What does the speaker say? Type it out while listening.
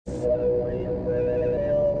Flyover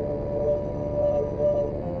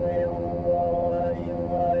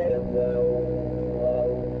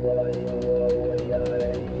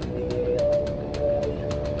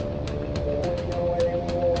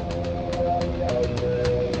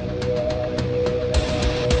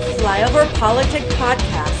Politic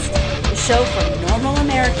Podcast, the show for normal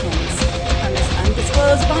Americans. From this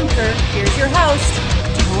undisclosed bunker, here's your host,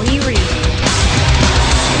 Tony Reed.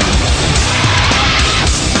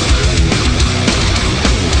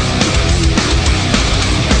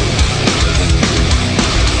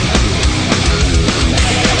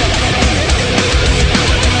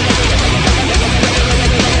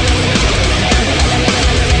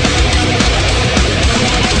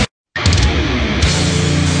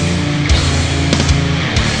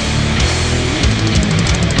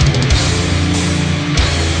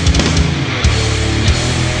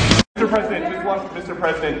 Mr.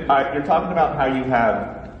 President, you're talking about how you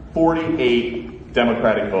have 48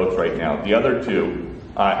 Democratic votes right now. The other two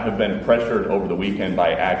have been pressured over the weekend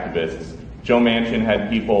by activists. Joe Manchin had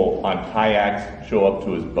people on kayaks show up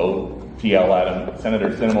to his boat to yell at him. Senator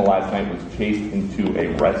Sinema last night was chased into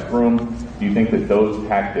a restroom. Do you think that those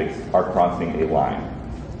tactics are crossing a line?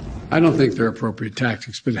 I don't think they're appropriate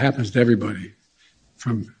tactics, but it happens to everybody.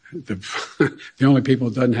 From the only people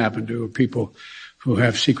it doesn't happen to are people who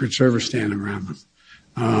have Secret Service standing around them.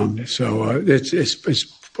 It's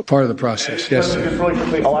part of the process. Yes, sir. Just really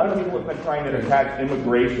quickly, a lot of people have been trying to attack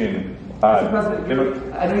immigration. Mr.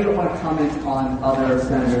 President, I know you don't want to comment on other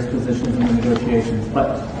senators' positions in the negotiations,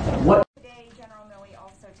 but what... Today, General Milley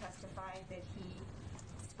also testified that he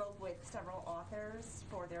spoke with several authors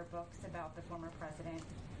for their books about the former president.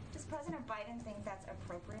 Does President Biden think that's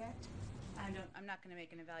appropriate? I'm not going to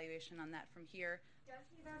make an evaluation on that from here. Does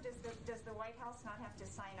he though? Does the White House not have to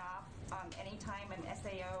sign off anytime an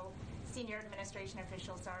SAO, senior administration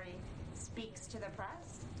official, speaks to the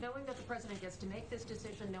press? Knowing that the president gets to make this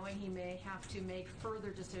decision, knowing he may have to make further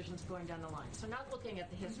decisions going down the line. So not looking at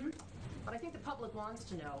the history, but I think the public wants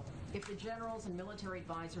to know if the generals and military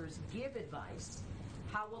advisors give advice,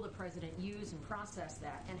 how will the president use and process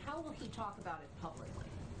that, and how will he talk about it publicly?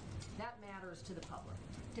 That matters to the public.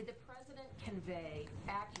 Did the president convey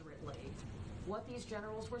accurately what these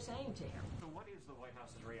generals were saying to him? So what is the White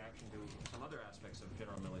House's reaction to some other aspects of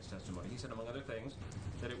General Milley's testimony? He said, among other things,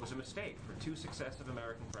 that it was a mistake for two successive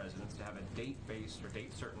American presidents to have a date-based or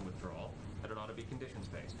date-certain withdrawal, that it ought to be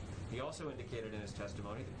conditions-based. He also indicated in his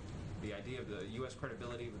testimony that the idea of the U.S.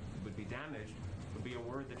 credibility would be damaged would be a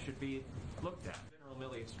word that should be looked at. General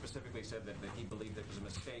Milley specifically said that he believed it was a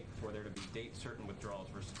mistake for there to be date-certain withdrawals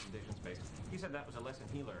versus conditions-based. He said that was a lesson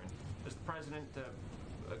he learned. Does the president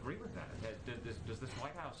agree with that? Does this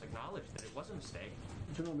White House acknowledge that it was a mistake?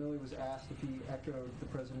 General Milley was asked if he echoed the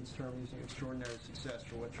president's term using extraordinary success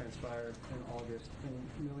for what transpired in August, and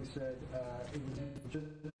Milley said it was just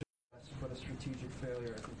but a strategic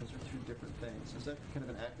failure. I think those are two different things. Is that kind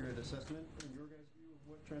of an accurate assessment in your guys' view of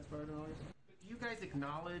what transpired in August? Do you guys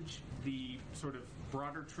acknowledge the sort of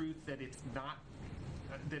broader truth that it's not,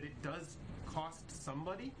 that it does cost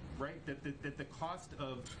somebody, right? That the cost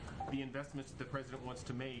of the investments that the president wants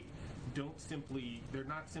to make they're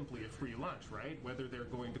not simply a free lunch, right? Whether they're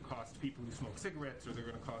going to cost people who smoke cigarettes, or they're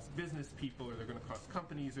going to cost business people, or they're going to cost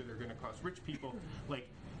companies, or they're going to cost rich people. Like,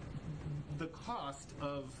 the cost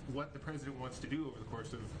of what the president wants to do over the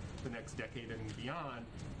course of the next decade and beyond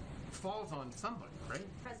falls on somebody, right?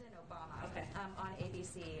 President Obama on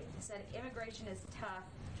ABC said immigration is tough.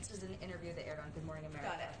 This was an interview that aired on Good Morning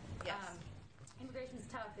America. Got it. Yes. Immigration is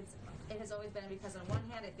tough. It has always been because on one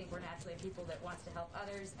hand, I think we're naturally a people that wants to help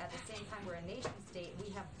others. At the same time, we're a nation state. We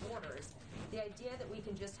have borders. The idea that we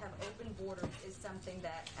can just have open borders is something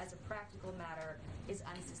that, as a practical matter, is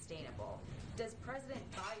unsustainable. Does President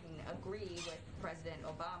Biden agree with President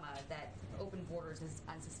Obama that open borders is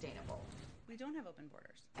unsustainable? We don't have open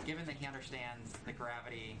borders. Given that he understands the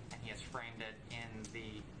gravity and he has framed it in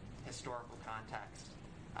the historical context,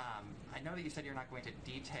 I know that you said you're not going to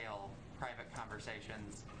detail private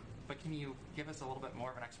conversations, but can you give us a little bit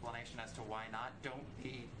more of an explanation as to why not?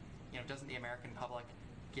 Doesn't the American public,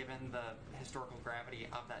 given the historical gravity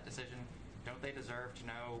of that decision, don't they deserve to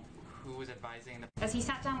know who was advising them? As he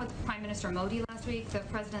sat down with Prime Minister Modi last week, the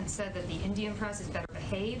president said that the Indian press is better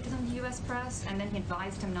behaved than the U.S. press, and then he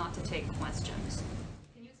advised him not to take questions.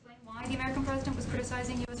 Can you explain why the American president was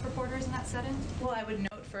criticizing U.S. reporters in that setting? Well, I would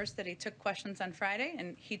note first that he took questions on Friday,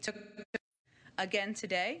 and he took again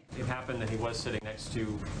today. It happened that he was sitting next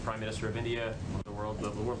to Prime Minister of India, the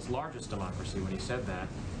world's largest democracy, when he said that.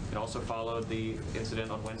 It also followed the incident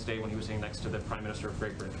on Wednesday when he was sitting next to the Prime Minister of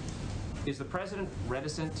Great Britain. Is the president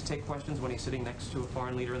reticent to take questions when he's sitting next to a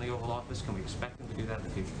foreign leader in the Oval Office? Can we expect him to do that in the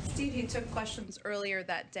future? Steve, he took questions earlier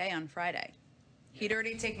that day on Friday. He'd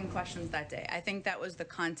already taken questions that day. I think that was the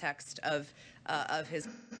context of his.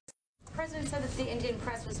 The president said that the Indian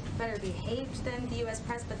press was better behaved than the U.S.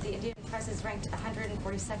 press, but the Indian press is ranked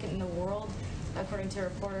 142nd in the world, according to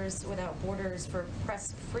Reporters Without Borders, for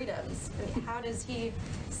press freedoms. I mean, how does he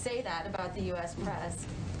say that about the U.S. press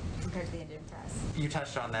compared to the Indian press? You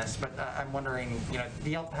touched on this, but I'm wondering,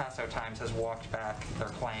 the El Paso Times has walked back their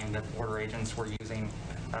claim that border agents were using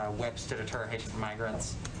whips to deter Haitian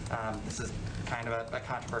migrants. This is kind of a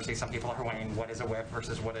controversy. Some people are weighing what is a whip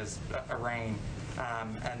versus what is a rein.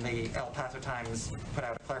 And the El Paso Times put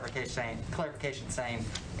out a clarification saying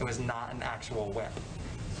it was not an actual whip.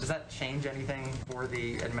 Does that change anything for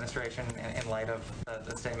the administration in light of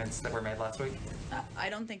the statements that were made last week? I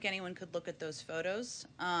don't think anyone could look at those photos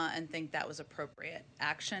and think that was appropriate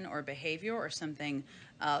action or behavior or something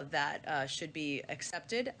that should be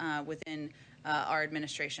accepted within our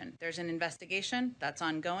administration. There's an investigation that's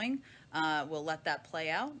ongoing. We'll let that play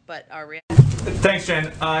out, but our reaction. Thanks,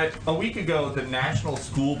 Jen. A week ago, the National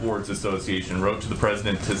School Boards Association wrote to the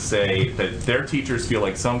president to say that their teachers feel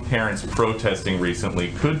like some parents protesting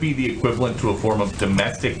recently could be the equivalent to a form of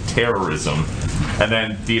domestic terrorism. And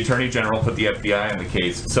then the Attorney General put the FBI on the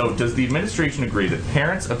case. So does the administration agree that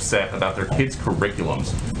parents upset about their kids'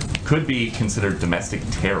 curriculums could be considered domestic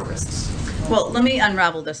terrorists? Well, let me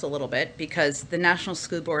unravel this a little bit, because the National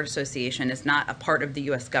School Board Association is not a part of the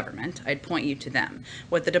U.S. government. I'd point you to them.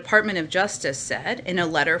 What the Department of Justice said in a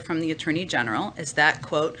letter from the Attorney General is that,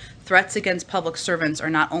 quote, threats against public servants are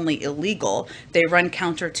not only illegal, they run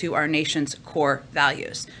counter to our nation's core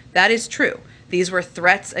values. That is true. These were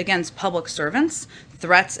threats against public servants,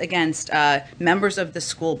 threats against members of the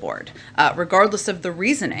school board. Regardless of the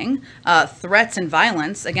reasoning, threats and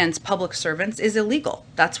violence against public servants is illegal.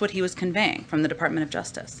 That's what he was conveying from the Department of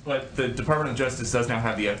Justice. But the Department of Justice does now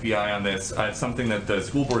have the FBI on this. Something that the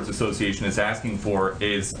School Boards Association is asking for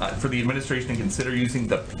is for the administration to consider using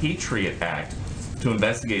the Patriot Act to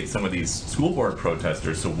investigate some of these school board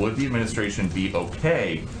protesters. So would the administration be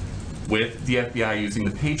okay with the FBI using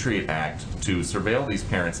the Patriot Act to surveil these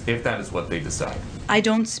parents if that is what they decide? I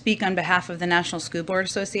don't speak on behalf of the National School Board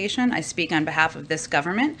Association. I speak on behalf of this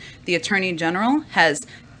government. The Attorney General has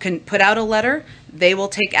put out a letter. They will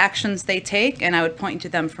take actions they take, and I would point to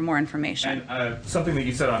them for more information. And something that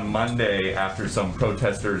you said on Monday after some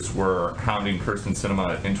protesters were hounding Kyrsten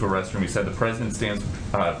Sinema into a restroom, you said the president stands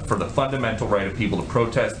for the fundamental right of people to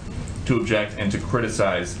protest, to object, and to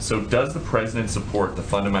criticize. So does the president support the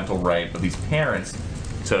fundamental right of these parents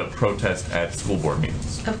to protest at school board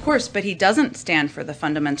meetings? Of course, but he doesn't stand for the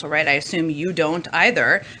fundamental right. I assume you don't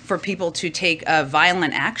either, for people to take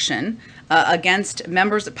violent action against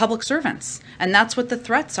members of public servants. And that's what the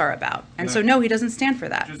threats are about. And so, no, he doesn't stand for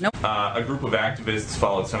that. No. A group of activists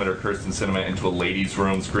followed Senator Kyrsten Sinema into a ladies'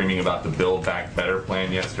 room screaming about the Build Back Better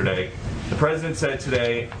plan yesterday. The president said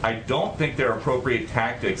today, I don't think they're appropriate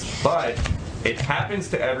tactics, but it happens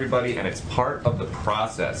to everybody and it's part of the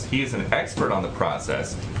process. He is an expert on the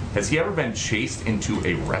process. Has he ever been chased into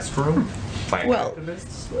a restroom by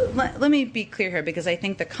activists? Let me be clear here, because I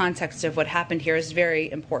think the context of what happened here is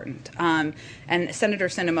very important. And Senator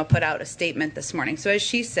Sinema put out a statement this morning. So as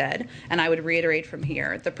she said, and I would reiterate from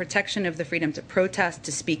here, the protection of the freedom to protest,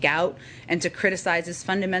 to speak out, and to criticize is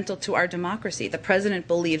fundamental to our democracy. The president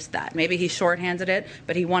believes that. Maybe he shorthanded it,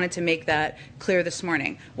 but he wanted to make that clear this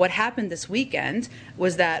morning. What happened this weekend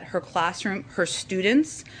was that her classroom, her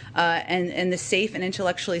students, and the safe and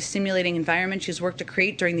intellectually stimulating environment she's worked to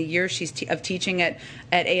create during the years she's of teaching at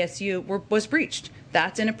ASU was breached.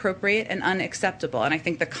 That's inappropriate and unacceptable. And I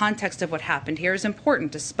think the context of what happened here is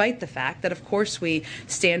important, despite the fact that, of course, the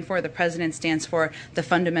president stands for the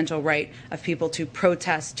fundamental right of people to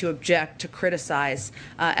protest, to object, to criticize,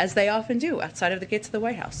 as they often do outside of the gates of the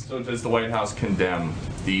White House. So does the White House condemn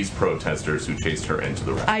these protesters who chased her into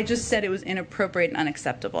the restroom? I just said it was inappropriate and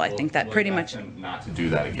unacceptable. I think that pretty much not to do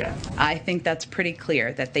that again. I think that's pretty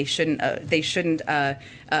clear that they shouldn't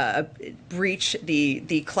breach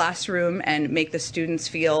the classroom and make the students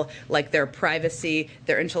feel like their privacy,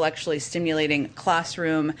 their intellectually stimulating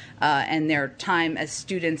classroom, and their time as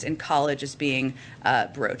students in college is being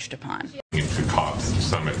broached upon. Into COP's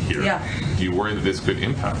summit here, do you worry that this could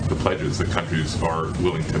impact the pledges that countries are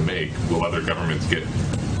willing to make? Will other governments get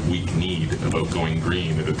weak-kneed about going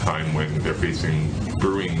green at a time when they're facing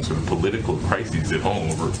brewing sort of political crises at home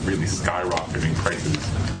over really skyrocketing prices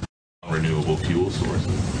on renewable fuel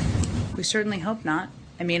sources? We certainly hope not.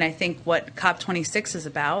 I mean, I think what COP26 is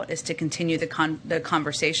about is to continue the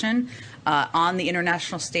conversation on the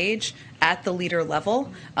international stage at the leader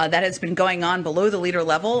level that has been going on below the leader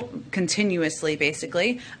level continuously,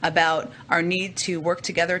 basically, about our need to work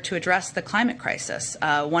together to address the climate crisis,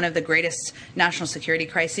 one of the greatest national security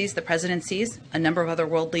crises the president sees. A number of other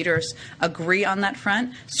world leaders agree on that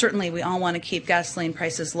front. Certainly, we all want to keep gasoline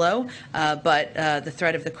prices low, but the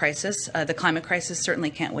threat of the crisis, the climate crisis,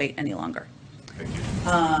 certainly can't wait any longer. Thank you.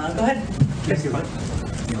 Go ahead. Thank you.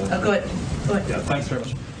 Go ahead. Yeah, thanks very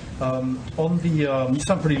much. On the, you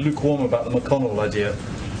sound pretty lukewarm about the McConnell idea.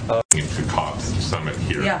 Into COP's summit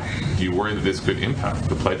here. Yeah. Do you worry that this could impact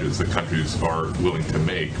the pledges that countries are willing to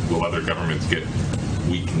make? Will other governments get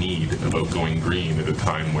weak-kneed about going green at a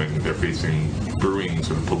time when they're facing brewing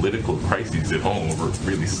sort of political crises at home over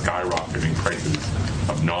really skyrocketing prices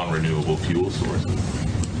of non-renewable fuel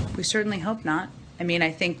sources? We certainly hope not. I mean,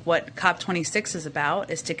 I think what COP26 is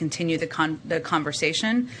about is to continue the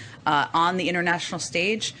conversation on the international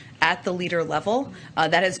stage at the leader level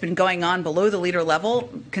that has been going on below the leader level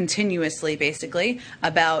continuously, basically,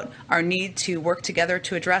 about our need to work together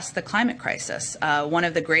to address the climate crisis, one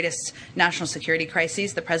of the greatest national security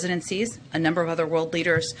crises the president sees. A number of other world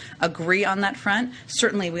leaders agree on that front.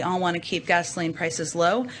 Certainly, we all want to keep gasoline prices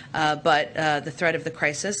low, but the threat of the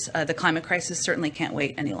crisis, the climate crisis, certainly can't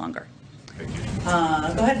wait any longer. Go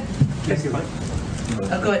ahead. Thank you.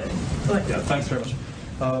 Go ahead. Yeah, thanks very much.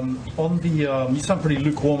 On the, you sound pretty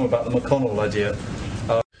lukewarm about the McConnell idea.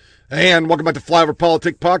 And welcome back to Flyover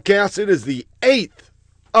Politic Podcast. It is the 8th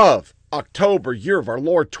of October, year of our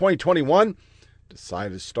Lord 2021.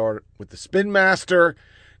 Decided to start with the Spin Master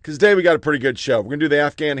because today we got a pretty good show. We're going to do the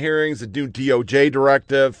Afghan hearings, the new DOJ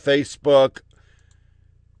directive, Facebook,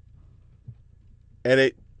 and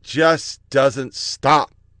it just doesn't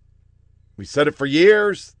stop. We said it for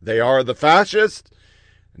years. They are the fascists.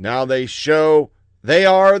 Now they show they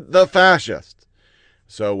are the fascists.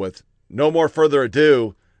 So with no more further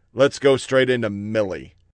ado, let's go straight into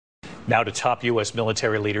Milley. Now to top U.S.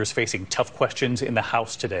 military leaders facing tough questions in the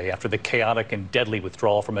House today after the chaotic and deadly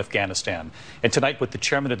withdrawal from Afghanistan. And tonight, what the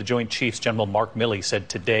chairman of the Joint Chiefs, General Mark Milley, said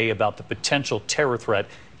today about the potential terror threat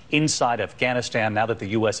inside Afghanistan now that the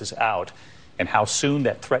U.S. is out and how soon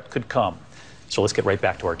that threat could come. So let's get right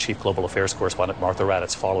back to our Chief Global Affairs Correspondent, Martha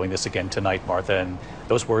Raddatz, following this again tonight, Martha. And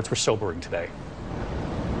those words were sobering today.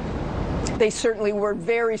 They certainly were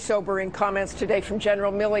very sobering comments today from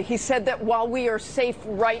General Milley. He said that while we are safe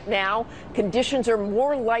right now, conditions are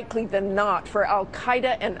more likely than not for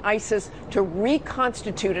al-Qaeda and ISIS to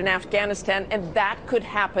reconstitute in Afghanistan, and that could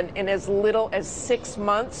happen in as little as 6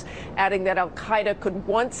 months, adding that al-Qaeda could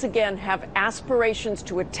once again have aspirations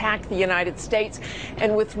to attack the United States.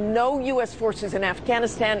 And with no U.S. forces in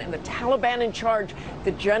Afghanistan and the Taliban in charge,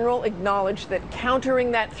 the general acknowledged that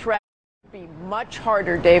countering that threat be much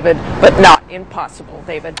harder, David, but not impossible,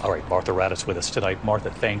 David. All right, Martha Raddatz with us tonight. Martha,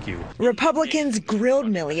 thank you. Republicans grilled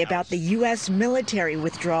Milley about the U.S. military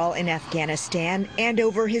withdrawal in Afghanistan and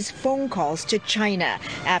over his phone calls to China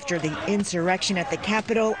after the insurrection at the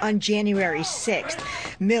Capitol on January 6th.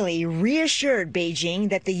 Milley reassured Beijing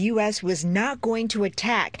that the U.S. was not going to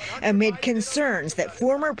attack amid concerns that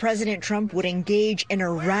former President Trump would engage in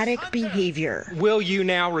erratic behavior. Will you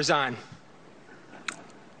now resign?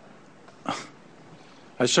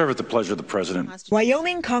 I serve at the pleasure of the president.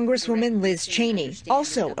 Wyoming Congresswoman Liz Cheney,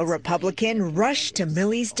 also a Republican, rushed to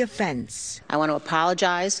Milley's defense. I want to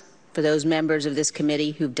apologize for those members of this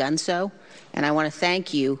committee who've done so, and I want to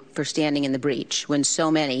thank you for standing in the breach when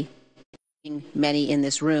so many in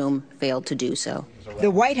this room failed to do so.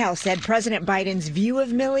 The White House said President Biden's view of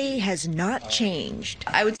Milley has not changed.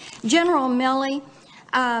 General Milley,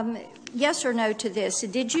 yes or no to this?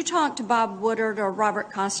 Did you talk to Bob Woodward or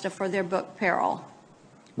Robert Costa for their book Peril?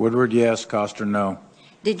 Woodward, yes. Costa, no.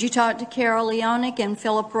 Did you talk to Carol Leonik and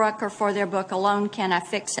Philip Rucker for their book Alone Can I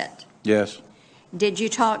Fix It? Yes. Did you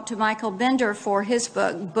talk to Michael Bender for his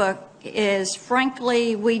book is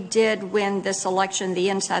Frankly, We Did Win This Election, the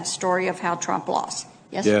Inside Story of How Trump Lost?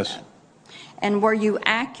 Yes. Yes. And were you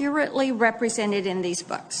accurately represented in these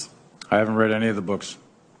books? I haven't read any of the books,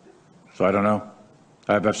 so I don't know.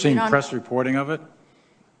 I've seen press reporting of it.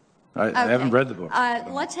 I haven't read the book.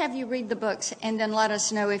 Let's have you read the books and then let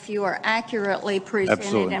us know if you are accurately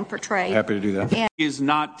presented and portrayed. Happy to do that. He is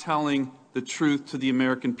not telling the truth to the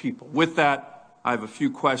American people. With that, I have a few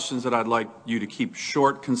questions that I'd like you to keep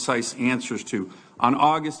short, concise answers to. On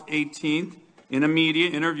August 18th, in a media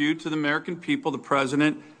interview to the American people, the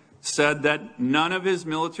president said that none of his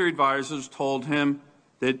military advisors told him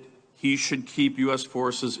that he should keep U.S.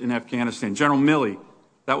 forces in Afghanistan. General Milley,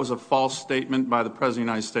 that was a false statement by the President of the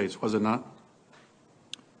United States, was it not?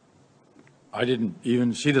 I didn't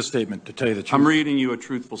even see the statement, to tell you the truth. I'm reading you a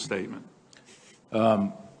truthful statement.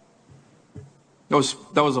 That was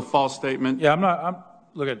a false statement. Yeah,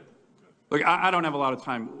 Look, I don't have a lot of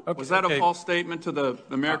time. Okay, Was that a false statement to the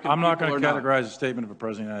American people? I'm not going to or categorize a statement of a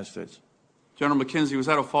president of the United States. General McKenzie, was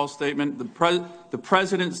that a false statement? The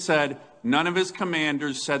president said none of his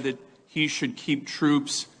commanders said that he should keep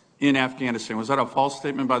troops in Afghanistan. Was that a false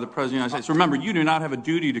statement by the president of the United States? Remember, you do not have a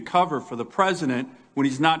duty to cover for the president when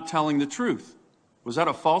he's not telling the truth. Was that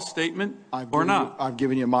a false statement or not? I've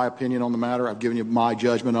given you my opinion on the matter. I've given you my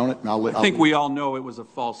judgment on it. And I think we all know it was a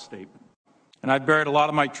false statement. And I've buried a lot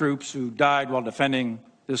of my troops who died while defending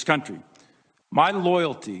this country. My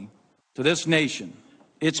loyalty to this nation,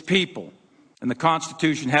 its people, and the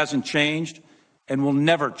Constitution hasn't changed and will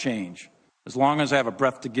never change as long as I have a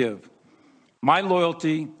breath to give. My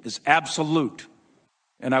loyalty is absolute,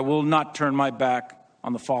 and I will not turn my back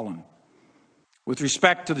on the fallen. With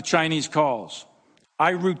respect to the Chinese calls,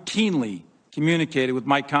 I routinely communicated with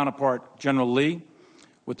my counterpart, General Lee,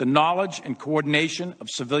 with the knowledge and coordination of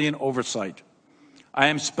civilian oversight. I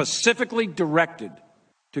am specifically directed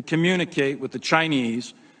to communicate with the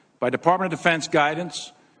Chinese by Department of Defense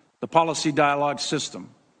guidance, the policy dialogue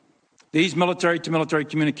system. These military-to-military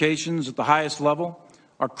communications at the highest level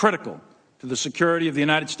are critical to the security of the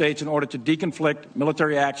United States in order to deconflict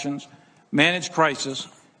military actions, manage crisis,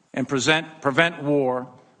 and prevent war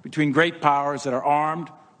between great powers that are armed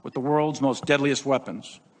with the world's most deadliest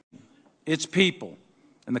weapons. Its people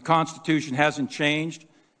and the Constitution hasn't changed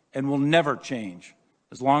and will never change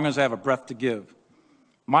as long as I have a breath to give.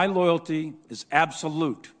 My loyalty is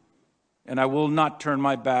absolute, and I will not turn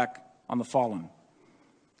my back on the fallen.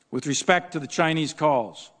 With respect to the Chinese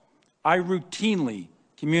calls, I routinely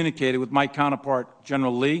communicated with my counterpart,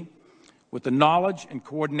 General Lee, with the knowledge and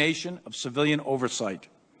coordination of civilian oversight.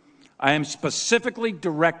 I am specifically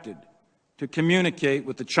directed to communicate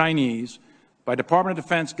with the Chinese by Department of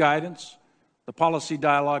Defense guidance, the policy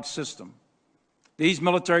dialogue system. These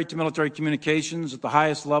military-to-military communications at the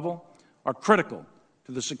highest level are critical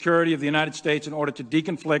to the security of the United States in order to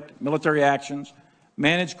deconflict military actions,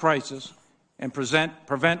 manage crisis, and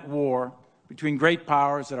prevent war between great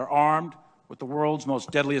powers that are armed with the world's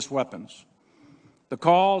most deadliest weapons. The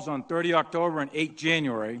calls on 30 October and 8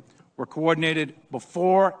 January were coordinated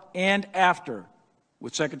before and after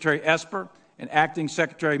with Secretary Esper and Acting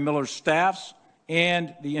Secretary Miller's staffs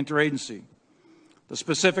and the interagency. The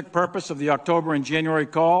specific purpose of the October and January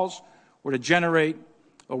calls were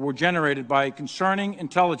generated by concerning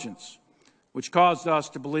intelligence, which caused us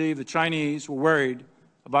to believe the Chinese were worried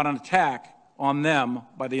about an attack on them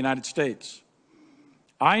by the United States.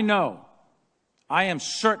 I am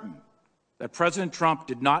certain that President Trump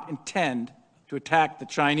did not intend to attack the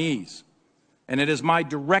Chinese, and it is my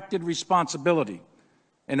directed responsibility,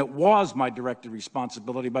 and it was my directed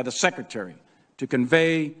responsibility by the Secretary to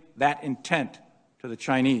convey that intent to the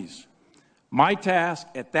Chinese. My task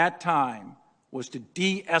at that time was to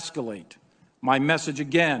de-escalate. My message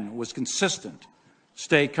again was consistent.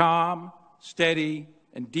 Stay calm, steady,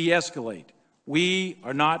 and de-escalate. We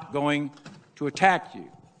are not going to attack you.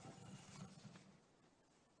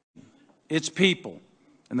 Its people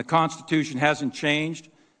and the Constitution hasn't changed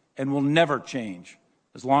and will never change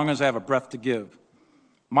as long as I have a breath to give.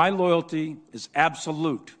 My loyalty is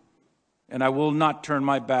absolute, and I will not turn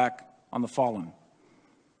my back on the fallen.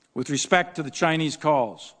 With respect to the Chinese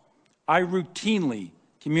calls, I routinely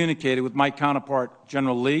communicated with my counterpart,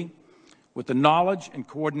 General Lee, with the knowledge and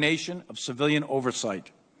coordination of civilian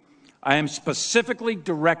oversight. I am specifically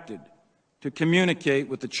directed to communicate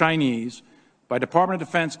with the Chinese by Department of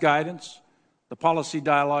Defense guidance, the policy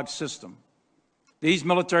dialogue system. These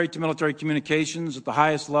military-to-military communications at the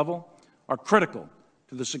highest level are critical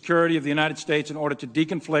to the security of the United States in order to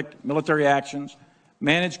deconflict military actions,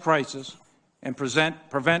 manage crisis, and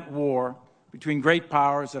prevent war between great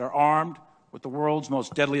powers that are armed with the world's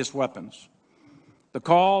most deadliest weapons. The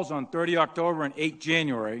calls on 30 October and 8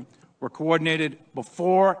 January were coordinated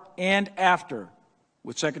before and after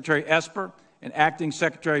with Secretary Esper and Acting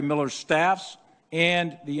Secretary Miller's staffs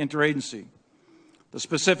and the interagency. The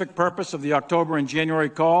specific purpose of the October and January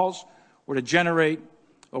calls were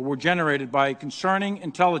generated by concerning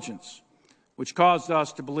intelligence, which caused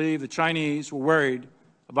us to believe the Chinese were worried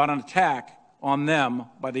about an attack on them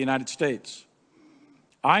by the United States.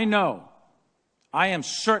 I am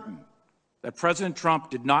certain that President Trump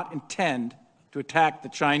did not intend to attack the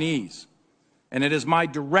Chinese, and it is my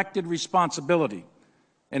directed responsibility,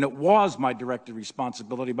 and it was my directed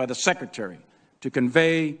responsibility by the Secretary to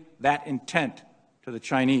convey that intent to the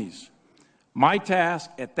Chinese. My task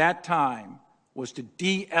at that time was to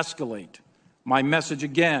de-escalate. My message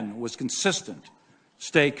again was consistent.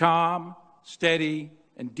 Stay calm, steady,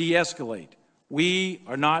 and de-escalate. We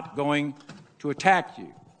are not going to attack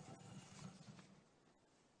you.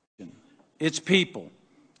 It's people,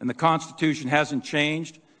 and the Constitution hasn't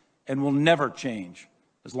changed and will never change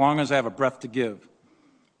as long as I have a breath to give.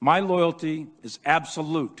 My loyalty is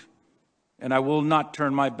absolute, and I will not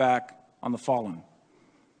turn my back on the fallen.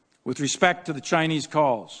 With respect to the Chinese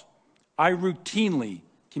calls, I routinely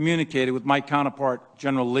communicated with my counterpart,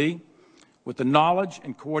 General Lee, with the knowledge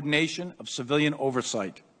and coordination of civilian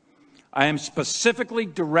oversight. I am specifically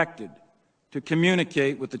directed to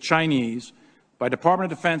communicate with the Chinese by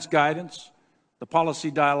Department of Defense guidance, the policy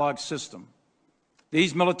dialogue system.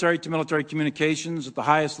 These military-to-military communications at the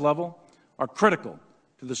highest level are critical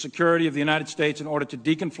to the security of the United States in order to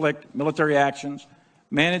deconflict military actions,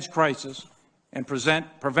 manage crisis, and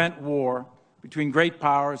prevent war between great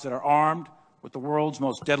powers that are armed with the world's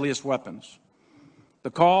most deadliest weapons.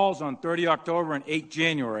 The calls on 30 October and 8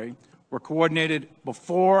 January were coordinated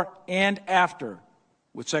before and after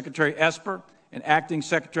with Secretary Esper and Acting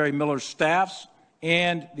Secretary Miller's staffs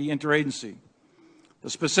and the interagency. The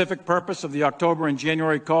specific purpose of the October and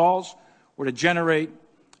January calls were generated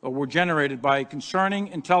by concerning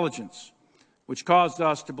intelligence, which caused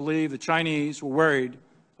us to believe the Chinese were worried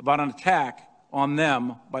about an attack on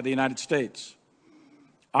them by the United States.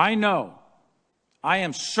 I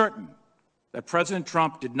am certain that President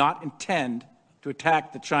Trump did not intend to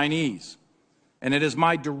attack the Chinese, and it is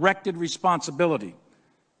my directed responsibility,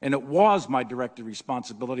 and it was my directed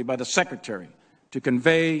responsibility by the Secretary to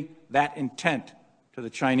convey that intent to the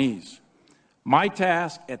Chinese. My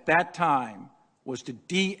task at that time was to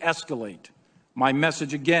de-escalate. My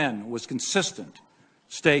message again was consistent.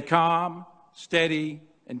 Stay calm, steady,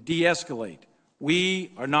 and de-escalate.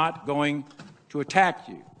 We are not going to attack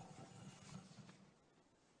you.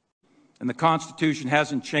 And the Constitution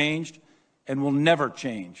hasn't changed and will never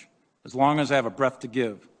change as long as I have a breath to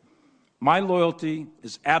give. My loyalty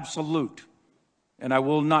is absolute, and I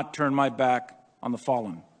will not turn my back on the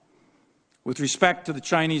fallen. With respect to the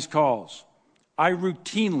Chinese calls, I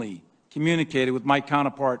routinely communicated with my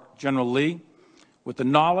counterpart, General Lee, with the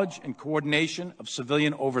knowledge and coordination of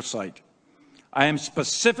civilian oversight. I am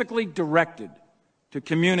specifically directed to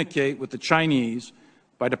communicate with the Chinese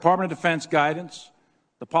by Department of Defense guidance,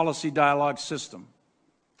 the policy dialogue system.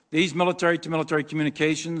 These military-to-military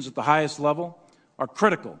communications at the highest level are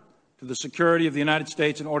critical to the security of the United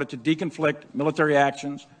States in order to deconflict military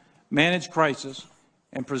actions, manage crisis,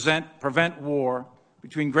 and prevent war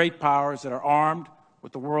between great powers that are armed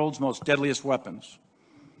with the world's most deadliest weapons.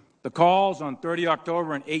 The calls on 30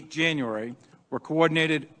 October and 8 January were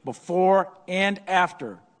coordinated before and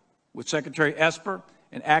after with Secretary Esper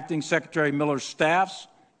and Acting Secretary Miller's staffs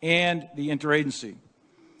and the interagency.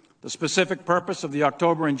 The specific purpose of the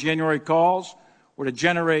October and January calls were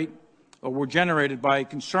generated by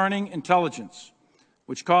concerning intelligence,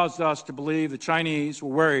 which caused us to believe the Chinese were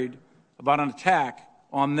worried about an attack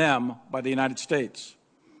on them by the United States.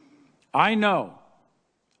 I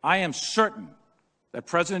am certain that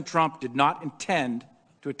President Trump did not intend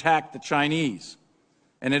to attack the Chinese,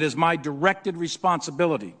 and it is my directed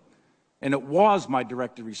responsibility, and it was my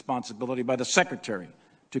directed responsibility by the Secretary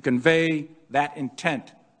to convey that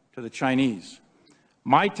intent to the Chinese.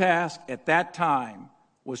 My task at that time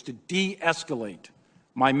was to de-escalate.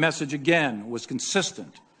 My message again was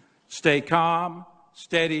consistent. Stay calm,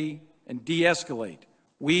 steady, and de-escalate.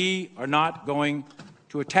 We are not going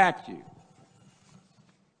to attack you.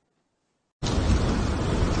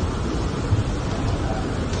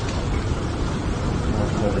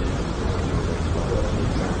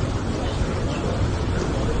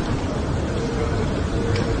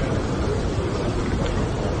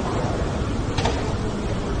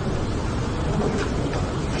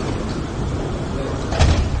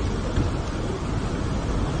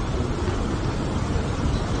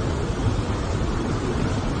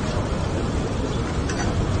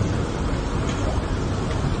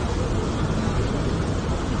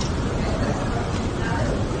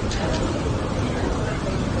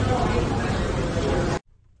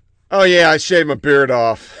 Oh, yeah, I shaved my beard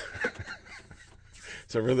off.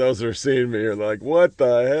 So for those that are seeing me, you're like, what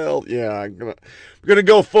the hell? Yeah, I'm gonna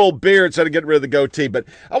go full beard instead of getting rid of the goatee. But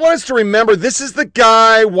I want us to remember, this is the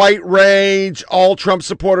guy, white rage, all Trump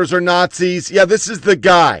supporters are Nazis. Yeah, this is the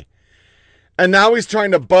guy. And now he's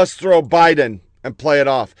trying to bust throw Biden and play it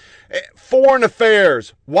off. Foreign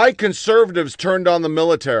affairs, white conservatives turned on the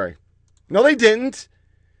military. No, they didn't.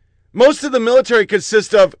 Most of the military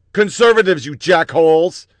consists of conservatives, you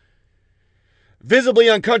jackholes. Visibly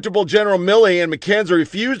uncomfortable General Milley and McKenzie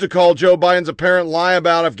refused to call Joe Biden's apparent lie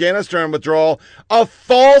about Afghanistan withdrawal a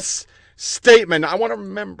false statement. I want to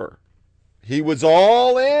remember, he was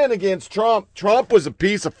all in against Trump. Trump was a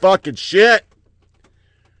piece of fucking shit.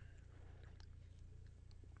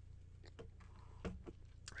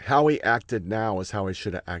 How he acted now is how he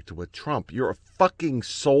should have acted with Trump. You're a fucking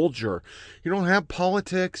soldier. You don't have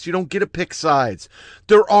politics. You don't get to pick sides.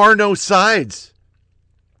 There are no sides.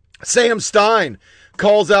 Sam Stein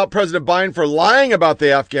calls out President Biden for lying about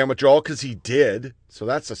the Afghan withdrawal, because he did. So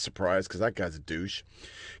that's a surprise, because that guy's a douche.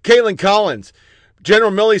 Caitlin Collins.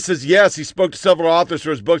 General Milley says yes, he spoke to several authors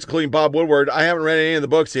for his books, including Bob Woodward. I haven't read any of the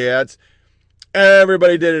books he adds.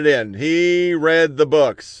 Everybody did it in. He read the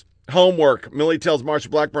books. Homework. Milley tells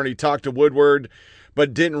Marsha Blackburn he talked to Woodward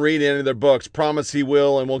but didn't read any of their books. Promise he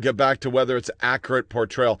will, and we'll get back to whether it's accurate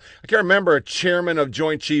portrayal. I can't remember a chairman of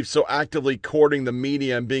Joint Chiefs so actively courting the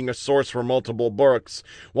media and being a source for multiple books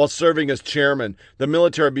while serving as chairman. The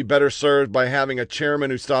military would be better served by having a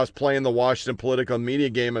chairman who stops playing the Washington political media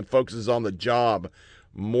game and focuses on the job.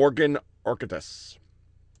 Morgan Orkitis.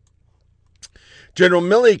 General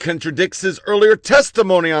Milley contradicts his earlier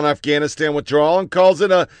testimony on Afghanistan withdrawal and calls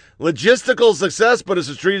it a logistical success but a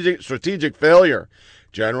strategic failure.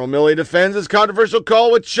 General Milley defends his controversial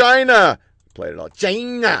call with China. Played it all.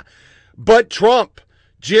 China. But Trump,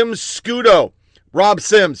 Jim Scudo, Rob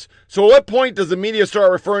Sims. So at what point does the media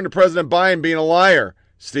start referring to President Biden being a liar?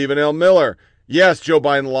 Stephen L. Miller. Yes, Joe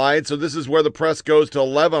Biden lied, so this is where the press goes to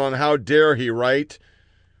 11 on how dare he, right?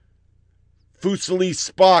 Fusili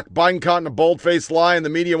Spock, Biden caught in a bold-faced lie and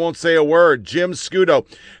the media won't say a word. Jim Scudo,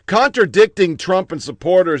 contradicting Trump and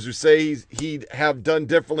supporters who say he'd have done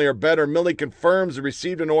differently or better. Milley confirms he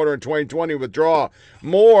received an order in 2020 to withdraw.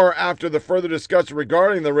 More after the further discussion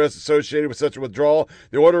regarding the risks associated with such a withdrawal.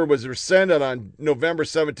 The order was rescinded on November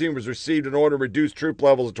 17, was received an order to reduce troop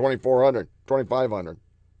levels to 2,500.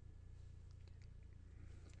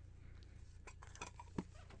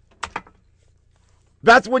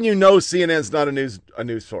 That's when you know CNN's not a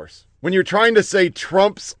news source. When you're trying to say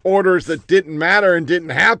Trump's orders that didn't matter and didn't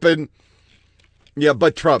happen. Yeah,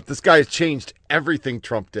 but Trump, this guy has changed everything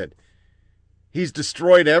Trump did. He's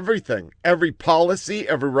destroyed everything. Every policy,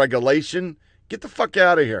 every regulation. Get the fuck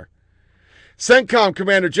out of here. CENTCOM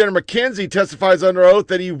Commander General McKenzie testifies under oath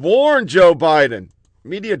that he warned Joe Biden.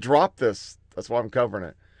 Media dropped this. That's why I'm covering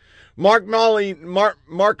it. Mark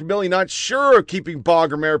Milley not sure if keeping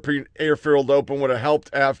Bagram Airfield open would have helped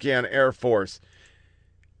Afghan Air Force.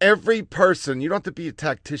 Every person, you don't have to be a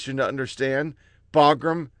tactician to understand,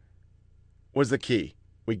 Bagram was the key.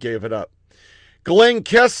 We gave it up. Glenn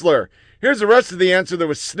Kessler. Here's the rest of the answer that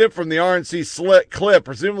was snipped from the RNC clip,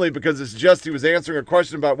 presumably because it suggests he was answering a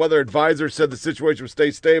question about whether advisors said the situation would stay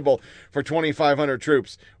stable for 2,500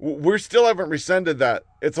 troops. We still haven't rescinded that.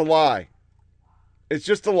 It's a lie. It's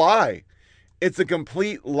just a lie. It's a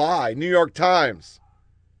complete lie. New York Times.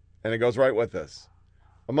 And it goes right with this.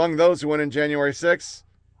 Among those who went in January 6th,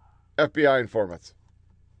 FBI informants.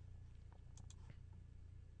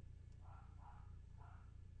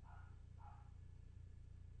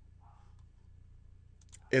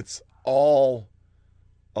 It's all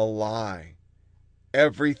a lie.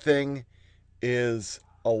 Everything is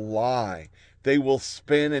a lie. They will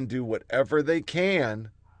spin and do whatever they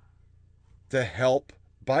can to help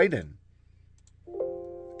Biden.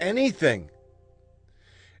 Anything.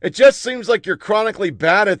 It just seems like you're chronically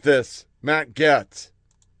bad at this, Matt Getz.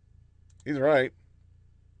 He's right.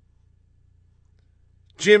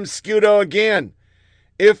 Jim Scudo again.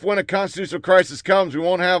 If when a constitutional crisis comes, we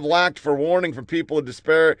won't have lacked for warning from people who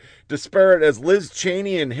disparate as Liz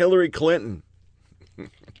Cheney and Hillary Clinton.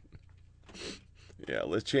 Yeah,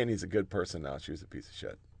 Liz Cheney's a good person now. She was a piece of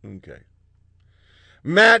shit. Okay.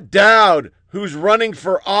 Matt Dowd, who's running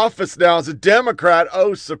for office now as a Democrat.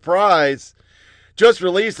 Oh, surprise. Just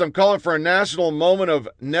released, I'm calling for a national moment of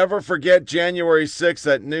never forget January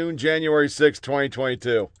 6th at noon, January 6th,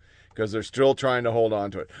 2022. Because they're still trying to hold on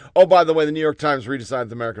to it. Oh, by the way, the New York Times redesigned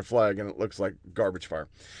the American flag, and it looks like garbage fire.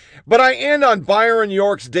 But I end on Byron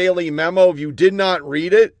York's daily memo. If you did not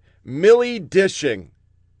read it, Milley dishing.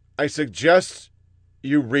 I suggest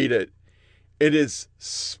you read it. It is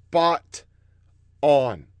spot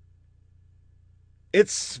on.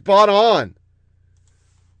 It's spot on.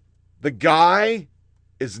 The guy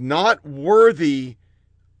is not worthy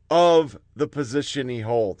of the position he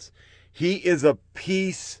holds. He is a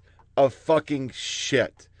piece of fucking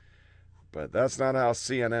shit. But that's not how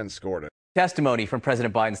CNN scored it. Testimony from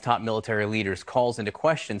President Biden's top military leaders calls into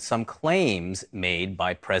question some claims made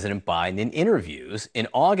by President Biden in interviews. In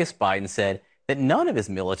August, Biden said that none of his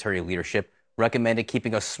military leadership recommended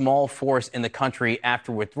keeping a small force in the country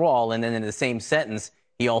after withdrawal. And then in the same sentence,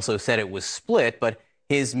 he also said it was split. But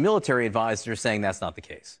his military advisors are saying that's not the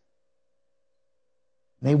case.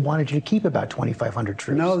 They wanted you to keep about 2,500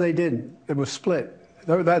 troops. No, they didn't. It was split.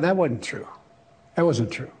 That wasn't true. That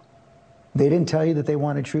wasn't true. They didn't tell you that they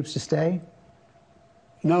wanted troops to stay?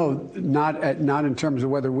 No, not in terms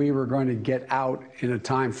of whether we were going to get out in a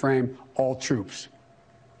time frame, all troops.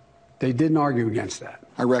 They didn't argue against that.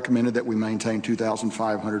 I recommended that we maintain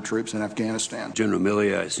 2,500 troops in Afghanistan. General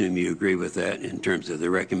Milley, I assume you agree with that in terms of the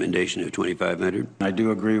recommendation of 2,500? I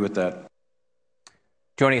do agree with that.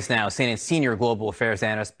 Joining us now, CNN Senior Global Affairs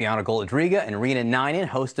Analyst Bianna Golodryga and Rena Ninan,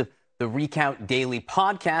 host of the Recount Daily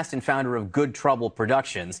podcast and founder of Good Trouble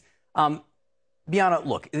Productions. Bianna,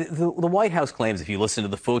 look, the White House claims, if you listen to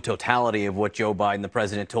the full totality of what Joe Biden, the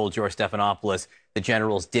president, told George Stephanopoulos, the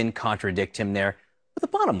generals didn't contradict him there. But the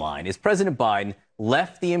bottom line is President Biden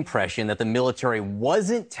left the impression that the military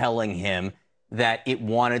wasn't telling him that it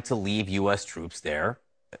wanted to leave U.S. troops there,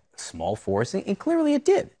 a small force, and clearly it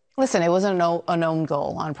did. Listen, it was a known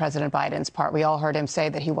goal on President Biden's part. We all heard him say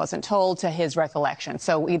that he wasn't told, to his recollection.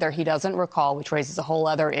 So either he doesn't recall, which raises a whole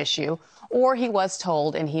other issue, or he was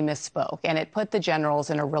told and he misspoke. And it put the generals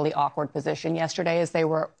in a really awkward position yesterday as they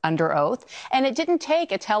were under oath. And it didn't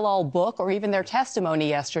take a tell-all book or even their testimony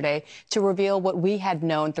yesterday to reveal what we had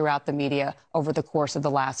known throughout the media over the course of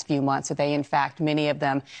the last few months, that they, in fact, many of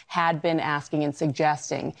them had been asking and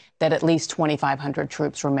suggesting that at least 2,500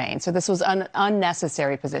 troops remain. So this was an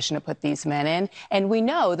unnecessary position to put these men in. And we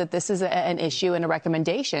know that this is an issue and a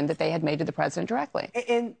recommendation that they had made to the president directly.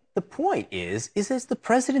 And the point is it's the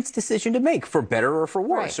president's decision to make, for better or for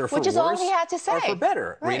worse, or for Which is worse all he had to say. or for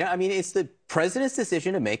better. Right. Rena, I mean, it's the president's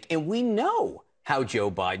decision to make, and we know how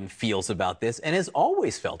Joe Biden feels about this and has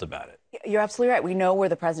always felt about it. You're absolutely right. We know where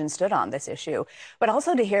the president stood on this issue. But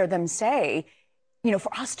also to hear them say, you know,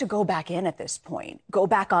 for us to go back in at this point, go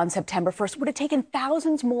back on September 1st, would have taken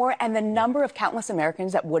thousands more, and the number of countless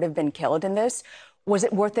Americans that would have been killed in this, was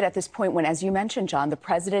it worth it at this point when, as you mentioned, John, the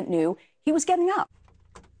president knew he was getting up?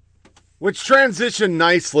 Which transitioned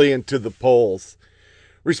nicely into the polls.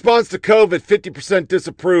 Response to COVID, 50%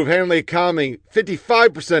 disapprove. Handling the economy,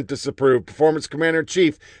 55% disapprove. Performance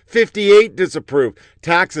Commander-in-Chief, 58% disapprove.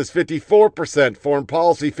 Taxes, 54%. Foreign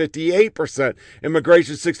policy, 58%.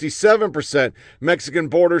 Immigration, 67%. Mexican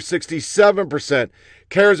border, 67%.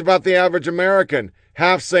 Cares about the average American.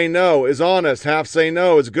 Half say no. Is honest. Half say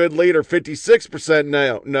no. Is good leader.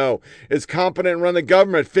 56% no. Is competent and run the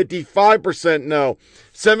government. 55% no.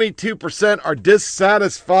 72% are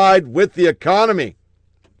dissatisfied with the economy.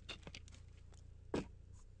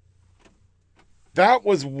 That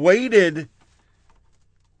was weighted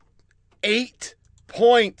 8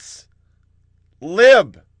 points.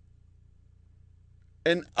 Lib.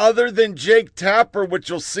 And other than Jake Tapper, which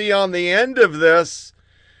you'll see on the end of this,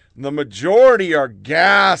 the majority are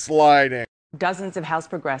gaslighting. Dozens of House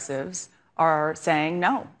progressives are saying,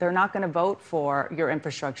 no, they're not going to vote for your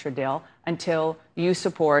infrastructure deal until you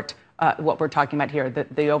support what we're talking about here,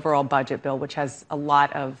 the overall budget bill, which has a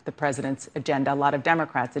lot of the president's agenda, a lot of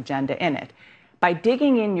Democrats' agenda in it. By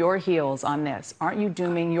digging in your heels on this, aren't you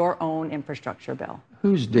dooming your own infrastructure bill?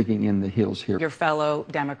 Who's digging in the heels here? Your fellow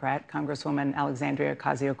Democrat, Congresswoman Alexandria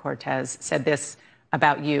Ocasio-Cortez, said this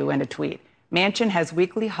about you in a tweet. Manchin has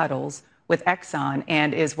weekly huddles with Exxon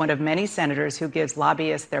and is one of many senators who gives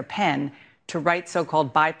lobbyists their pen to write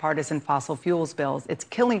so-called bipartisan fossil fuels bills. It's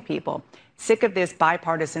killing people. Sick of this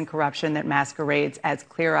bipartisan corruption that masquerades as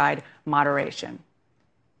clear-eyed moderation.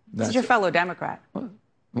 This is your fellow Democrat.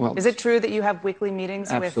 Well, is it true that you have weekly meetings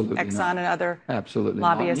with Exxon and other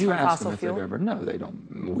lobbyists for fossil fuel? No, they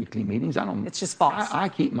don't. Weekly meetings, I don't. It's just false. I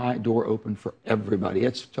keep my door open for everybody.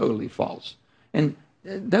 It's totally false. And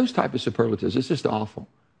those type of superlatives, it's just awful.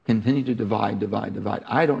 Continue to divide.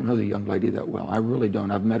 I don't know the young lady that well. I really don't.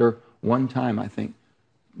 I've met her one time, I think,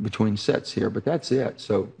 between sets here, but that's it.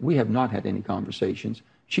 So we have not had any conversations.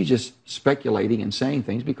 She's just speculating and saying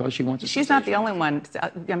things because she wants to. She's not the only one.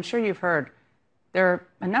 I'm sure you've heard. There are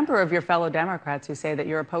a number of your fellow Democrats who say that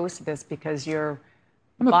you're opposed to this because you're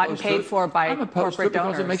bought and paid for by corporate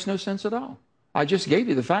donors. Because it makes no sense at all. I just gave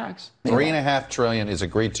you the facts. $3.5 trillion is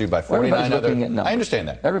agreed to by 49 other. I understand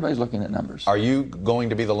that. Everybody's looking at numbers. Are you going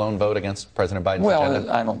to be the lone vote against President Biden's agenda?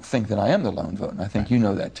 Well, I don't think that I am the lone vote, and I think you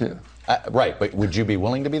know that too. Right, but would you be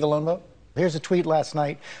willing to be the lone vote? Here's a tweet last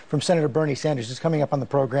night from Senator Bernie Sanders, who's coming up on the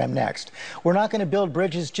program next. We're not going to build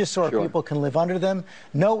bridges just so our people can live under them.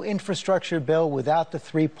 No infrastructure bill without the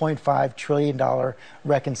 $3.5 trillion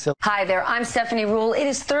reconciliation. Hi there, I'm Stephanie Ruhle. It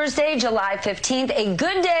is Thursday, July 15th, a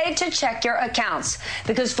good day to check your accounts.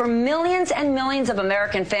 Because for millions and millions of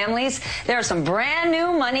American families, there's some brand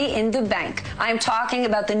new money in the bank. I'm talking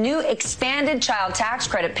about the new expanded child tax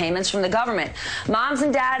credit payments from the government. Moms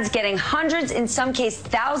and dads getting hundreds, in some cases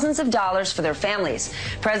thousands of dollars for their families.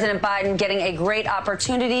 President Biden getting a great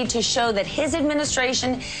opportunity to show that his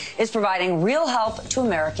administration is providing real help to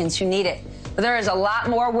Americans who need it. But there is a lot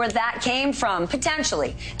more where that came from,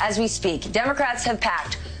 potentially, as we speak. Democrats have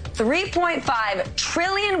packed $3.5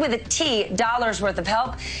 trillion with a T dollars worth of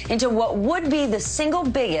help into what would be the single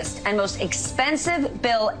biggest and most expensive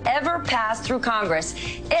bill ever passed through Congress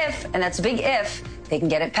if, and that's a big if, they can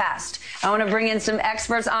get it passed. I want to bring in some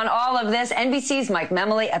experts on all of this. NBC's Mike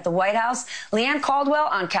Memoli at the White House, Leanne Caldwell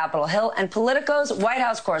on Capitol Hill, and Politico's White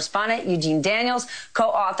House correspondent Eugene Daniels,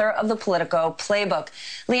 co-author of the Politico Playbook.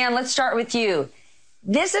 Leanne, let's start with you.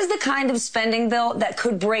 This is the kind of spending bill that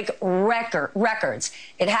could break records.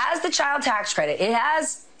 It has the child tax credit. It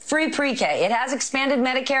has free pre-K. It has expanded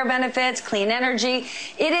Medicare benefits, clean energy.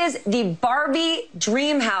 It is the Barbie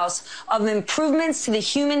dream house of improvements to the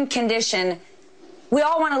human condition. We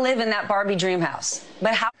all want to live in that Barbie dream house,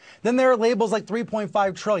 but how? Then there are labels like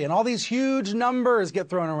 3.5 trillion. All these huge numbers get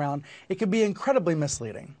thrown around. It can be incredibly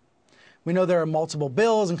misleading. We know there are multiple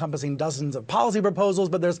bills encompassing dozens of policy proposals,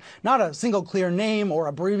 but there's not a single clear name or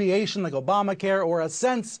abbreviation like Obamacare or a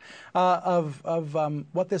sense of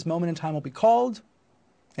what this moment in time will be called.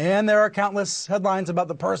 And there are countless headlines about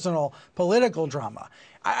the personal, political drama.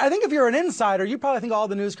 I think if you're an insider, you probably think all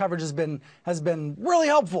the news coverage has been really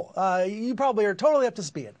helpful. You probably are totally up to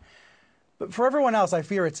speed. But for everyone else, I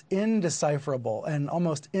fear it's indecipherable and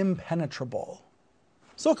almost impenetrable.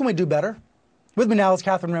 So what can we do better? With me now is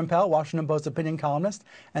Catherine Rampell, Washington Post opinion columnist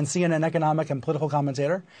and CNN economic and political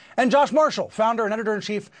commentator, and Josh Marshall, founder and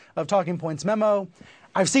editor-in-chief of Talking Points Memo.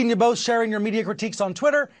 I've seen you both sharing your media critiques on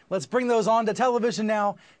Twitter. Let's bring those on to television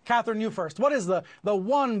now. Catherine, you first. What is the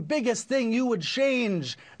one biggest thing you would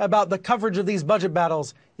change about the coverage of these budget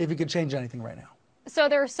battles if you could change anything right now? So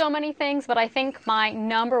there are so many things, but I think my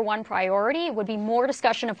number one priority would be more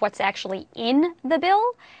discussion of what's actually in the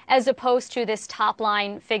bill, as opposed to this top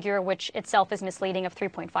line figure, which itself is misleading, of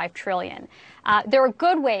 $3.5 trillion. There are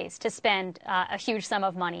good ways to spend a huge sum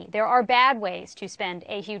of money. There are bad ways to spend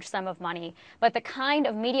a huge sum of money. But the kind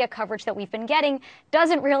of media coverage that we've been getting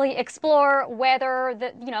doesn't really explore whether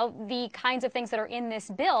the kinds of things that are in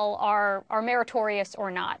this bill are meritorious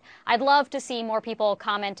or not. I'd love to see more people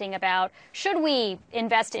commenting about, should we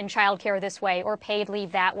invest in childcare this way or paid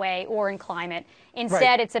leave that way or in climate?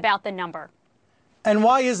 Instead, It's about the number. And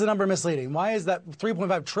why is the number misleading? Why is that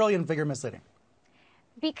 3.5 trillion figure misleading?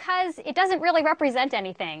 Because it doesn't really represent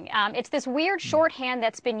anything. It's this weird shorthand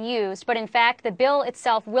that's been used, but in fact, the bill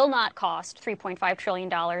itself will not cost $3.5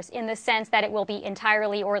 trillion in the sense that it will be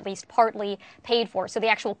entirely or at least partly paid for. So the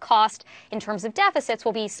actual cost in terms of deficits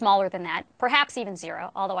will be smaller than that, perhaps even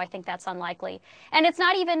zero, although I think that's unlikely. And it's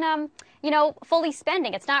not even, fully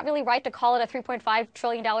spending. It's not really right to call it a $3.5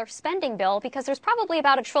 trillion spending bill because there's probably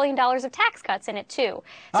about $1 trillion of tax cuts in it, too.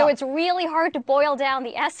 So it's really hard to boil down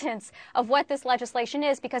the essence of what this legislation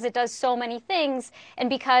is, because it does so many things, and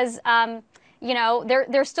because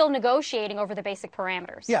they're still negotiating over the basic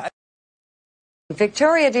parameters. Yeah.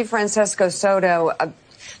 Victoria DeFrancesco Soto,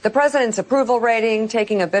 the president's approval rating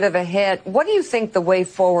taking a bit of a hit. What do you think the way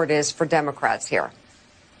forward is for Democrats here?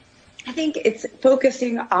 I think it's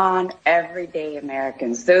focusing on everyday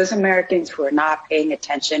Americans, those Americans who are not paying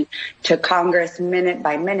attention to Congress minute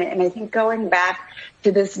by minute. And I think going back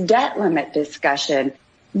to this debt limit discussion,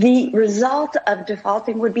 the result of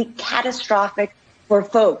defaulting would be catastrophic for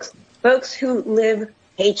folks who live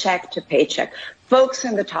paycheck to paycheck, folks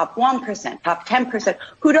in the top 1%, top 10%,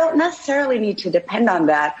 who don't necessarily need to depend on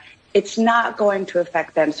that. It's not going to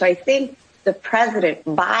affect them. So I think the president,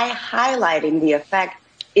 by highlighting the effect,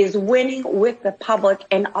 is winning with the public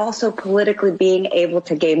and also politically being able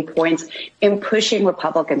to gain points in pushing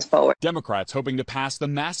Republicans forward. Democrats hoping to pass the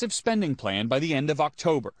massive spending plan by the end of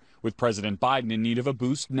October, with President Biden in need of a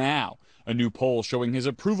boost now. A new poll showing his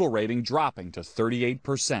approval rating dropping to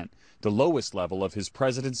 38%, the lowest level of his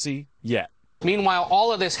presidency yet. Meanwhile,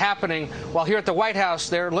 all of this happening while here at the White House,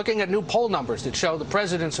 they're looking at new poll numbers that show the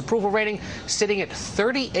president's approval rating sitting at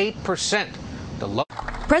 38%.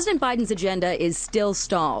 President Biden's agenda is still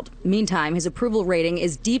stalled. Meantime, his approval rating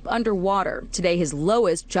is deep underwater. Today, his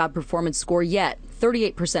lowest job performance score yet,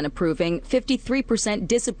 38% approving, 53%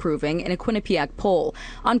 disapproving in a Quinnipiac poll.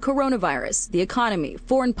 On coronavirus, the economy,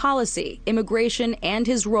 foreign policy, immigration, and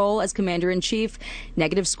his role as commander-in-chief,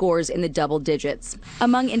 negative scores in the double digits.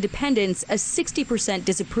 Among independents, a 60%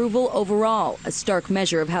 disapproval overall, a stark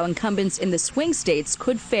measure of how incumbents in the swing states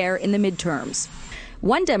could fare in the midterms.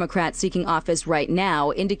 One Democrat seeking office right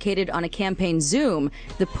now indicated on a campaign Zoom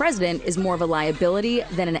the president is more of a liability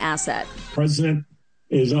than an asset. President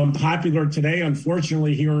is unpopular today,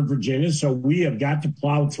 unfortunately, here in Virginia, so we have got to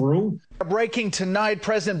plow through. Breaking tonight,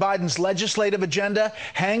 President Biden's legislative agenda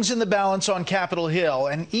hangs in the balance on Capitol Hill,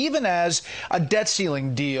 and even as a debt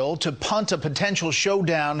ceiling deal to punt a potential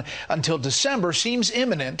showdown until December seems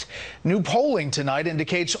imminent, new polling tonight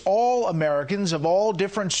indicates all Americans of all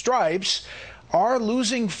different stripes are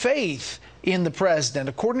losing faith in the president,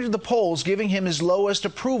 according to the polls, giving him his lowest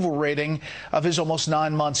approval rating of his almost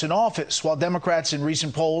 9 months in office. While Democrats in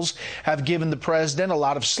recent polls have given the president a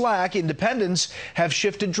lot of slack, independents have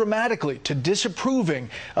shifted dramatically to disapproving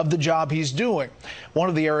of the job he's doing. One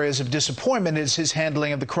of the areas of disappointment is his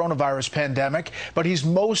handling of the coronavirus pandemic, but he's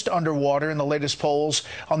most underwater in the latest polls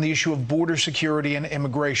on the issue of border security and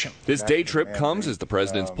immigration. This day trip comes as the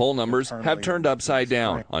president's poll numbers have turned upside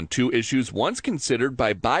down on two issues once considered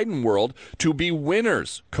by Biden world to be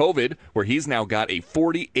winners: COVID, where he's now got a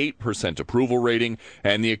 48% approval rating,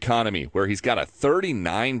 and the economy, where he's got a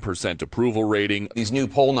 39% approval rating. These new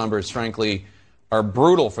poll numbers, frankly, are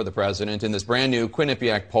brutal for the president. In this brand new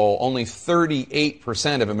Quinnipiac poll, only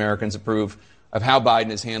 38% of Americans approve of how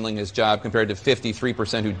Biden is handling his job, compared to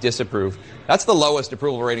 53% who disapprove. That's the lowest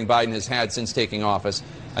approval rating Biden has had since taking office.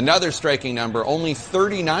 Another striking number, only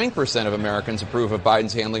 39% of Americans approve of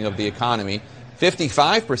Biden's handling of the economy.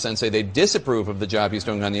 55% say they disapprove of the job he's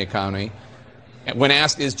doing on the economy. When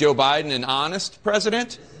asked, is Joe Biden an honest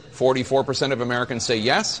president? 44% of Americans say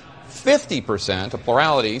yes. 50%, a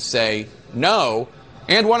plurality, say no.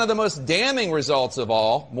 And one of the most damning results of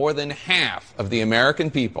all, more than half of the American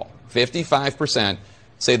people, 55%,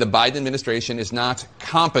 say the Biden administration is not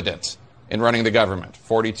competent in running the government.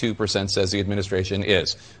 42% says the administration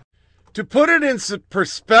is. To put it in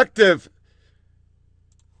perspective,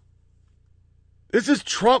 this is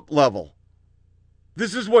Trump level.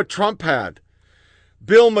 This is what Trump had.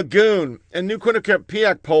 Bill Magoon, in new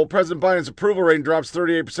Quinnipiac poll, President Biden's approval rating drops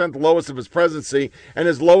 38%, the lowest of his presidency, and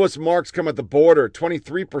his lowest marks come at the border.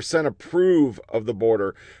 23% approve of the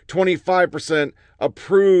border. 25%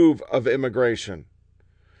 approve of immigration.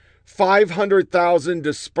 500,000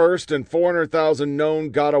 dispersed and 400,000 known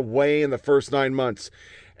got away in the first 9 months.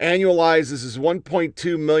 Annualized, this is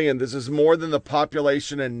 1.2 million. This is more than the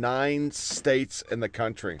population in 9 states in the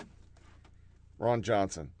country. Ron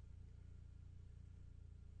Johnson.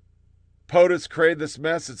 POTUS created this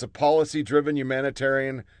mess. It's a policy-driven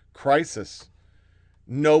humanitarian crisis.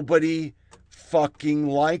 Nobody fucking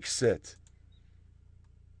likes it.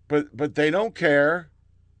 But they don't care.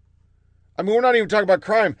 I mean, we're not even talking about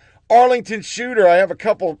crime. Arlington shooter, I have a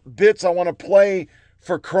couple bits I want to play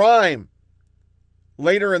for crime.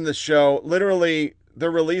 Later in the show, literally, they're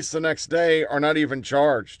released the next day, are not even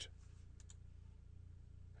charged.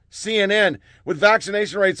 CNN, with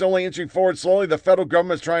vaccination rates only inching forward slowly, the federal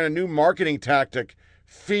government's trying a new marketing tactic: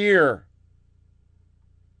 fear.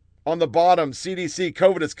 On the bottom, CDC,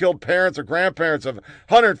 COVID has killed parents or grandparents of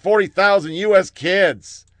 140,000 U.S.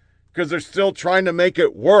 kids because they're still trying to make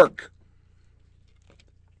it work.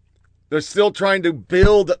 They're still trying to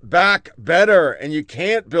build back better, and you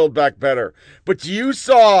can't build back better. But you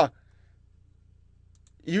saw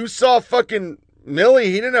fucking Milley.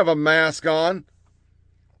 He didn't have a mask on.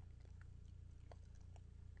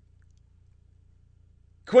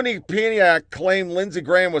 Quinnipiac claimed Lindsey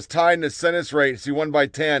Graham was tied in his Senate race. He won by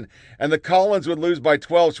 10. And the Collins would lose by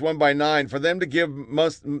 12. She won by 9. For them to give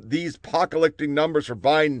these apocalyptic numbers for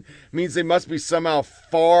Biden means they must be somehow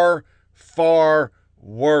far, far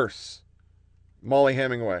worse. Molly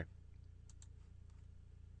Hemingway.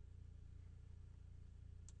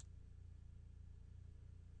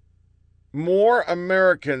 More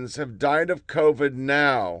Americans have died of COVID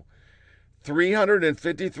now.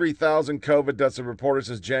 353,000 COVID deaths have reported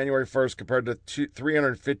since January 1st compared to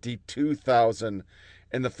 352,000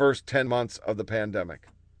 in the first 10 months of the pandemic.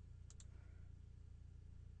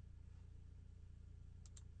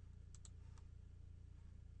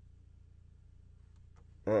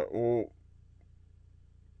 The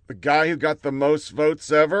guy who got the most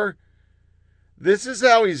votes ever, this is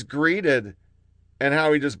how he's greeted and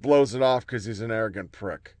how he just blows it off because he's an arrogant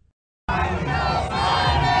prick.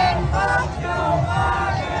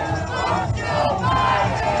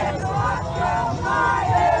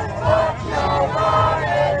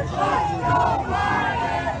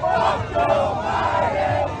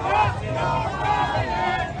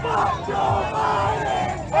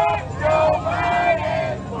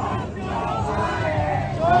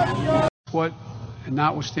 And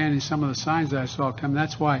notwithstanding some of the signs that I saw come,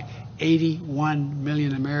 that's why 81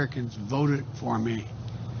 million Americans voted for me.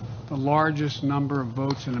 The largest number of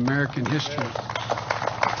votes in American history.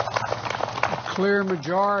 A clear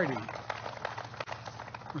majority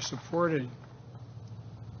were supported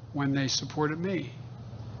when they supported me.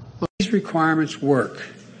 These requirements work.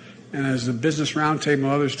 And as the Business Roundtable and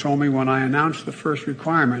others told me when I announced the first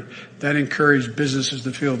requirement, that encouraged businesses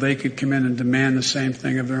to feel they could come in and demand the same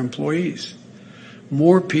thing of their employees.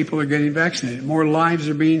 More people are getting vaccinated. More lives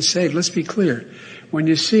are being saved. Let's be clear. When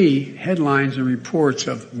you see headlines and reports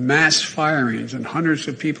of mass firings and hundreds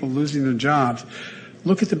of people losing their jobs,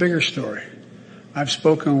 look at the bigger story. I've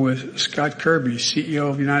spoken with Scott Kirby, CEO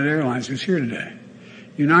of United Airlines, who's here today.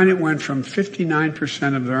 United went from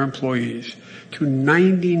 59% of their employees to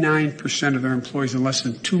 99% of their employees in less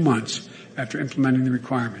than 2 months after implementing the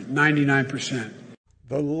requirement. 99%.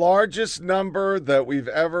 The largest number that we've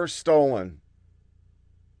ever stolen.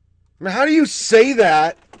 I mean, how do you say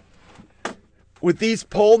that with these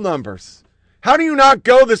poll numbers? How do you not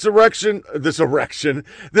go this election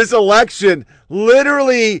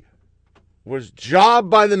literally was jobbed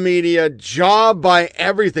by the media, jobbed by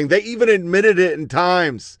everything. They even admitted it in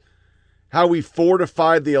Times, how we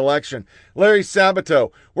fortified the election. Larry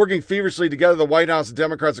Sabato, working feverishly together, the White House and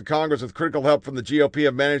Democrats in Congress with critical help from the GOP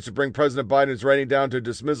have managed to bring President Biden's rating down to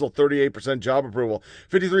dismissal, 38% job approval,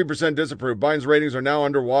 53% disapprove. Biden's ratings are now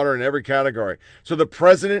underwater in every category. So the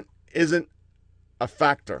president isn't a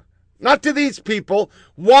factor. Not to these people.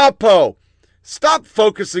 WAPO. Stop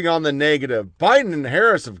focusing on the negative. Biden and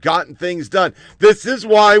Harris have gotten things done. This is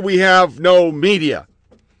why we have no media.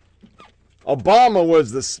 Obama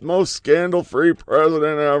was the most scandal-free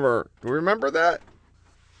president ever. Do you remember that?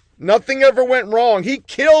 Nothing ever went wrong. He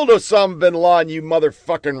killed Osama bin Laden, you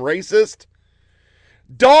motherfucking racist.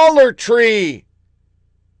 Dollar Tree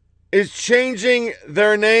is changing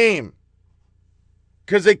their name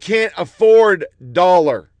because they can't afford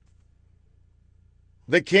dollar.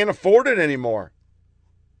 They can't afford it anymore.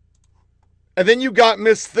 And then you got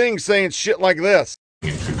Miss Thing saying shit like this.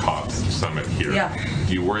 Into COP's summit here. Yeah.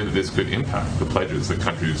 Do you worry that this could impact the pledges that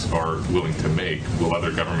countries are willing to make? Will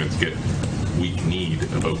other governments get weak kneed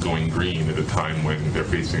about going green at a time when they're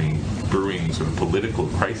facing brewing sort of political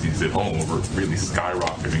crises at home over really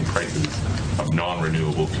skyrocketing prices of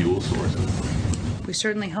non-renewable fuel sources? We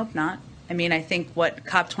certainly hope not. I mean, I think what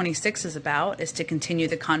COP26 is about is to continue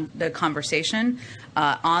the conversation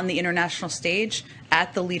on the international stage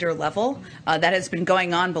at the leader level. That has been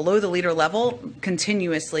going on below the leader level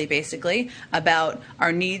continuously, basically, about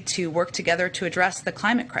our need to work together to address the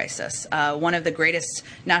climate crisis. One of the greatest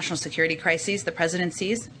national security crises the president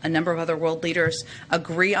sees. A number of other world leaders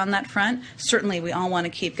agree on that front. Certainly, we all want to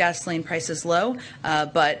keep gasoline prices low,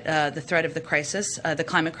 but the threat of the crisis, the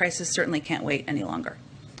climate crisis, certainly can't wait any longer.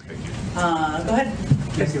 Go ahead.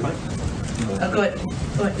 Yes, go ahead. Go ahead.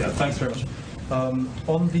 Yeah, thanks very much. On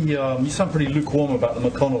the, you sound pretty lukewarm about the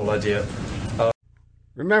McConnell idea.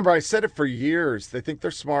 Remember, I said it for years. They think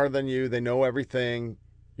they're smarter than you. They know everything.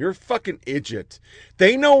 You're a fucking idiot.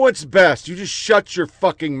 They know what's best. You just shut your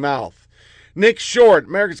fucking mouth. Nick Short,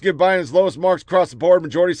 Americans give Biden his lowest marks across the board.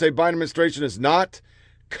 Majority say Biden administration is not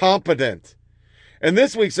competent. In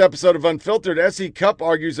this week's episode of Unfiltered, S.E. Cupp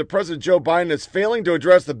argues that President Joe Biden is failing to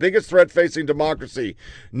address the biggest threat facing democracy,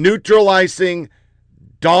 neutralizing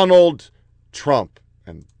Donald Trump.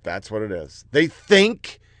 And that's what it is. They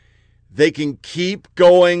think they can keep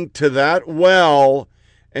going to that well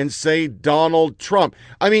and say Donald Trump.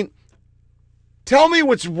 I mean, tell me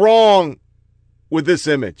what's wrong with this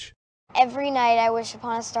image. Every night I wish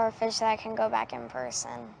upon a starfish that I can go back in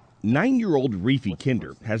person. 9-year-old Reefy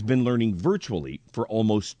Kinder has been learning virtually for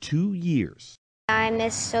almost 2 years. I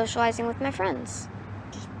miss socializing with my friends.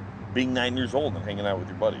 Just being 9 years old and hanging out with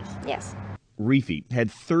your buddies. Yes. Reefy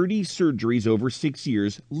had 30 surgeries over 6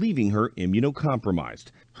 years, leaving her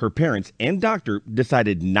immunocompromised. Her parents and doctor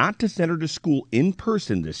decided not to send her to school in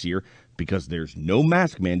person this year because there's no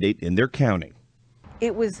mask mandate in their county.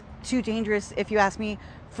 It was too dangerous, if you ask me,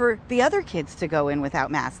 for the other kids to go in without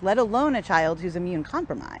masks, let alone a child who's immune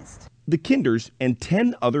compromised. The Kinders and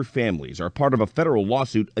 10 other families are part of a federal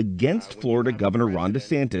lawsuit against Florida Governor Ron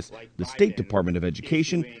DeSantis, the State Department of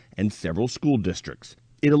Education, and several school districts.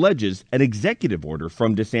 It alleges an executive order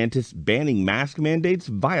from DeSantis banning mask mandates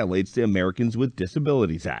violates the Americans with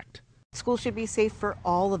Disabilities Act. Schools should be safe for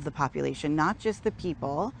all of the population, not just the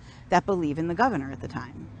people that believe in the governor at the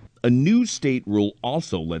time. A new state rule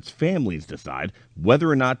also lets families decide whether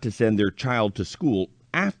or not to send their child to school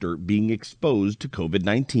after being exposed to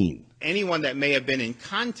COVID-19. Anyone that may have been in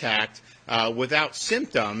contact without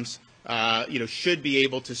symptoms should be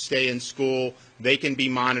able to stay in school. They can be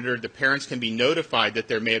monitored. The parents can be notified that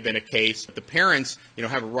there may have been a case. The parents,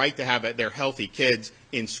 have a right to have their healthy kids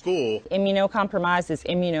in school. Immunocompromised is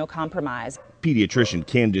immunocompromised. Pediatrician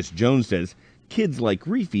Candace Jones says kids like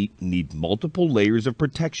Reefy need multiple layers of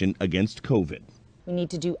protection against COVID. We need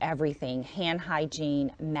to do everything: hand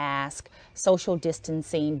hygiene, mask, social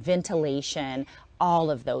distancing, ventilation,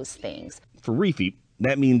 all of those things. For Reefy,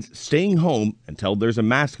 that means staying home until there's a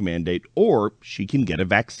mask mandate or she can get a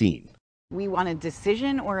vaccine. We want a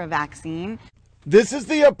decision or a vaccine. This is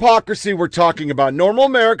the hypocrisy we're talking about. Normal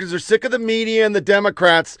Americans are sick of the media and the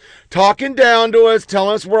Democrats talking down to us,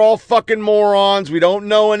 telling us we're all fucking morons, we don't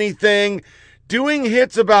know anything, doing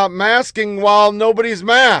hits about masking while nobody's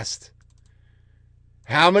masked.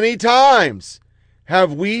 How many times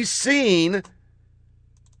have we seen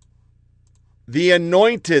the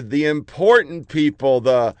anointed, the important people,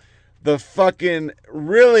 the fucking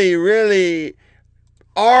really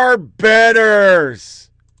arbetters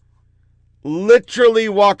literally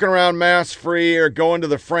walking around mask free or going to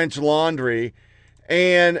the French Laundry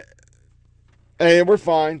and we're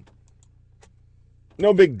fine.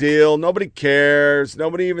 No big deal. Nobody cares.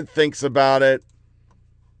 Nobody even thinks about it.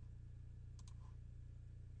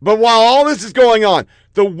 But while all this is going on,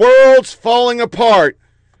 the world's falling apart.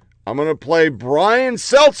 I'm going to play Brian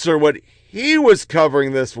Seltzer, what he was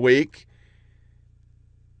covering this week,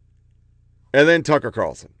 and then Tucker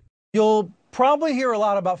Carlson. You'll probably hear a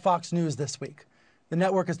lot about Fox News this week. The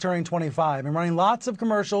network is turning 25 and running lots of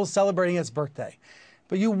commercials celebrating its birthday.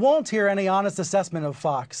 But you won't hear any honest assessment of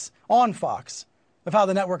Fox, of how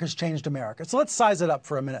the network has changed America. So let's size it up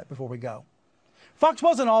for a minute before we go. Fox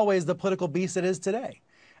wasn't always the political beast it is today.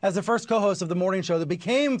 As the first co-host of the morning show that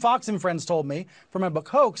became Fox and Friends told me for my book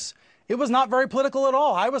Hoax, it was not very political at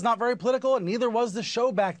all. I was not very political, and neither was the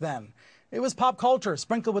show back then. It was pop culture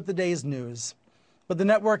sprinkled with the day's news. But the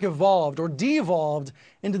network evolved or devolved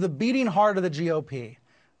into the beating heart of the GOP,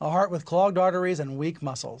 a heart with clogged arteries and weak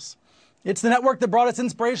muscles. It's the network that brought us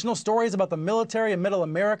inspirational stories about the military and middle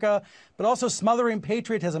America, but also smothering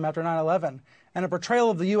patriotism after 9/11 and a portrayal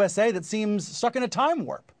of the USA that seems stuck in a time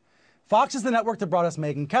warp. Fox is the network that brought us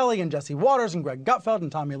Megyn Kelly and Jesse Waters and Greg Gutfeld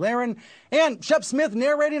and Tommy Lahren and Shep Smith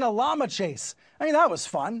narrating a llama chase. I mean, that was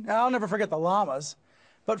fun. I'll never forget the llamas.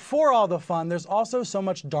 But for all the fun, there's also so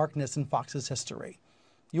much darkness in Fox's history.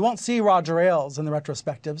 You won't see Roger Ailes in the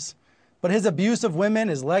retrospectives, but his abuse of women,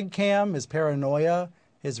 his leg cam, his paranoia,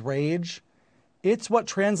 his rage, it's what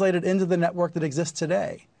translated into the network that exists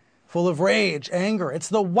today. Full of rage, anger. It's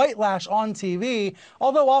the white lash on TV,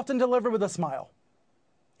 although often delivered with a smile.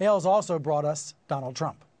 Ailes also brought us Donald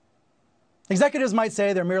Trump. Executives might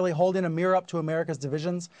say they're merely holding a mirror up to America's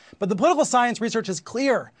divisions, but the political science research is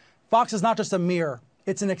clear. Fox is not just a mirror,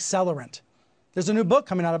 it's an accelerant. There's a new book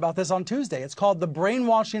coming out about this on Tuesday. It's called The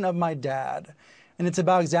Brainwashing of My Dad, and it's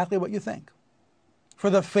about exactly what you think. For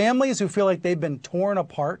the families who feel like they've been torn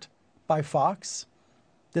apart by Fox,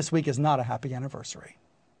 this week is not a happy anniversary.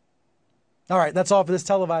 All right, that's all for this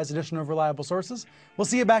televised edition of Reliable Sources. We'll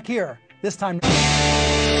see you back here this time.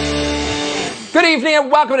 Good evening and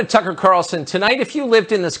welcome to Tucker Carlson. Tonight, if you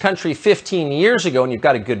lived in this country 15 years ago and you've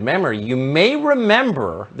got a good memory, you may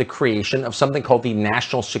remember the creation of something called the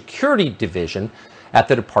National Security Division at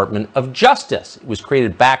the Department of Justice. It was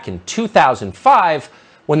created back in 2005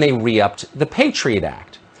 when they re-upped the Patriot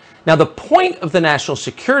Act. Now, the point of the National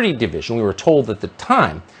Security Division, we were told at the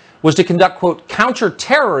time, was to conduct, quote,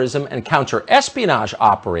 counterterrorism and counter-espionage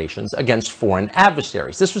operations against foreign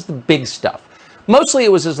adversaries. This was the big stuff. Mostly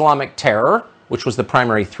it was Islamic terror, which was the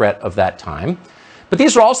primary threat of that time. But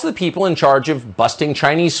these were also the people in charge of busting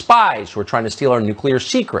Chinese spies who were trying to steal our nuclear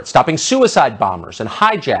secrets, stopping suicide bombers and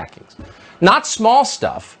hijackings. Not small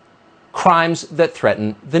stuff, crimes that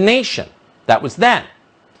threaten the nation. That was then.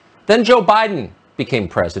 Then Joe Biden became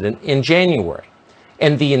president in January,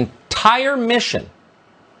 and the entire mission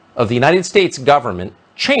of the United States government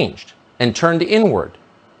changed and turned inward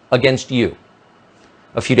against you.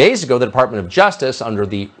 A few days ago, the Department of Justice, under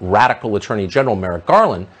the radical Attorney General Merrick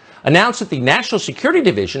Garland, announced that the National Security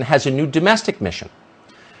Division has a new domestic mission.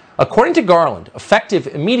 According to Garland, effective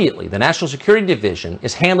immediately, the National Security Division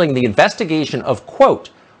is handling the investigation of, quote,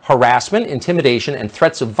 harassment, intimidation, and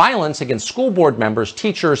threats of violence against school board members,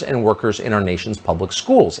 teachers, and workers in our nation's public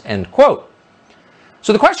schools, end quote.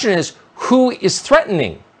 So the question is, who is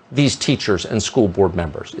threatening these teachers and school board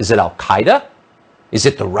members? Is it Al-Qaeda? Is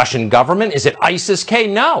it the Russian government? Is it ISIS-K?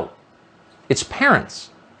 No. It's parents.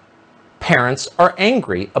 Parents are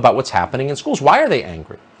angry about what's happening in schools. Why are they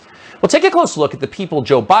angry? Well, take a close look at the people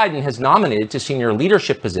Joe Biden has nominated to senior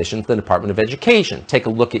leadership positions in the Department of Education. Take a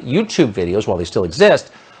look at YouTube videos, while they still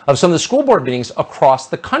exist, of some of the school board meetings across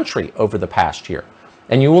the country over the past year.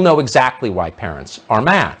 And you will know exactly why parents are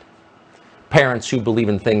mad. Parents who believe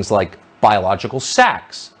in things like biological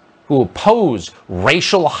sex, who oppose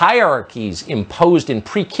racial hierarchies imposed in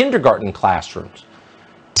pre-kindergarten classrooms,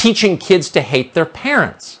 teaching kids to hate their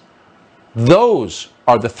parents. Those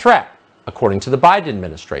are the threat, according to the Biden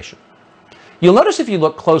administration. You'll notice if you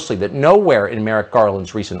look closely that nowhere in Merrick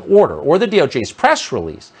Garland's recent order or the DOJ's press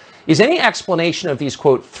release is any explanation of these,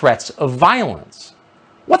 quote, threats of violence.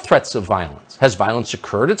 What threats of violence? Has violence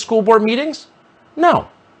occurred at school board meetings? No.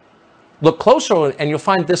 Look closer and you'll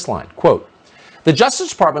find this line, quote, the Justice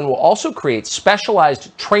Department will also create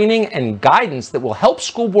specialized training and guidance that will help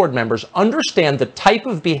school board members understand the type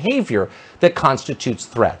of behavior that constitutes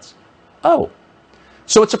threats. Oh,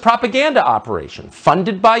 so it's a propaganda operation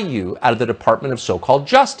funded by you out of the Department of so-called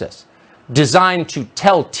Justice, designed to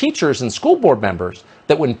tell teachers and school board members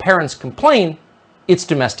that when parents complain, it's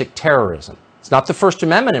domestic terrorism. It's not the First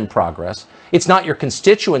Amendment in progress. It's not your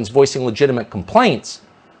constituents voicing legitimate complaints.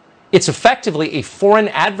 It's effectively a foreign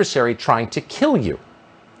adversary trying to kill you.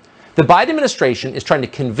 The Biden administration is trying to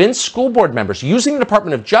convince school board members using the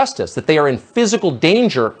Department of Justice that they are in physical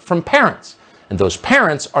danger from parents, and those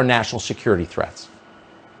parents are national security threats.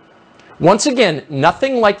 Once again,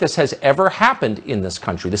 nothing like this has ever happened in this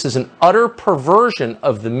country. This is an utter perversion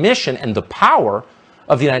of the mission and the power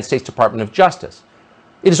of the United States Department of Justice.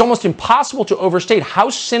 It is almost impossible to overstate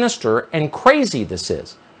how sinister and crazy this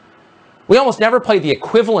is. We almost never play the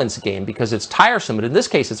equivalence game because it's tiresome, but in this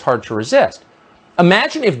case, it's hard to resist.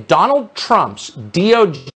 Imagine if Donald Trump's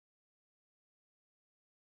DOJ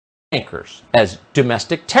anchors as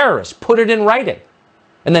domestic terrorists put it in writing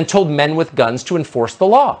and then told men with guns to enforce the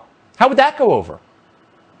law. How would that go over?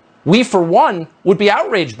 We, for one, would be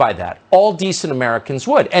outraged by that. All decent Americans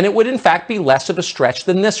would. And it would, in fact, be less of a stretch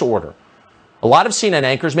than this order. A lot of CNN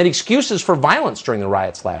anchors made excuses for violence during the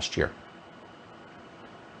riots last year.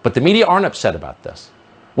 But the media aren't upset about this.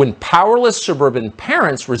 When powerless suburban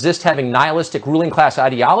parents resist having nihilistic ruling class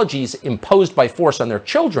ideologies imposed by force on their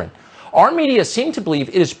children, our media seem to believe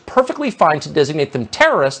it is perfectly fine to designate them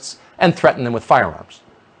terrorists and threaten them with firearms.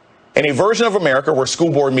 In a version of America where school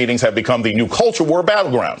board meetings have become the new culture war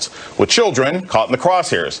battlegrounds, with children caught in the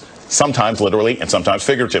crosshairs, sometimes literally and sometimes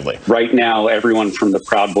figuratively. Right now, everyone from the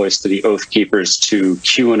Proud Boys to the Oath Keepers to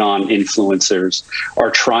QAnon influencers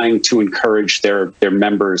are trying to encourage their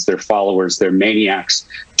members, their followers, their maniacs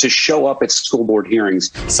to show up at school board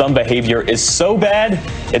hearings. Some behavior is so bad,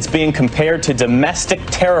 it's being compared to domestic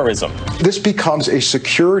terrorism. This becomes a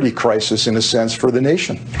security crisis, in a sense, for the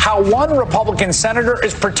nation. How one Republican senator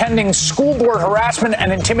is pretending school board harassment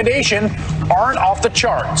and intimidation aren't off the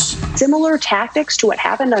charts. Similar tactics to what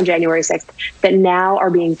happened on January 6th that now are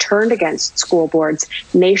being turned against school boards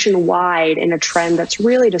nationwide in a trend that's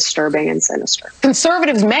really disturbing and sinister.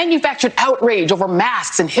 Conservatives manufactured outrage over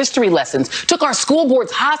masks and history lessons, took our school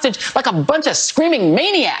boards hostage like a bunch of screaming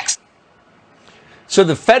maniacs. So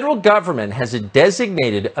the federal government has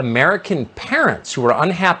designated American parents who are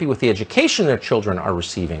unhappy with the education their children are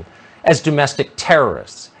receiving as domestic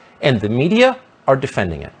terrorists, and the media are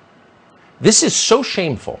defending it. This is so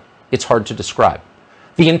shameful, it's hard to describe.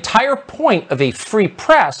 The entire point of a free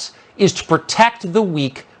press is to protect the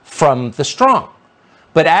weak from the strong.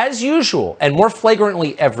 But as usual, and more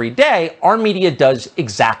flagrantly every day, our media does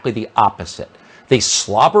exactly the opposite. They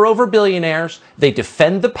slobber over billionaires, they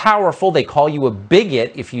defend the powerful, they call you a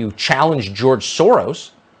bigot if you challenge George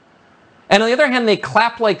Soros. And on the other hand, they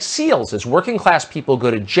clap like seals as working class people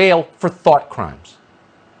go to jail for thought crimes.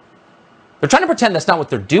 They're trying to pretend that's not what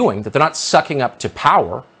they're doing, that they're not sucking up to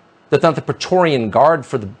power, that they're not the Praetorian Guard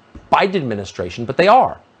for the Biden administration, but they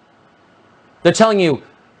are. They're telling you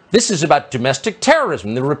this is about domestic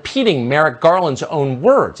terrorism. They're repeating Merrick Garland's own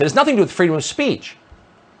words. It has nothing to do with freedom of speech.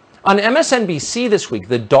 On MSNBC this week,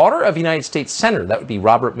 the daughter of a United States Senator, that would be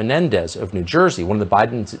Robert Menendez of New Jersey, one of the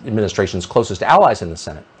Biden administration's closest allies in the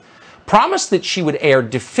Senate, promised that she would air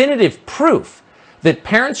definitive proof that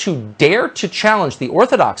parents who dare to challenge the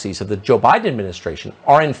orthodoxies of the Joe Biden administration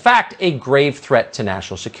are in fact a grave threat to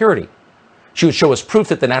national security. She would show us proof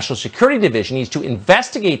that the National Security Division needs to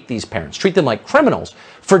investigate these parents, treat them like criminals,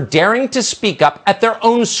 for daring to speak up at their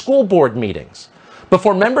own school board meetings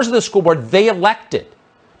before members of the school board they elected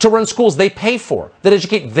to run schools they pay for, that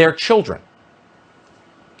educate their children.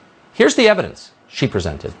 Here's the evidence she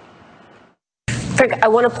presented. Frank, I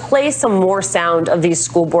want to play some more sound of these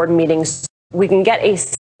school board meetings. We can get a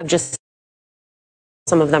sense of just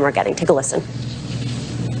some of them are getting. Take a listen.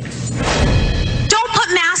 Don't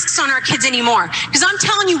put masks on our our kids anymore. Because I'm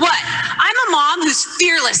telling you what, I'm a mom who's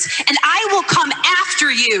fearless, and I will come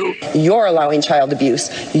after you. You're allowing child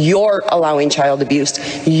abuse. You're allowing child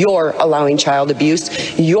abuse. You're allowing child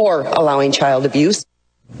abuse. You're allowing child abuse.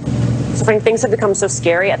 So Frank, things have become so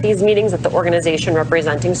scary at these meetings that the organization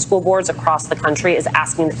representing school boards across the country is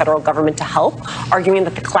asking the federal government to help, arguing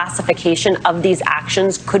that the classification of these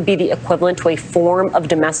actions could be the equivalent to a form of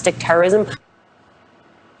domestic terrorism.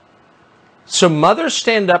 So mothers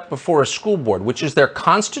stand up before a school board, which is their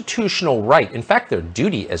constitutional right, in fact, their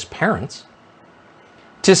duty as parents,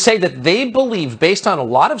 to say that they believe, based on a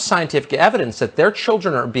lot of scientific evidence, that their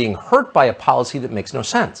children are being hurt by a policy that makes no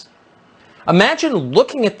sense. Imagine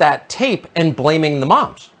looking at that tape and blaming the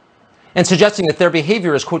moms and suggesting that their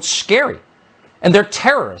behavior is, quote, scary and they're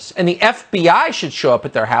terrorists and the FBI should show up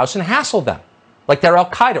at their house and hassle them like they're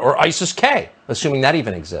Al-Qaeda or ISIS-K, assuming that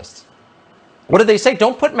even exists. What do they say?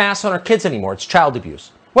 Don't put masks on our kids anymore. It's child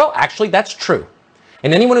abuse. Well, actually, that's true.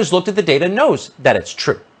 And anyone who's looked at the data knows that it's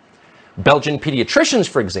true. Belgian pediatricians,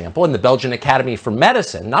 for example, and the Belgian Academy for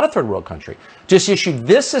Medicine, not a third world country, just issued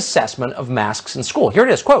this assessment of masks in school. Here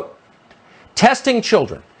it is, quote, testing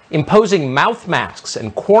children, imposing mouth masks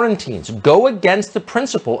and quarantines go against the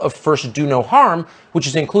principle of first do no harm, which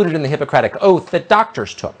is included in the Hippocratic Oath that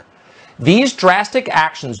doctors took. These drastic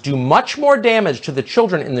actions do much more damage to the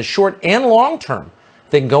children in the short and long term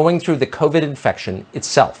than going through the COVID infection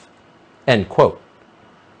itself. End quote.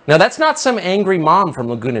 Now, that's not some angry mom from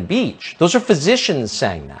Laguna Beach. Those are physicians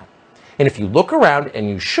saying that. And if you look around, and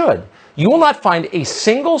you should, you will not find a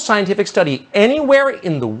single scientific study anywhere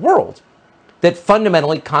in the world that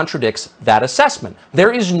fundamentally contradicts that assessment.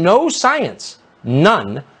 There is no science,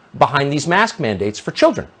 none, behind these mask mandates for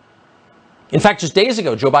children. In fact, just days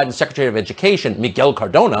ago, Joe Biden's Secretary of Education, Miguel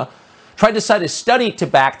Cardona, tried to cite a study to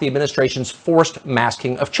back the administration's forced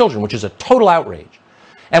masking of children, which is a total outrage.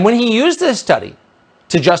 And when he used this study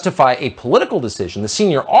to justify a political decision, the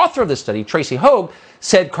senior author of the study, Tracy Hogue,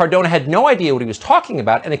 said Cardona had no idea what he was talking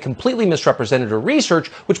about and it completely misrepresented her research,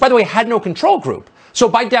 which, by the way, had no control group. So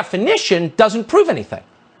by definition, doesn't prove anything.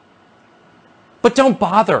 But don't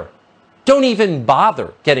bother. Don't even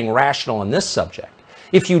bother getting rational on this subject.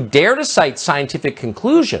 If you dare to cite scientific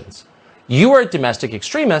conclusions, you are a domestic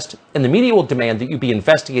extremist, and the media will demand that you be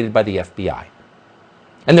investigated by the FBI.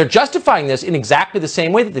 And they're justifying this in exactly the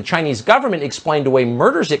same way that the Chinese government explained away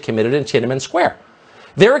murders it committed in Tiananmen Square.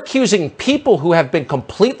 They're accusing people who have been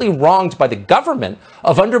completely wronged by the government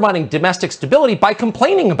of undermining domestic stability by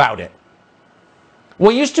complaining about it.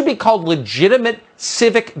 What used to be called legitimate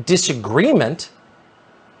civic disagreement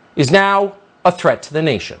is now a threat to the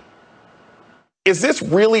nation. Is this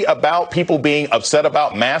really about people being upset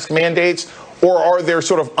about mask mandates, or are there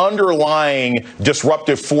sort of underlying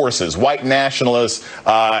disruptive forces, white nationalists,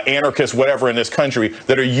 anarchists, whatever in this country,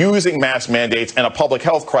 that are using mask mandates and a public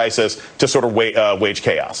health crisis to sort of wage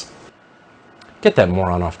chaos? Get that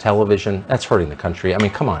moron off television. That's hurting the country. I mean,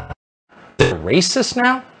 come on. They're racist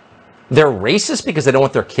now? They're racist because they don't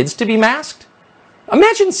want their kids to be masked?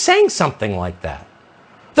 Imagine saying something like that.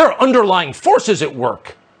 There are underlying forces at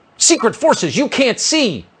work. Secret forces you can't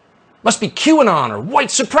see. Must be QAnon or white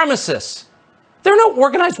supremacists. There are no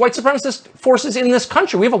organized white supremacist forces in this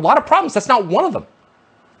country. We have a lot of problems. That's not one of them.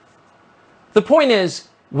 The point is,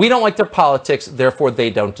 we don't like their politics, therefore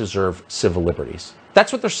they don't deserve civil liberties.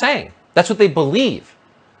 That's what they're saying. That's what they believe.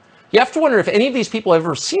 You have to wonder if any of these people have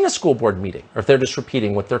ever seen a school board meeting, or if they're just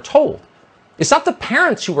repeating what they're told. It's not the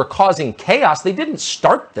parents who were causing chaos. They didn't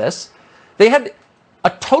start this. They had a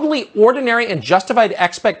totally ordinary and justified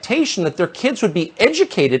expectation that their kids would be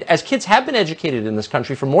educated, as kids have been educated in this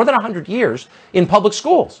country for more than 100 years, in public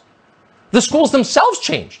schools. The schools themselves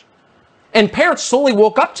changed. And parents slowly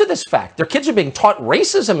woke up to this fact. Their kids are being taught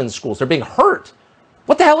racism in schools. They're being hurt.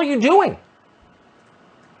 What the hell are you doing?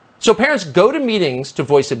 So parents go to meetings to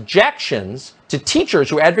voice objections to teachers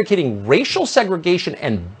who are advocating racial segregation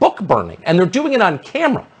and book burning, and they're doing it on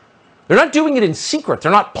camera. They're not doing it in secret.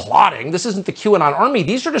 They're not plotting. This isn't the QAnon army.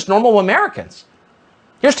 These are just normal Americans.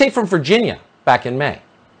 Here's tape from Virginia back in May.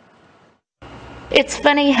 It's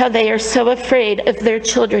funny how they are so afraid of their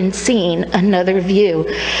children seeing another view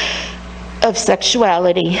of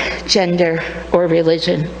sexuality, gender, or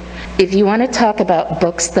religion. If you want to talk about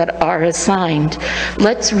books that are assigned,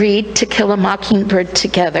 let's read To Kill a Mockingbird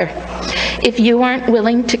together. If you aren't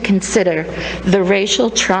willing to consider the racial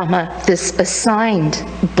trauma this assigned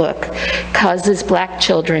book causes black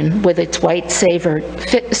children with its white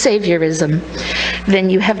saviorism, then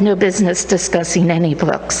you have no business discussing any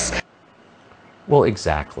books. Well,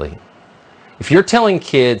 exactly. If you're telling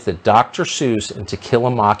kids that Dr. Seuss and To Kill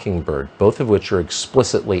a Mockingbird, both of which are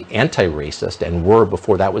explicitly anti-racist and were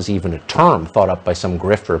before that was even a term thought up by some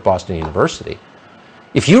grifter at Boston University,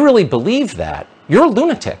 if you really believe that, you're a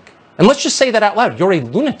lunatic. And let's just say that out loud. You're a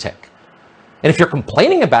lunatic. And if you're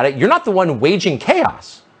complaining about it, you're not the one waging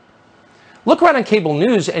chaos. Look around on cable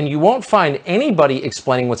news and you won't find anybody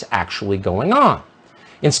explaining what's actually going on.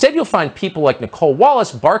 Instead, you'll find people like Nicole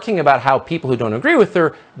Wallace barking about how people who don't agree with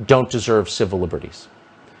her don't deserve civil liberties.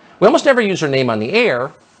 We almost never use her name on the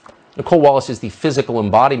air. Nicole Wallace is the physical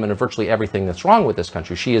embodiment of virtually everything that's wrong with this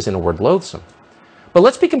country. She is, in a word, loathsome. But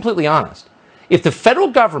let's be completely honest. If the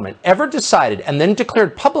federal government ever decided and then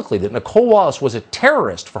declared publicly that Nicole Wallace was a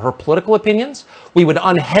terrorist for her political opinions, we would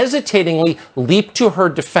unhesitatingly leap to her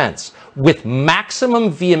defense. With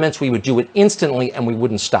maximum vehemence, we would do it instantly and we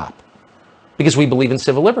wouldn't stop. Because we believe in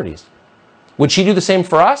civil liberties. Would she do the same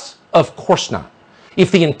for us? Of course not.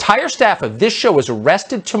 If the entire staff of this show was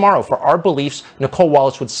arrested tomorrow for our beliefs, Nicole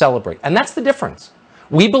Wallace would celebrate. And that's the difference.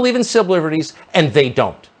 We believe in civil liberties and they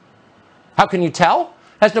don't. How can you tell?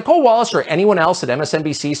 Has Nicole Wallace or anyone else at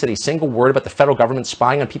MSNBC said a single word about the federal government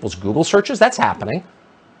spying on people's Google searches? That's happening.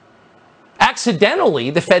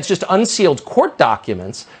 Accidentally, the feds just unsealed court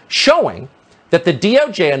documents showing that the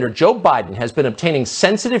DOJ under Joe Biden has been obtaining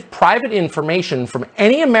sensitive private information from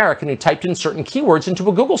any American who typed in certain keywords into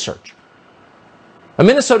a Google search. A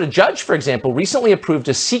Minnesota judge, for example, recently approved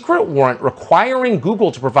a secret warrant requiring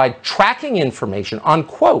Google to provide tracking information on,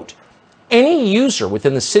 quote, any user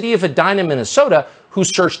within the city of Edina, Minnesota, who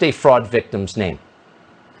searched a fraud victim's name.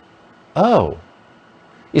 Oh.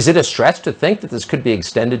 Is it a stretch to think that this could be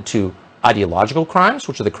extended to ideological crimes,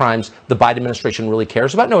 which are the crimes the Biden administration really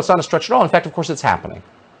cares about? No, it's not a stretch at all. In fact, of course, it's happening.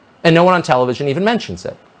 And no one on television even mentions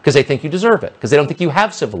it because they think you deserve it, because they don't think you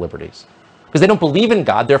have civil liberties, because they don't believe in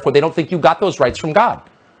God. Therefore, they don't think you got those rights from God.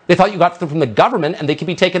 They thought you got them from the government and they can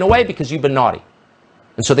be taken away because you've been naughty.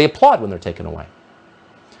 And so they applaud when they're taken away.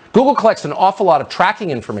 Google collects an awful lot of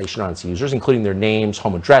tracking information on its users, including their names,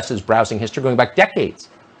 home addresses, browsing history going back decades.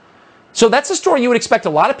 So that's a story you would expect a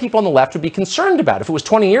lot of people on the left would be concerned about. If it was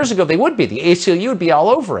 20 years ago, they would be. The ACLU would be all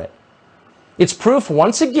over it. It's proof,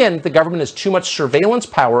 once again, that the government has too much surveillance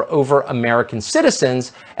power over American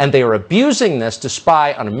citizens, and they are abusing this to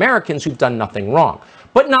spy on Americans who've done nothing wrong.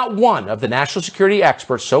 But not one of the national security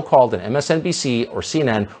experts, so-called on MSNBC or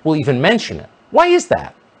CNN, will even mention it. Why is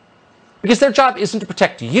that? Because their job isn't to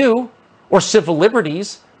protect you or civil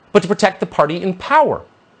liberties, but to protect the party in power.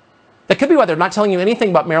 That could be why they're not telling you anything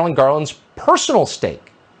about Merrick Garland's personal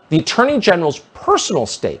stake, the Attorney General's personal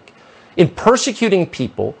stake in persecuting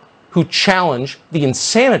people who challenge the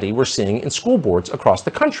insanity we're seeing in school boards across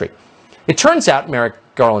the country. It turns out Merrick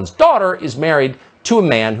Garland's daughter is married to a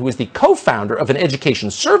man who is the co-founder of an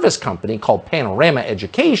education service company called Panorama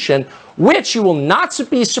Education, which you will not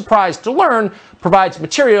be surprised to learn provides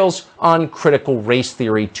materials on critical race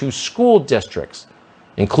theory to school districts,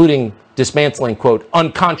 including dismantling, quote,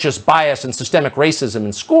 unconscious bias and systemic racism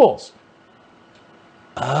in schools.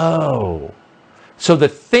 Oh, so the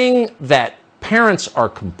thing that parents are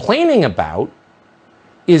complaining about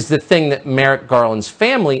is the thing that Merrick Garland's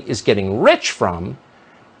family is getting rich from.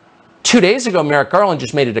 2 days ago, Merrick Garland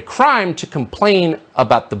just made it a crime to complain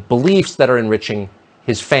about the beliefs that are enriching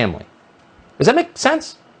his family. Does that make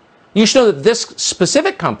sense? You should know that this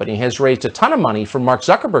specific company has raised a ton of money from Mark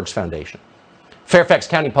Zuckerberg's foundation. Fairfax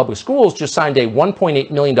County Public Schools just signed a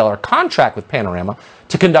 $1.8 million contract with Panorama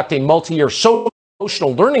to conduct a multi-year social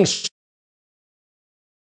learning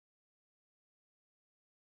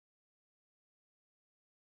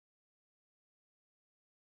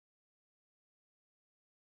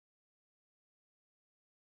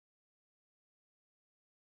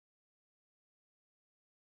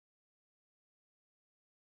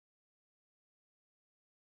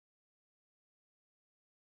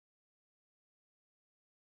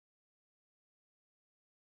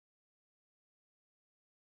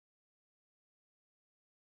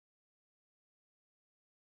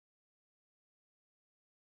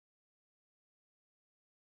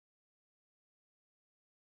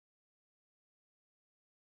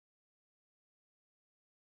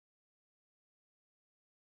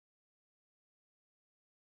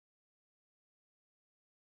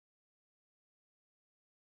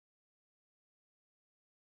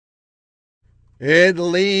It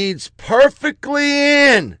leads perfectly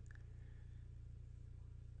in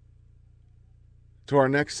to our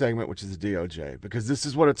next segment, which is the DOJ, because this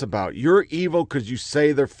is what it's about. You're evil because you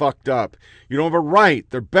say they're fucked up. You don't have a right.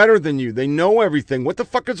 They're better than you. They know everything. What the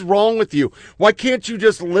fuck is wrong with you? Why can't you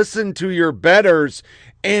just listen to your betters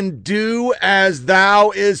and do as thou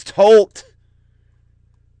is told?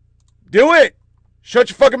 Do it. Shut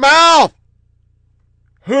your fucking mouth.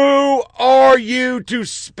 Who are you to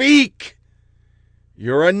speak?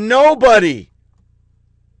 You're a nobody.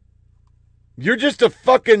 You're just a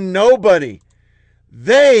fucking nobody.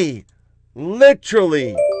 They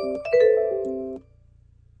literally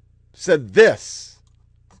said this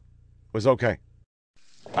was okay.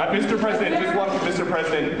 Mr. President, just one, Mr.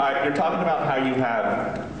 President, you're talking about how you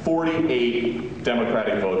have 48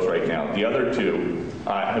 Democratic votes right now. The other two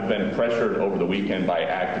have been pressured over the weekend by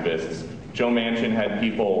activists. Joe Manchin had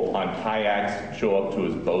people on kayaks show up to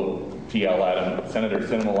his boat to yell at him. Senator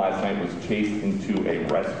Sinema last night was chased into a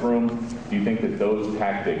restroom. Do you think that those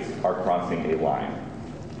tactics are crossing a line?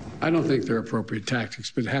 I don't think they're appropriate tactics,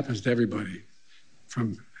 but it happens to everybody.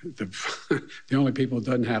 From the only people it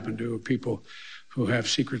doesn't happen to are people who have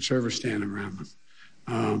Secret Service standing around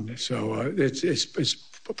them. It's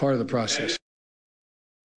part of the process.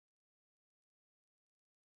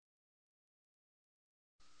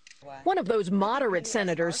 One of those moderate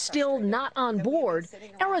senators still not on board,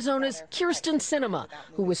 Arizona's Kyrsten Sinema,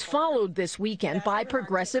 who was followed this weekend by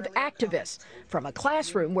progressive activists from a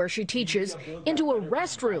classroom where she teaches into a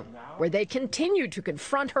restroom where they continued to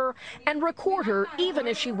confront her and record her even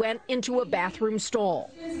as she went into a bathroom stall.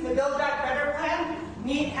 The Build Back Better plan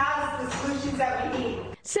has the solutions that we need.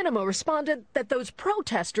 Sinema responded that those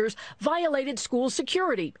protesters violated school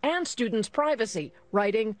security and students' privacy,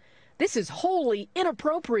 writing, "This is wholly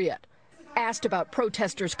inappropriate." Asked about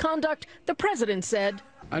protesters' conduct, the president said,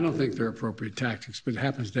 I don't think they're appropriate tactics, but it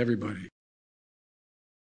happens to everybody.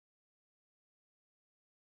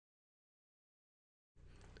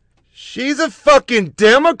 She's a fucking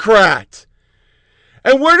Democrat.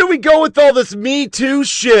 And where do we go with all this Me Too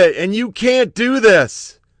shit? And you can't do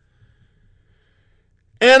this.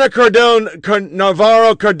 Ana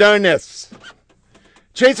Navarro Cardenas.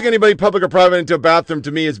 Chasing anybody, public or private, into a bathroom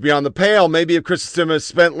to me is beyond the pale. Maybe if Kyrsten Sinema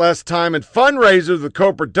spent less time in fundraisers with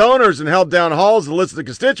corporate donors and held down halls to listen to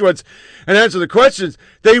constituents and answer the questions,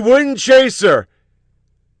 they wouldn't chase her.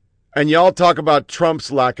 And y'all talk about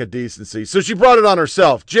Trump's lack of decency. So she brought it on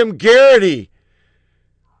herself. Jim Garrity.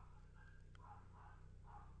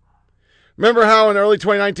 Remember how in early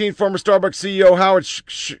 2019, former Starbucks CEO Howard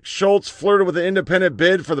Schultz flirted with an independent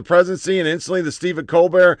bid for the presidency, and instantly the Stephen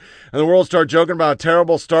Colbert and the world started joking about how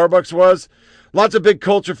terrible Starbucks was? Lots of big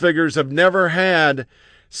culture figures have never had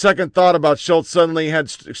second thought about Schultz, suddenly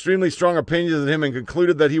had extremely strong opinions of him and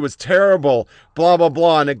concluded that he was terrible, blah, blah,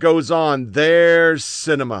 blah, and it goes on. There's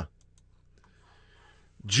Sinema.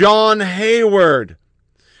 John Hayward.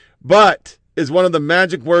 But is one of the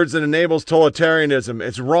magic words that enables totalitarianism.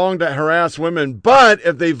 It's wrong to harass women, but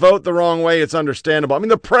if they vote the wrong way, it's understandable. I mean,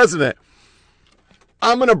 the president,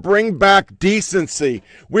 I'm going to bring back decency.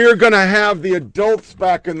 We're going to have the adults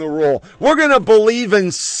back in the role. We're going to believe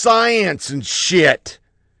in science and shit.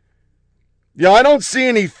 Yeah, I don't see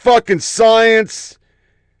any fucking science.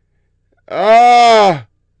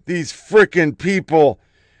 These freaking people.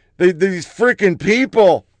 These freaking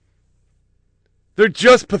people. They're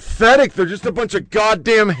just pathetic. They're just a bunch of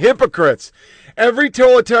goddamn hypocrites. Every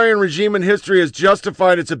totalitarian regime in history has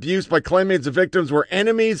justified its abuse by claiming its victims were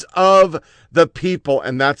enemies of the people.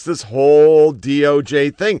 And that's this whole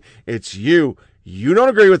DOJ thing. It's you. You don't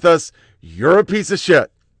agree with us. You're a piece of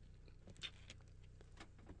shit.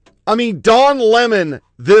 I mean, Don Lemon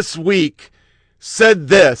this week said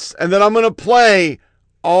this, and then I'm going to play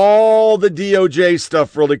all the DOJ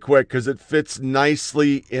stuff really quick because it fits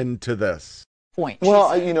nicely into this. Point.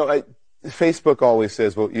 Well, Facebook always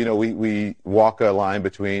says, well, we walk a line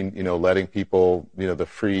between, letting people, the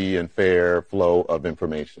free and fair flow of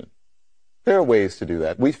information. There are ways to do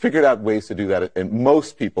that. We figured out ways to do that in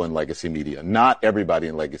most people in legacy media, not everybody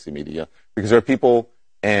in legacy media, because there are people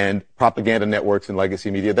and propaganda networks in legacy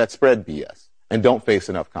media that spread BS and don't face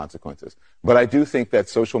enough consequences. But I do think that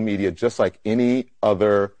social media, just like any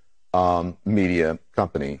other media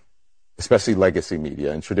company, especially legacy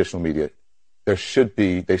media and traditional media, they should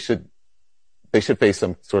face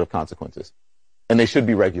some sort of consequences, and they should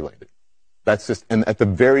be regulated. That's just, and at the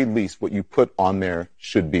very least, what you put on there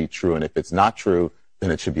should be true, and if it's not true,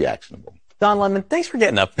 then it should be actionable. Don Lemon, thanks for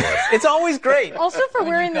getting up for us. It's always great. Also for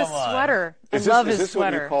wearing this sweater. I love his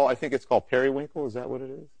sweater. What you call, I think it's called periwinkle. Is that what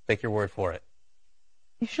it is? Take your word for it.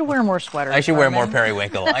 You should wear more sweaters. I should wear more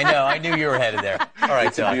periwinkle. I know. I knew you were headed there. All right,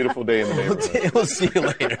 it's a beautiful day in the neighborhood. We'll see you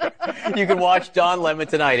later. You can watch Don Lemon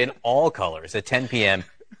tonight in all colors at 10 p.m.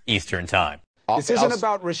 Eastern Time. This isn't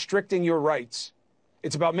about restricting your rights.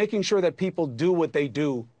 It's about making sure that people do what they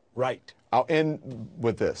do right. I'll end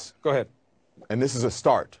with this. Go ahead. And this is a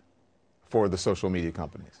start for the social media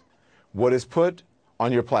companies. What is put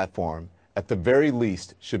on your platform at the very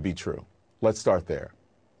least, should be true. Let's start there.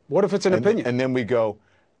 What if it's an opinion? And then we go,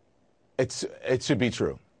 it should be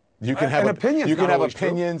true. You can have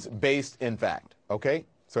opinions based in fact, okay?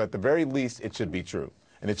 So at the very least, it should be true.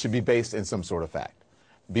 And it should be based in some sort of fact.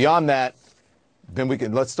 Beyond that, then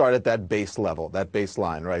let's start at that base level, that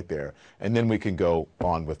baseline right there, and then we can go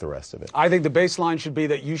on with the rest of it. I think the baseline should be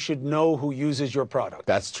that you should know who uses your product.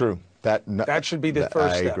 That's true. That should be the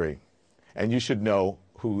first step. I agree. And you should know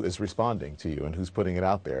who is responding to you and who's putting it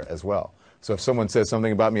out there as well. So if someone says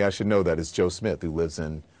something about me, I should know that it's Joe Smith who lives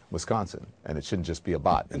in Wisconsin, and it shouldn't just be a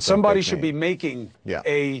bot. And somebody should be making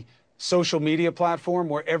a social media platform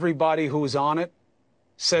where everybody who's on it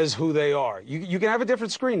says who they are. You can have a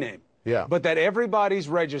different screen name. Yeah. But that everybody's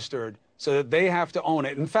registered so that they have to own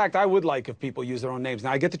it. In fact, I would like if people use their own names.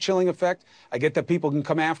 Now, I get the chilling effect. I get that people can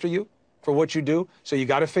come after you for what you do. So you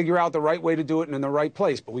got to figure out the right way to do it and in the right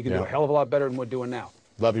place. But we can do a hell of a lot better than we're doing now.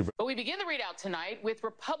 Love you. But we begin the readout tonight with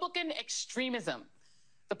Republican extremism.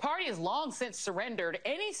 The party has long since surrendered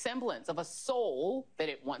any semblance of a soul that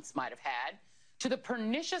it once might have had to the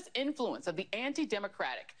pernicious influence of the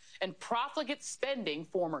anti-democratic and profligate spending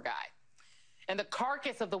former guy. And the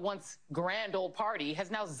carcass of the once grand old party has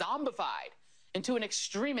now zombified into an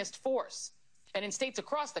extremist force. And in states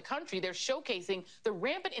across the country, they're showcasing the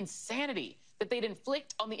rampant insanity that they'd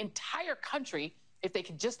inflict on the entire country if they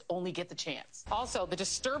could just only get the chance. Also, the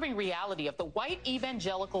disturbing reality of the white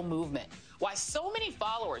evangelical movement. Why so many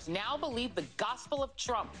followers now believe the gospel of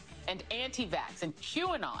Trump and anti-vax and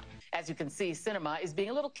QAnon. As you can see, Sinema is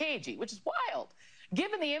being a little cagey, which is wild,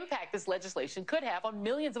 given the impact this legislation could have on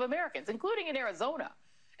millions of Americans, including in Arizona.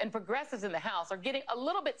 And progressives in the House are getting a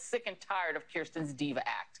little bit sick and tired of Kirsten's Diva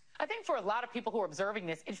Act. I think for a lot of people who are observing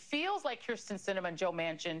this, it feels like Kirsten Sinema and Joe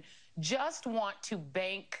Manchin just want to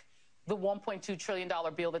bank the $1.2 trillion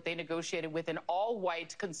bill that they negotiated with an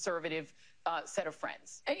all-white conservative set of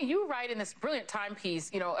friends. And you write in this brilliant timepiece,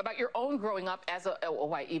 about your own growing up as a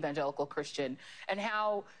white evangelical Christian and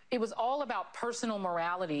how it was all about personal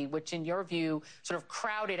morality, which in your view sort of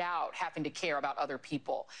crowded out having to care about other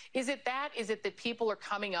people. Is it that? Is it that people are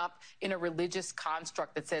coming up in a religious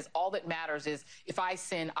construct that says all that matters is if I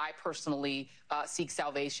sin, I personally seek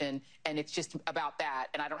salvation, and it's just about that,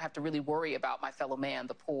 and I don't have to really worry about my fellow man,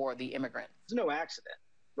 the poor, the immigrant? It's no accident.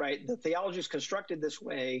 Right. The theology is constructed this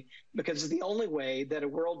way because it's the only way that a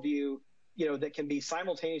worldview, that can be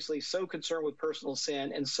simultaneously so concerned with personal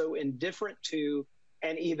sin and so indifferent to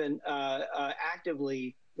and even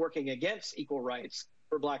actively working against equal rights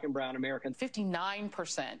for Black and brown Americans.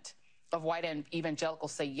 59% of white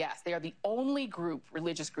evangelicals say yes. They are the only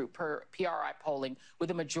religious group per PRI polling with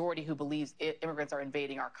a majority who believes immigrants are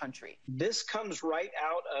invading our country. This comes right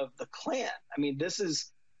out of the Klan. I mean, this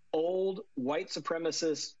is old white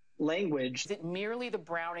supremacist language. Is it merely the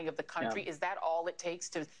browning of the country? Yeah. Is that all it takes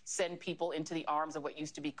to send people into the arms of what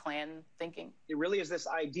used to be Klan thinking? It really is this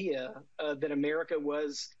idea that America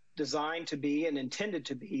was designed to be and intended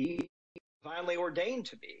to be, divinely ordained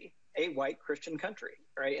to be, a white Christian country,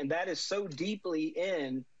 right? And that is so deeply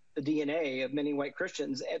in the DNA of many white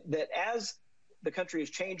Christians that as the country is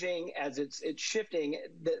changing, as it's shifting,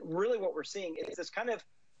 that really what we're seeing is this kind of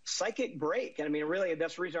psychic break. And I mean, really,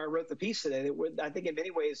 that's the reason I wrote the piece today. I think in many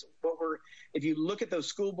ways, if you look at those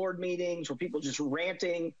school board meetings where people just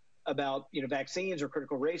ranting about, vaccines or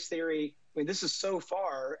critical race theory, I mean, this is so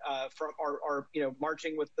far from our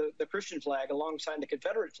marching with the Christian flag alongside the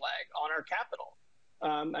Confederate flag on our Capitol.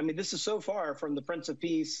 I mean, this is so far from the Prince of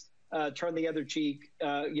Peace, turn the other cheek,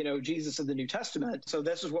 Jesus of the New Testament. So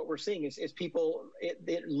this is what we're seeing is people,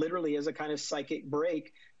 it literally is a kind of psychic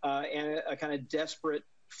break and a kind of desperate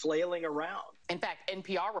flailing around. In fact,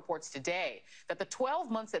 NPR reports today that the 12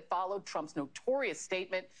 months that followed Trump's notorious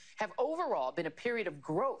statement have overall been a period of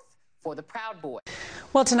growth for the Proud Boys.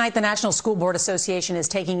 Well, tonight, the National School Board Association is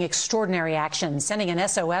taking extraordinary action, sending an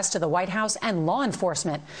SOS to the White House and law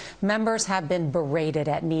enforcement. Members have been berated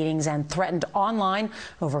at meetings and threatened online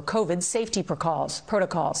over COVID safety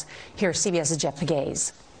protocols. Here's CBS's Jeff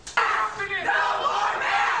Pegues.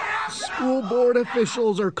 School board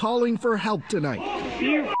officials are calling for help tonight.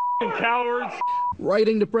 You cowards.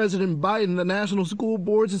 Writing to President Biden, the National School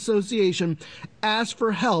Boards Association asked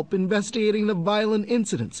for help investigating the violent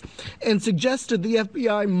incidents and suggested the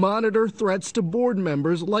FBI monitor threats to board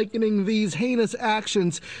members, likening these heinous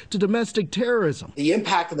actions to domestic terrorism. The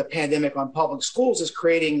impact of the pandemic on public schools is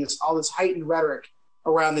creating all this heightened rhetoric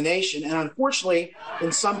around the nation. And unfortunately,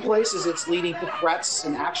 in some places, it's leading to threats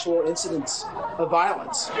and actual incidents of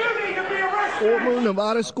violence. Former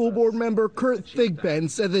Nevada School Board member Kurt Thigpen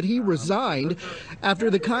said that he resigned after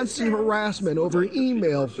the constant harassment over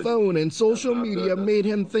email, phone, and social media made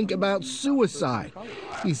him think about suicide.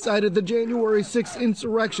 He cited the January 6th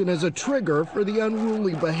insurrection as a trigger for the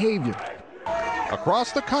unruly behavior.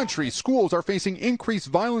 Across the country, schools are facing increased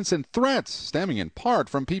violence and threats, stemming in part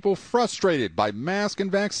from people frustrated by mask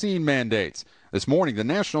and vaccine mandates. This morning, the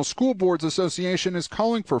National School Boards Association is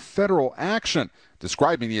calling for federal action,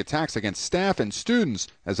 describing the attacks against staff and students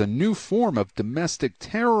as a new form of domestic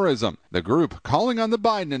terrorism. The group calling on the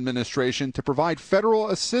Biden administration to provide federal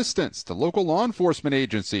assistance to local law enforcement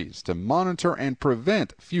agencies to monitor and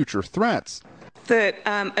prevent future threats. The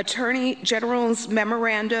Attorney General's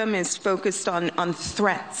memorandum is focused on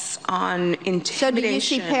threats, on intimidation. So do you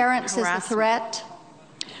see parents as a threat?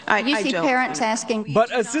 You see parents asking.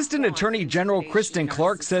 But Assistant Attorney General Kristen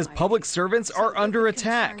Clarke says public servants are under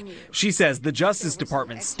attack. She says the Justice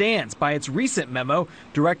Department stands by its recent memo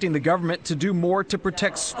directing the government to do more to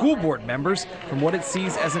protect school board members from what it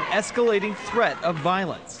sees as an escalating threat of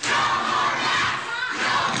violence.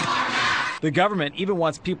 The government even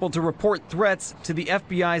wants people to report threats to the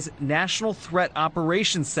FBI's National Threat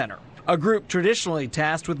Operations Center, a group traditionally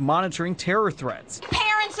tasked with monitoring terror threats.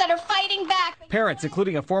 Parents that are fighting back. Parents,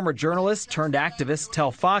 including a former journalist turned activist, tell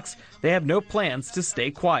Fox they have no plans to stay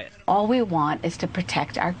quiet. All we want is to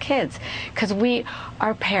protect our kids because we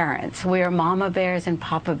are parents. We are mama bears and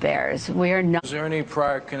papa bears. We are not. Is there any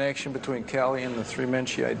prior connection between Callie and the 3 men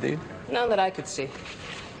she ID'd? None that I could see.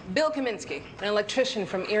 Bill Kaminsky, an electrician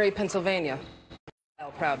from Erie, Pennsylvania.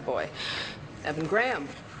 Proud Boy. Evan Graham,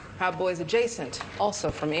 Proud Boys adjacent, also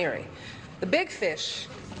from Erie. The big fish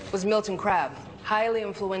was Milton Crabb, highly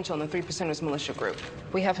influential in the Three Percenters militia group.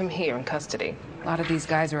 We have him here in custody. A lot of these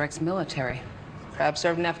guys are ex-military. Crabb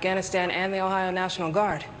served in Afghanistan and the Ohio National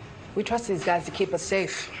Guard. We trust these guys to keep us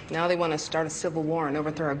safe. Now they want to start a civil war and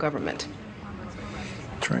overthrow our government.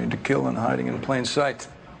 Trained to kill and hiding in plain sight.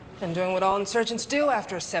 And doing what all insurgents do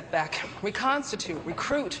after a setback. Reconstitute,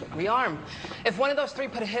 recruit, rearm. If one of those three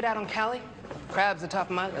put a hit out on Callie, Crabb's the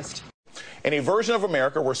top of my list. In a version of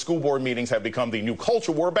America where school board meetings have become the new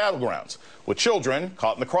culture war battlegrounds, with children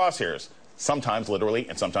caught in the crosshairs, sometimes literally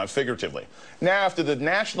and sometimes figuratively. Now, after the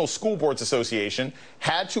National School Boards Association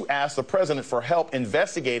had to ask the president for help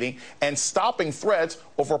investigating and stopping threats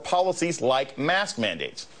over policies like mask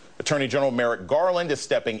mandates. Attorney General Merrick Garland is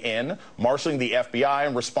stepping in, marshaling the FBI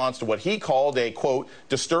in response to what he called a, quote,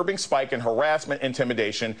 disturbing spike in harassment,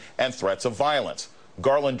 intimidation, and threats of violence.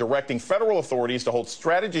 Garland directing federal authorities to hold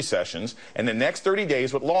strategy sessions in the next 30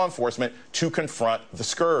 days with law enforcement to confront the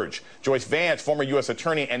scourge. Joyce Vance, former U.S.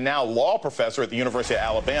 attorney and now law professor at the University of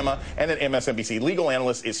Alabama and an MSNBC legal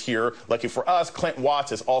analyst, is here. Lucky for us, Clint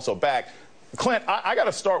Watts is also back. Clint, I got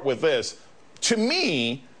to start with this. To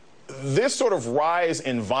me, this sort of rise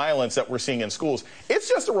in violence that we're seeing in schools, it's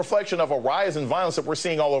just a reflection of a rise in violence that we're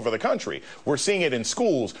seeing all over the country. We're seeing it in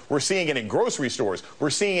schools. We're seeing it in grocery stores.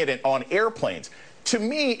 We're seeing it on airplanes. To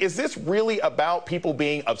me, is this really about people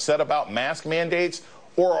being upset about mask mandates,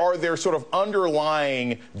 or are there sort of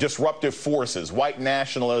underlying disruptive forces, white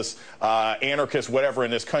nationalists, anarchists, whatever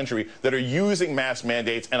in this country, that are using mask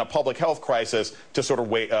mandates and a public health crisis to sort of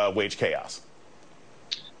wage chaos?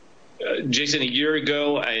 Jason, a year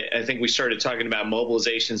ago, I think we started talking about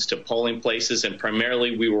mobilizations to polling places, and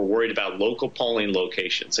primarily we were worried about local polling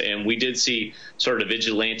locations. And we did see sort of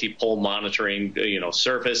vigilante poll monitoring,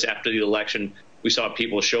 surface after the election. We saw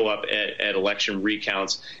people show up at election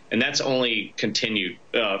recounts, and that's only continued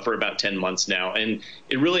for about 10 months now. And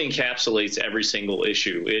it really encapsulates every single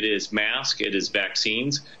issue. It is masks, it is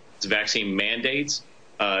vaccines, it's vaccine mandates.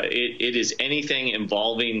 It is anything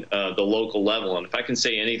involving the local level. And if I can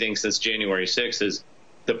say anything since January 6th is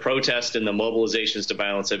the protests and the mobilizations to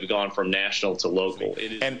violence have gone from national to local.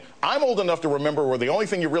 And I'm old enough to remember where the only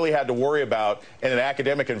thing you really had to worry about in an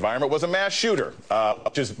academic environment was a mass shooter,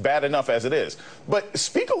 which is bad enough as it is. But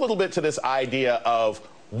speak a little bit to this idea of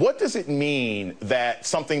what does it mean that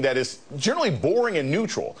something that is generally boring and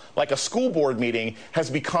neutral, like a school board meeting, has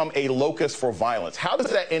become a locus for violence? How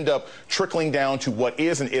does that end up trickling down to what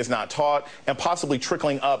is and is not taught, and possibly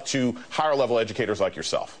trickling up to higher level educators like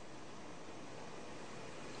yourself?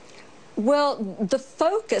 Well, the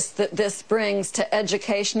focus that this brings to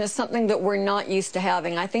education is something that we're not used to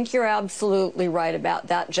having. I think you're absolutely right about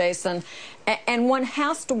that, Jason. And one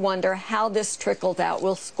has to wonder how this trickles out.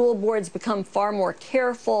 Will school boards become far more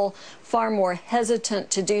careful, far more hesitant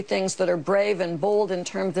to do things that are brave and bold in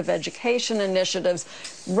terms of education initiatives?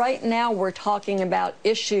 Right now, we're talking about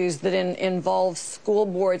issues that involve school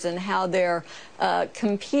boards and how they're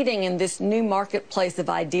competing in this new marketplace of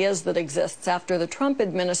ideas that exists after the Trump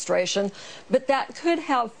administration. But that could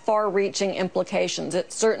have far-reaching implications.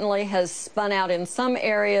 It certainly has spun out in some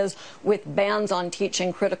areas with bans on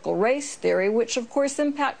teaching critical race theory, which of course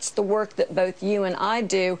impacts the work that both you and I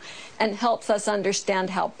do and helps us understand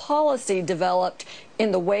how policy developed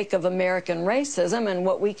in the wake of American racism and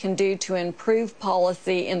what we can do to improve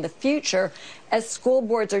policy in the future as school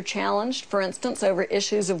boards are challenged, for instance, over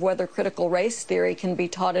issues of whether critical race theory can be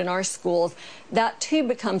taught in our schools. That too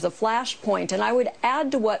becomes a flashpoint. And I would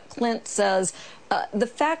add to what Clint says, the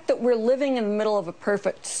fact that we're living in the middle of a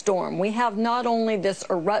perfect storm. We have not only this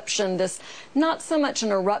eruption, this not so much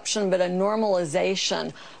an eruption, but a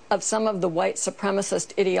normalization of some of the white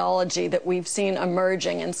supremacist ideology that we've seen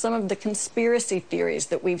emerging and some of the conspiracy theories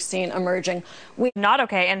that we've seen emerging. Not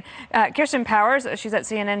okay. And Kirsten Powers, she's at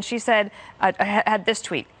CNN, she said, had this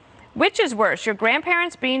tweet. Which is worse, your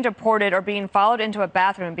grandparents being deported or being followed into a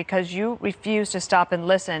bathroom because you refuse to stop and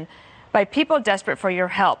listen by people desperate for your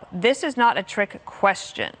help? This is not a trick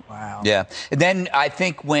question. Wow. Yeah. And then I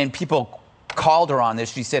think when people called her on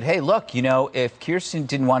this, she said, hey, look, if Kirsten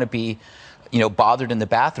didn't want to be bothered in the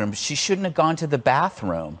bathroom, she shouldn't have gone to the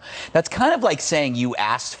bathroom. That's kind of like saying you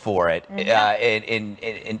asked for it.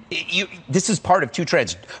 This is part of two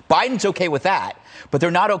trends. Biden's okay with that, but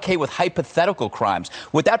they're not okay with hypothetical crimes.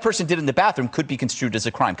 What that person did in the bathroom could be construed as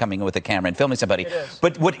a crime, coming in with a camera and filming somebody.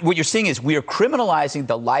 But what you're seeing is we are criminalizing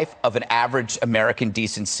the life of an average American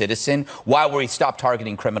decent citizen while we stop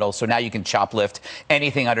targeting criminals. So now you can shoplift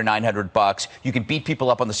anything under $900. You can beat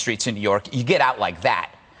people up on the streets in New York. You get out like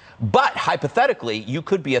that. But hypothetically, you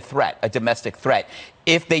could be a threat, a domestic threat,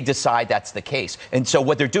 if they decide that's the case. And so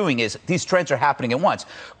what they're doing is these trends are happening at once.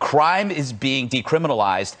 Crime is being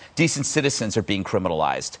decriminalized. Decent citizens are being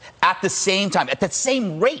criminalized at the same time, at the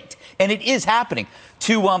same rate. And it is happening.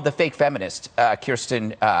 To the fake feminist,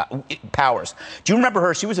 Kirsten Powers. Do you remember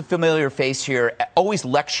her? She was a familiar face here, always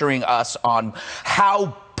lecturing us on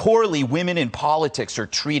how poorly women in politics are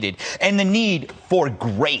treated and the need for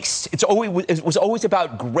grace. It was always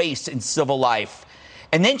about grace in civil life.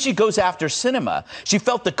 And then she goes after cinema. She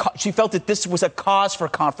felt that this was a cause for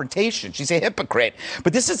confrontation. She's a hypocrite.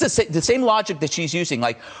 But this is the same logic that she's using.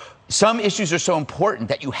 Like, some issues are so important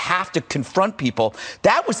that you have to confront people.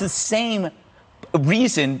 That was the same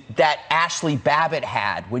reason that Ashley Babbitt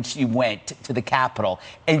had when she went to the Capitol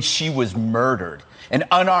and she was murdered. An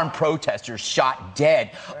unarmed protester shot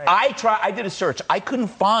dead. Right. I did a search. I couldn't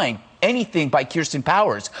find anything by Kirsten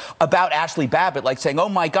Powers about Ashley Babbitt, like saying, oh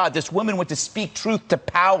my God, this woman went to speak truth to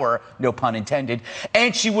power, no pun intended,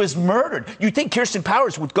 and she was murdered. You'd think Kirsten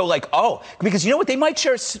Powers would go like, oh, because you know what? They might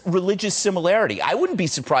share religious similarity. I wouldn't be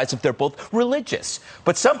surprised if they're both religious.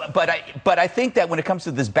 But I think that when it comes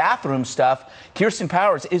to this bathroom stuff, Kirsten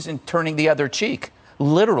Powers isn't turning the other cheek,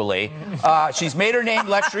 literally. She's made her name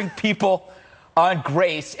lecturing people on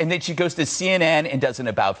grace, and then she goes to CNN and does an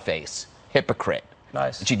about face. Hypocrite.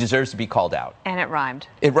 Nice. She deserves to be called out. And it rhymed.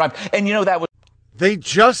 It rhymed. And that was... They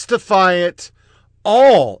justify it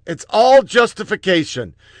all. It's all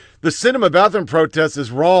justification. The cinema bathroom protest is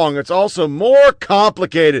wrong. It's also more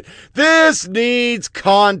complicated. This needs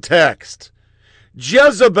context.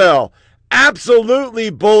 Jezebel absolutely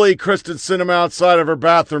bully Kristen Sinema outside of her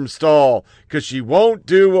bathroom stall because she won't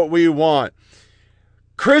do what we want.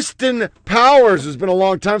 Kristen Powers, has been a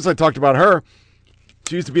long time since I talked about her.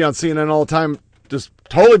 She used to be on CNN all the time, just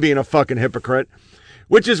totally being a fucking hypocrite.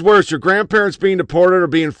 Which is worse, your grandparents being deported or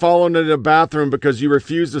being followed into a bathroom because you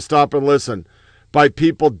refuse to stop and listen by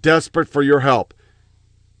people desperate for your help?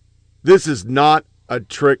 This is not a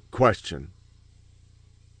trick question.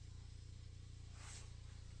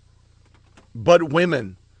 But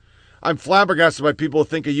women. I'm flabbergasted by people who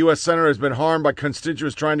think a U.S. senator has been harmed by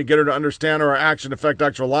constituents trying to get her to understand how her action affect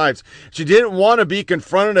actual lives. She didn't want to be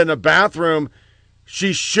confronted in a bathroom.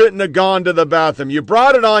 She shouldn't have gone to the bathroom. You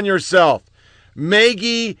brought it on yourself.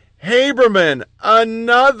 Maggie Haberman,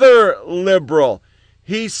 another liberal.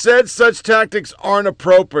 He said such tactics aren't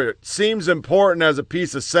appropriate. Seems important as a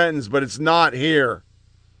piece of sentence, but it's not here.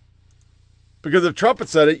 Because if Trump had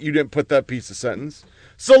said it, you didn't put that piece of sentence.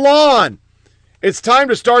 Salon. It's time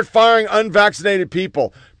to start firing unvaccinated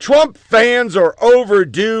people. Trump fans are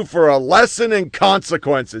overdue for a lesson in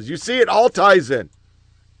consequences. You see, it all ties in.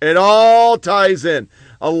 It all ties in.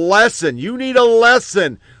 A lesson. You need a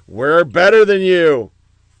lesson. We're better than you.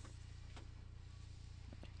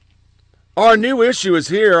 Our new issue is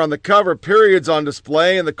here on the cover, periods on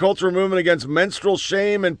display, and the cultural movement against menstrual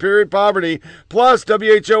shame and period poverty, plus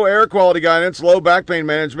WHO air quality guidance, low back pain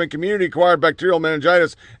management, community-acquired bacterial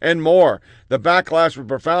meningitis, and more. The backlash was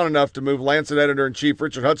profound enough to move Lancet editor-in-chief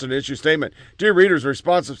Richard Hudson to issue a statement. Dear readers, in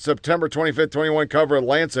response to September 25th, 21 cover of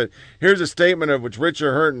Lancet, here's a statement of which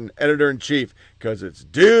Richard Hudson, editor-in-chief, because it's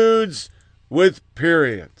dudes with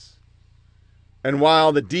periods. And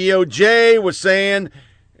while the DOJ was saying,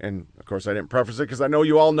 and of course, I didn't preface it because I know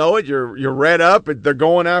you all know it. You're read up. They're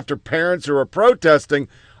going after parents who are protesting.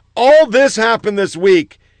 All this happened this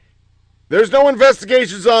week. There's no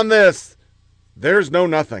investigations on this. There's no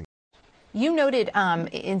nothing. You noted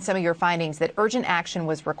in some of your findings that urgent action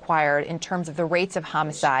was required in terms of the rates of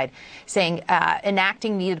homicide, saying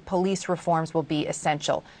enacting needed police reforms will be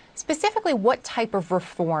essential. Specifically, what type of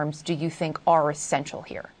reforms do you think are essential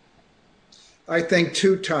here? I think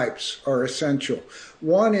two types are essential.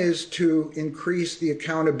 One is to increase the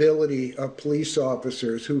accountability of police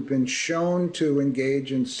officers who've been shown to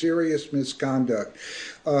engage in serious misconduct,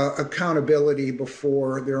 accountability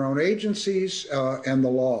before their own agencies and the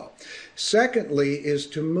law. Secondly, is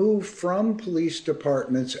to move from police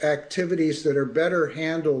departments activities that are better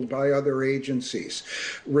handled by other agencies.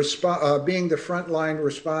 Being the frontline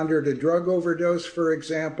responder to drug overdose, for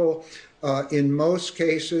example, in most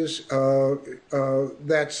cases,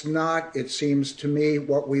 that's not, it seems to me,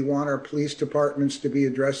 what we want our police departments to be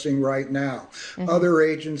addressing right now. Mm-hmm. Other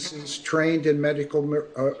agencies trained in medical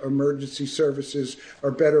emergency services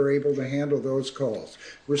are better able to handle those calls.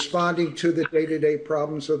 Responding to the day-to-day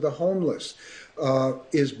problems of the homeless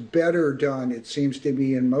is better done, it seems to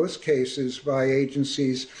me, in most cases by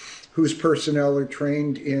agencies whose personnel are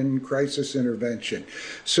trained in crisis intervention.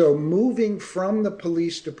 So moving from the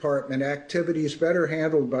police department, activities better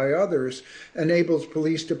handled by others, enables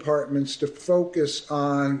police departments to focus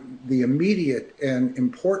on the immediate and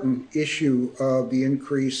important issue of the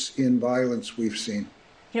increase in violence we've seen.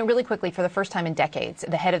 You know, really quickly, for the first time in decades,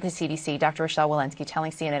 the head of the CDC, Dr. Rochelle Walensky,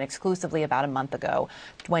 telling CNN exclusively about a month ago,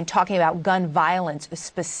 when talking about gun violence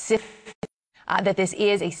specifically, that this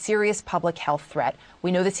is a serious public health threat.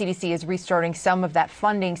 We know the CDC is restarting some of that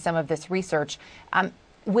funding, some of this research.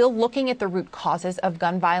 Will looking at the root causes of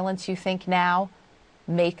gun violence, you think, now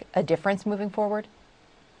make a difference moving forward?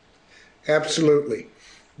 Absolutely.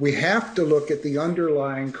 We have to look at the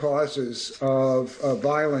underlying causes of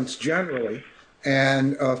violence generally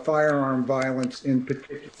and firearm violence in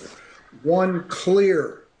particular. One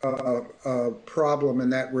clear problem in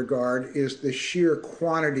that regard is the sheer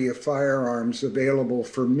quantity of firearms available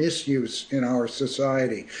for misuse in our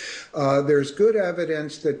society. There's good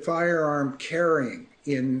evidence that firearm carrying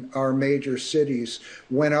in our major cities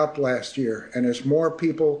went up last year. And as more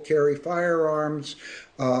people carry firearms,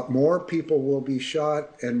 more people will be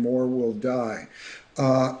shot and more will die.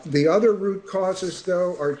 The other root causes,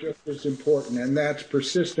 though, are just as important, and that's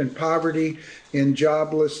persistent poverty and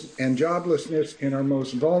joblessness in our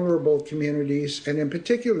most vulnerable communities, and in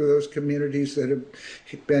particular those communities that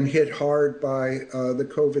have been hit hard by the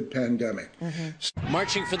COVID pandemic. Mm-hmm.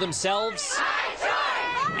 Marching for themselves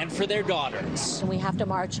and for their daughters. And we have to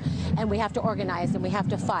march, and we have to organize, and we have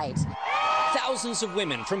to fight. Thousands of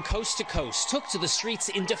women from coast to coast took to the streets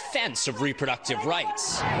in defense of reproductive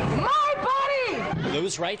rights. My body!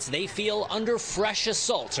 Those rights they feel under fresh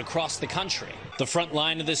assault across the country. The front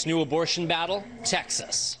line of this new abortion battle,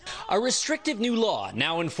 Texas. A restrictive new law,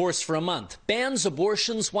 now enforced for a month, bans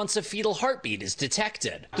abortions once a fetal heartbeat is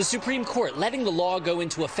detected. The Supreme Court letting the law go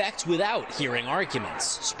into effect without hearing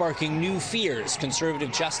arguments, sparking new fears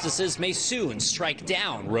conservative justices may soon strike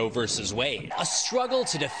down Roe v. Wade. A struggle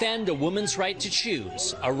to defend a woman's right to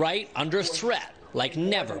choose, a right under threat like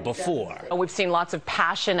never before. We've seen lots of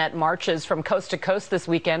passionate marches from coast to coast this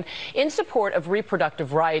weekend in support of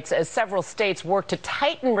reproductive rights as several states work to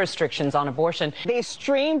tighten restrictions on abortion. They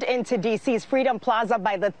streamed into D.C.'s Freedom Plaza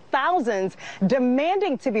by the thousands,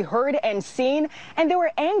 demanding to be heard and seen, and they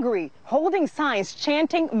were angry, holding signs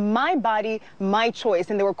chanting, "My body, my choice,"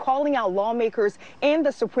 and they were calling out lawmakers and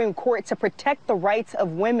the Supreme Court to protect the rights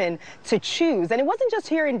of women to choose. And it wasn't just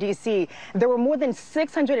here in D.C. There were more than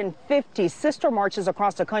 650 sister marches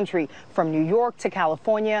across the country, from New York to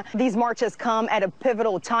California. These marches come at a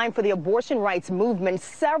pivotal time for the abortion rights movement.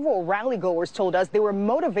 Several rally-goers told us they were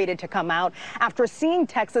motivated to come out after seeing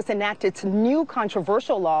Texas enact its new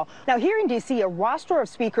controversial law. Now, here in D.C., a roster of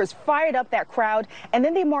speakers fired up that crowd, and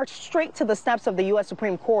then they marched straight to the steps of the U.S.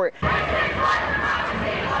 Supreme Court.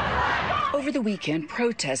 Over the weekend,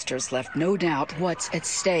 protesters left no doubt what's at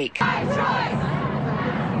stake.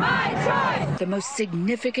 my choice. The most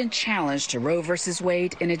significant challenge to Roe v.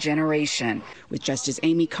 Wade in a generation, with Justice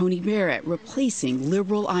Amy Coney Barrett replacing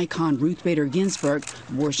liberal icon Ruth Bader Ginsburg.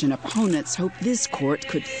 Abortion opponents hope this court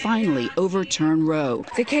could finally overturn Roe.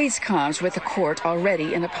 The case comes with the court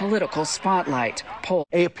already in the political spotlight.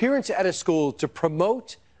 An appearance at a school to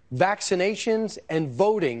promote vaccinations and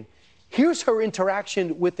voting. Here's her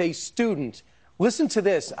interaction with a student. Listen to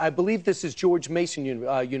this. I believe this is George Mason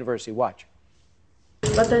University. Watch.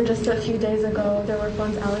 But then just a few days ago, there were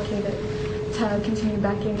funds allocated to continue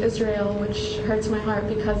backing Israel, which hurts my heart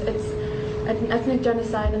because it's an ethnic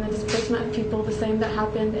genocide and the displacement of people, the same that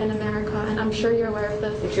happened in America, and I'm sure you're aware of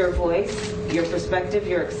this. It's your voice, your perspective,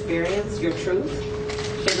 your experience, your truth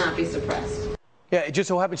should not be suppressed. Yeah, it just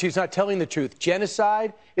so happens she's not telling the truth.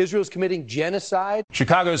 Genocide, Israel's committing genocide.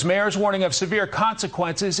 Chicago's mayor's warning of severe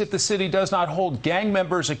consequences if the city does not hold gang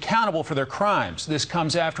members accountable for their crimes. This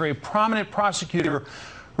comes after a prominent prosecutor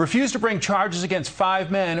refused to bring charges against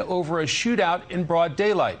 5 men over a shootout in broad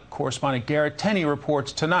daylight. Correspondent Garrett Tenney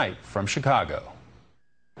reports tonight from Chicago.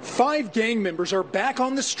 5 gang members are back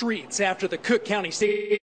on the streets after the Cook County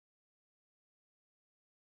State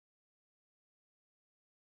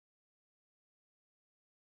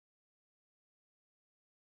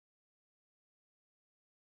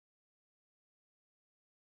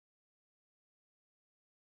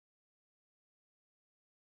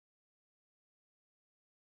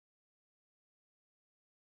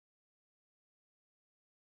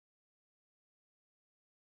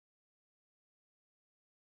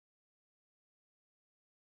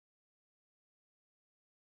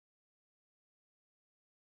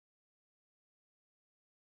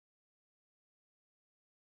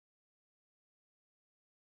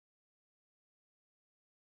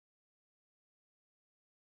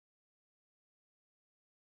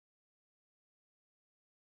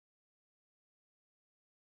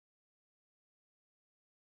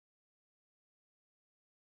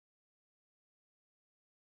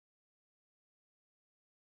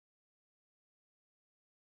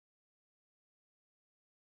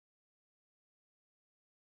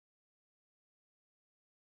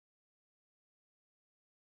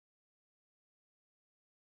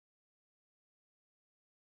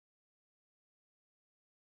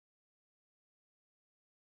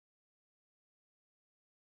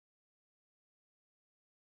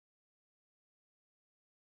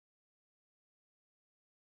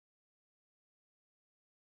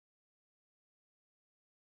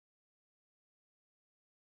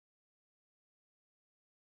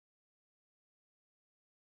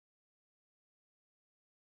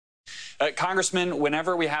Congressman,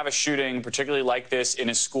 whenever we have a shooting, particularly like this in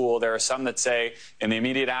a school, there are some that say in the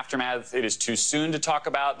immediate aftermath it is too soon to talk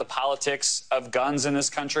about the politics of guns in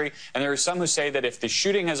this country. And there are some who say that if the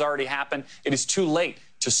shooting has already happened, it is too late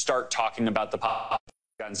to start talking about the politics of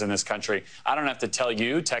guns in this country. I don't have to tell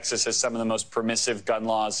you, Texas has some of the most permissive gun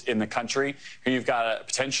laws in the country. Here you've got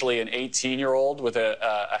potentially an 18-year-old with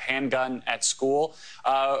a handgun at school.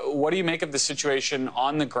 What do you make of the situation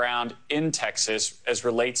on the ground in Texas as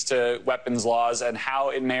relates to weapons laws and how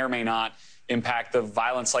it may or may not impact the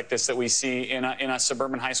violence like this that we see in a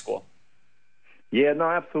suburban high school? Yeah, no,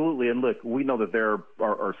 absolutely. And look, we know that there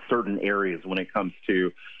are certain areas when it comes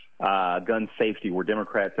to gun safety where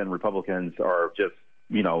Democrats and Republicans are just,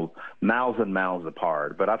 miles and miles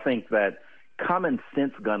apart. But I think that common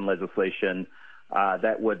sense gun legislation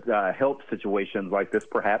that would help situations like this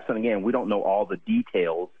perhaps. And again, we don't know all the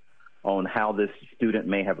details on how this student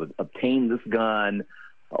may have obtained this gun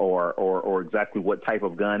or exactly what type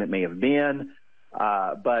of gun it may have been.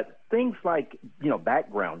 But things like,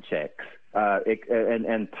 background checks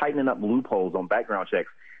and tightening up loopholes on background checks,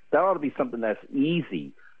 that ought to be something that's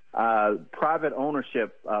easy. Private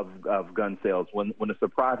ownership of gun sales, when it's a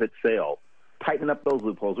private sale, tightening up those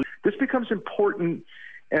loopholes. This becomes important,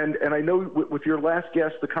 and I know with your last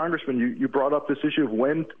guest, the congressman, you brought up this issue of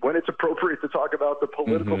when it's appropriate to talk about the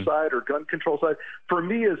political side or gun control side. For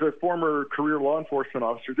me, as a former career law enforcement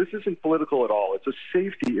officer, this isn't political at all. It's a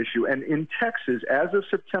safety issue. And in Texas, as of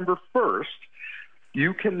September 1st,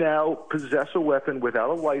 you can now possess a weapon without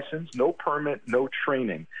a license, no permit, no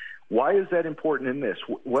training. Why is that important in this?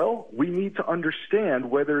 Well, we need to understand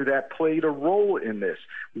whether that played a role in this.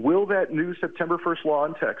 Will that new September 1st law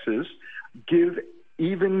in Texas give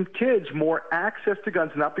even kids more access to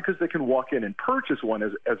guns, not because they can walk in and purchase one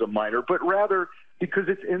as a minor, but rather because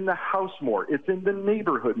it's in the house more, it's in the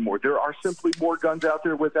neighborhood more. There are simply more guns out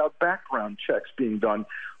there without background checks being done.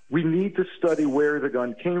 We need to study where the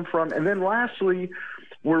gun came from. And then lastly,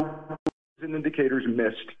 where indicators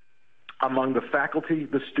missed. among the faculty,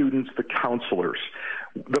 the students, the counselors,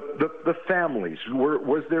 the families?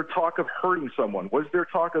 Was there talk of hurting someone? Was there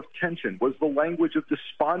talk of tension? Was the language of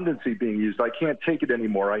despondency being used? I can't take it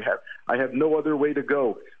anymore. I have no other way to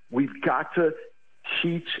go. We've got to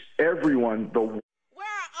teach everyone the. Where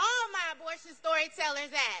are all my abortion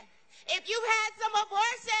storytellers at? If you've had some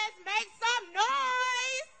abortions, make some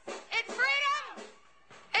noise. It's freedom.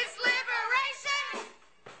 It's liberation.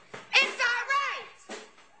 It's our rights.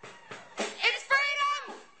 It's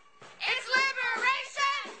freedom. It's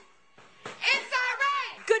liberation. It's our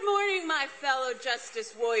rights. Good morning, my fellow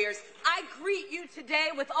justice warriors. I greet you today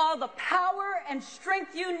with all the power and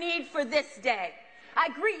strength you need for this day. I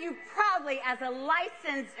greet you proudly as a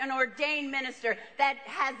licensed and ordained minister that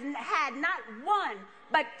has had not one,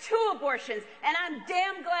 but 2 abortions, and I'm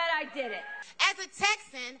damn glad I did it. As a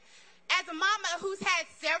Texan, as a mama who's had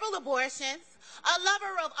several abortions, a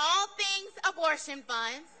lover of all things abortion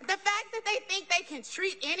funds, the fact that they think they can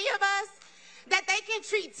treat any of us, that they can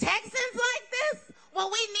treat Texans like this when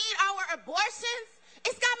we need our abortions,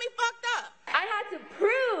 it's got me fucked up. I had to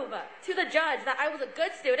prove to the judge that I was a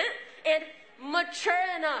good student and mature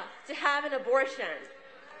enough to have an abortion.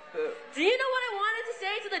 Do you know what I wanted to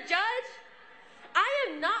say to the judge? I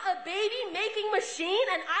am not a baby-making machine,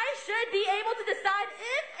 and I should be able to decide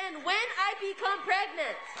if and when I become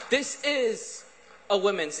pregnant. This is a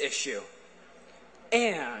women's issue,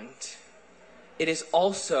 and it is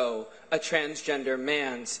also a transgender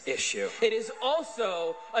man's issue. It is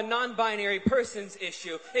also a non-binary person's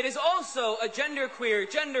issue. It is also a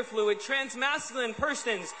genderqueer, gender-fluid, trans-masculine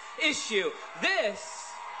person's issue. This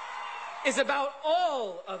is about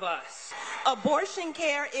all of us. Abortion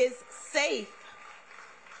care is safe.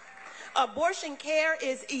 Abortion care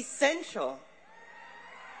is essential.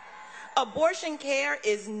 Abortion care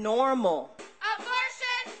is normal.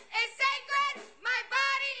 Abortion is sacred. My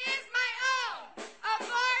body is my own.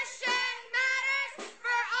 Abortion matters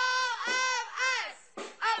for all of us.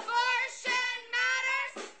 Abortion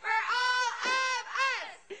matters for all of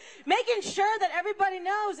us. Making sure that everybody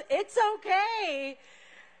knows it's okay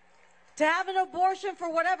to have an abortion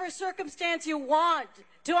for whatever circumstance you want,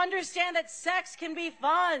 to understand that sex can be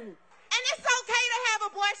fun. And it's okay to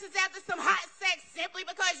have abortions after some hot sex simply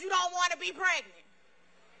because you don't want to be pregnant.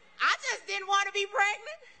 I just didn't want to be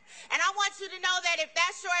pregnant. And I want you to know that if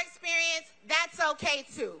that's your experience, that's okay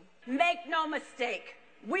too. Make no mistake.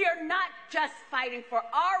 We are not just fighting for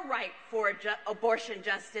our right for abortion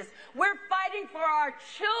justice. We're fighting for our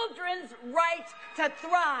children's right to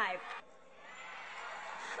thrive.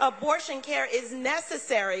 Abortion care is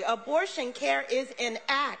necessary. Abortion care is an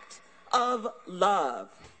act of love.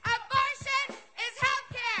 Abortion is health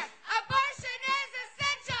care. Abortion is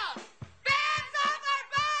essential. Bands off our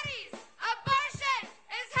bodies. Abortion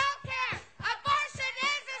is health care. Abortion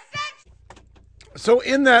is essential. So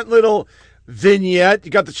in that little vignette, you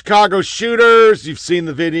got the Chicago shooters. You've seen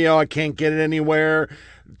the video. I can't get it anywhere.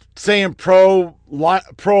 Saying pro-abortion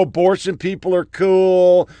people are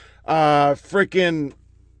cool. Freaking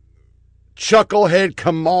chucklehead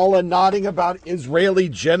Kamala nodding about Israeli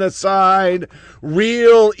genocide,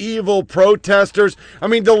 real evil protesters. I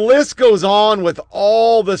mean, the list goes on with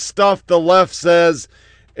all the stuff the left says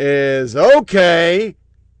is okay,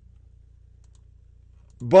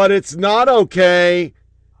 but it's not okay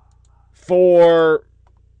for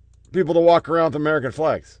people to walk around with American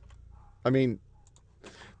flags. I mean,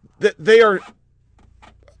 they are...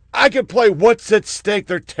 I could play What's at Stake.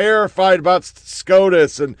 They're terrified about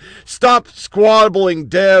SCOTUS and stop squabbling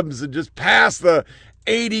Debs and just pass the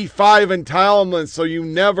 85 entitlements so you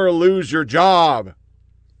never lose your job.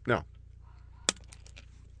 No.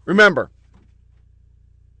 Remember,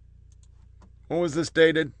 when was this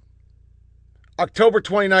dated? October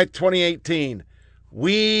 29th, 2018.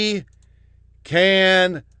 We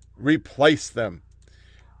can replace them.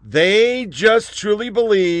 They just truly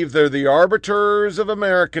believe they're the arbiters of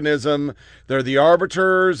Americanism. They're the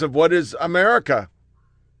arbiters of what is America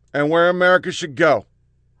and where America should go.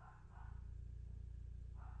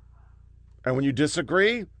 And when you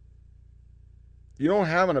disagree, you don't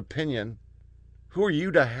have an opinion. Who are you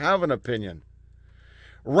to have an opinion?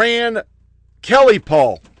 Rand Kelly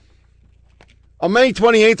Paul. On May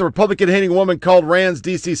 28th, a Republican-hating woman called Rand's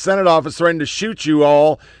D.C. Senate office threatened to shoot you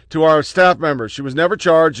all to our staff members. She was never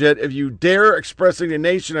charged yet. If you dare expressing the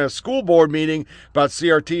nation at a school board meeting about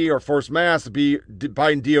CRT or forced mass, be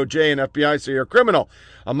Biden DOJ and FBI say you're a criminal.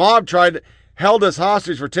 A mob held us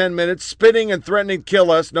hostage for 10 minutes, spitting and threatening to kill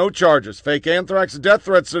us. No charges. Fake anthrax and death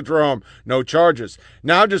threats sent to her home. No charges.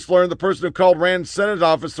 Now just learned the person who called Rand's Senate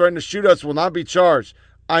office threatened to shoot us will not be charged.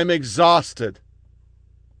 I'm exhausted.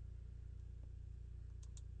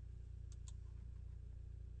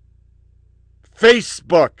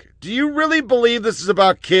 Facebook. Do you really believe this is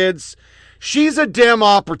about kids? She's a damn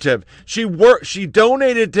operative. She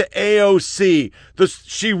donated to AOC.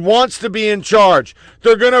 She wants to be in charge.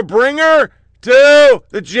 They're going to bring her to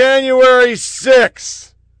the January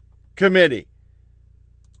 6th committee.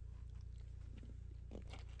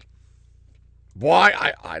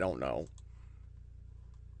 Why? I don't know.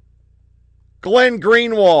 Glenn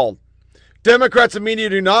Greenwald. Democrats and media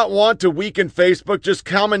do not want to weaken Facebook, just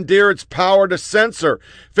commandeer its power to censor.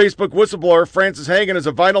 Facebook whistleblower Frances Haugen is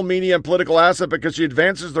a vital media and political asset because she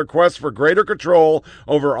advances their quest for greater control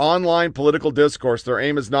over online political discourse. Their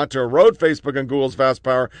aim is not to erode Facebook and Google's vast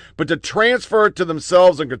power, but to transfer it to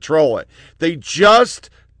themselves and control it. They just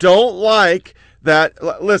don't like that.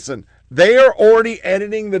 Listen, they are already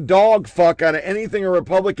editing the dog fuck out of anything a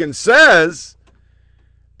Republican says,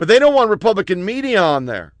 but they don't want Republican media on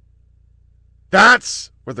there.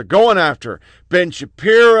 That's what they're going after. Ben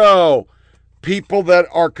Shapiro, people that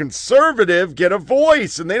are conservative get a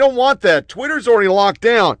voice, and they don't want that. Twitter's already locked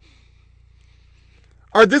down.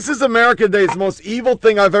 This is America Day. It's the most evil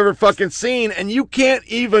thing I've ever fucking seen, and you can't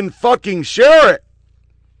even fucking share it.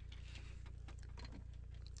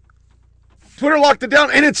 Twitter locked it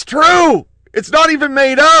down, and it's true. It's not even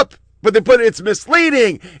made up, but they put it's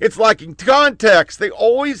misleading. It's lacking context. They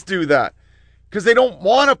always do that, because they don't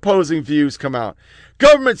want opposing views come out.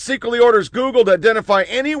 Government secretly orders Google to identify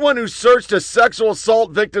anyone who searched a sexual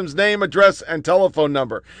assault victim's name, address, and telephone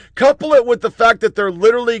number. Couple it with the fact that they're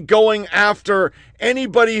literally going after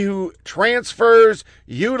anybody who transfers,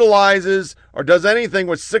 utilizes, or does anything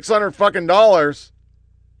with $600 fucking dollars.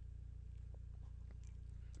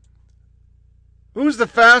 Who's the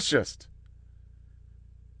fascist?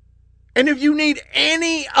 And if you need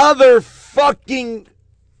any other fucking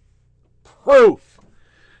proof.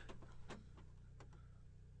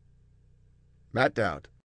 Matt Dowd.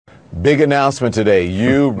 Big announcement today.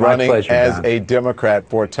 You running pleasure, as Don. a Democrat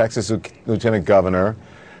for Texas Lieutenant Governor.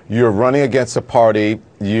 You're running against a party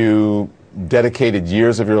you dedicated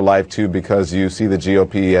years of your life to because you see the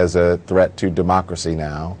GOP as a threat to democracy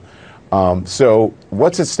now. So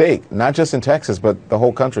what's at stake? Not just in Texas, but the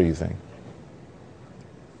whole country, you think?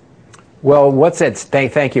 Well, what's at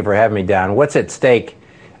stake? Thank you for having me, Don. What's at stake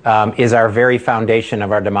is our very foundation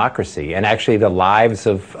of our democracy, and actually the lives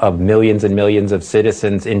of millions and millions of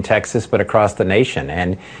citizens in Texas, but across the nation.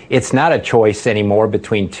 And it's not a choice anymore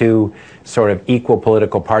between two sort of equal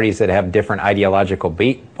political parties that have different ideological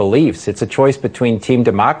beliefs. It's a choice between Team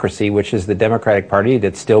Democracy, which is the Democratic Party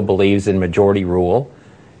that still believes in majority rule,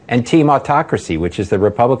 and Team Autocracy, which is the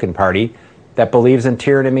Republican Party that believes in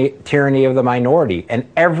tyranny of the minority. And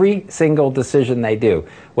every single decision they do,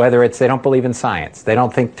 whether it's they don't believe in science, they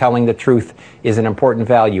don't think telling the truth is an important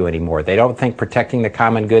value anymore, they don't think protecting the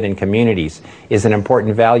common good in communities is an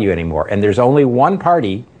important value anymore. And there's only one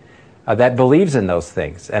party that believes in those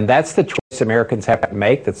things. And that's the choice Americans have to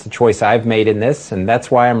make. That's the choice I've made in this. And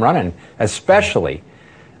that's why I'm running, especially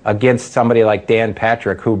against somebody like Dan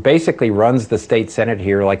Patrick, who basically runs the state Senate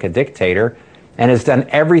here like a dictator and has done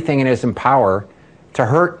everything in his power to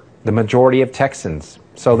hurt the majority of Texans.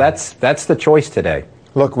 So that's the choice today.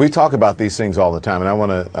 Look, we talk about these things all the time, and I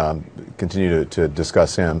want to continue to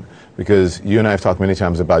discuss him because you and I have talked many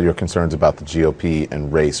times about your concerns about the GOP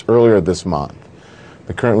and race. Earlier this month,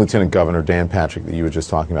 the current Lieutenant Governor, Dan Patrick, that you were just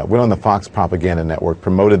talking about, went on the Fox Propaganda Network,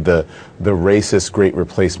 promoted the racist great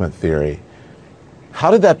replacement theory. How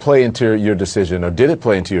did that play into your decision, or did it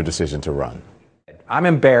play into your decision to run? I'm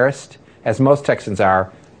embarrassed, as most Texans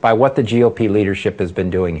are, by what the GOP leadership has been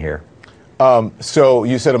doing here. So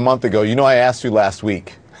you said a month ago, I asked you last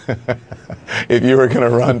week if you were going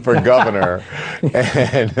to run for governor.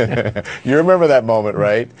 And you remember that moment,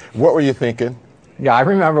 right? What were you thinking? Yeah, I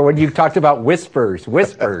remember when you talked about whispers.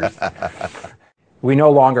 We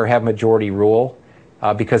no longer have majority rule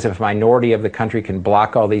because if a minority of the country can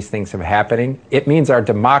block all these things from happening, it means our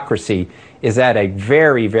democracy is at a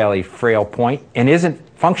very, very frail point and isn't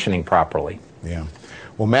functioning properly. Yeah.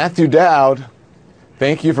 Well, Matthew Dowd,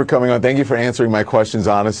 thank you for coming on. Thank you for answering my questions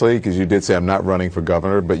honestly, because you did say I'm not running for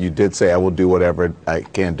governor, but you did say I will do whatever I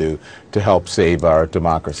can do to help save our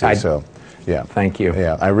democracy. Yeah. Thank you.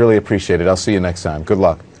 Yeah, I really appreciate it. I'll see you next time. Good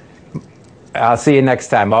luck. I'll see you next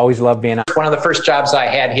time. Always love being on. One of the first jobs I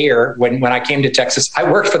had here when I came to Texas, I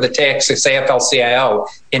worked for the Texas AFL-CIO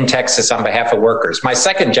in Texas on behalf of workers. My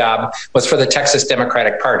second job was for the Texas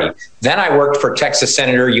Democratic Party. Then I worked for Texas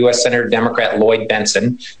U.S. Senator Democrat Lloyd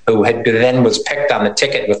Benson, who then was picked on the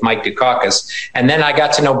ticket with Mike Dukakis. And then I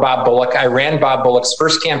got to know Bob Bullock. I ran Bob Bullock's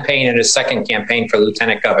first campaign and his second campaign for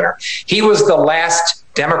lieutenant governor. He was the last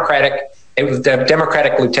Democratic It was the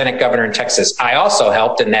Democratic lieutenant governor in Texas. I also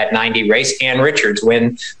helped in that 90 race, Ann Richards,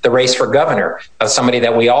 win the race for governor, somebody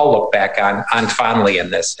that we all look back on fondly in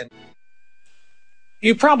this.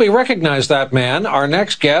 You probably recognize that man, our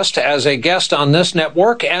next guest, as a guest on this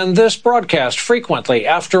network and this broadcast frequently.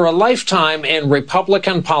 After a lifetime in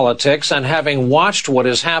Republican politics and having watched what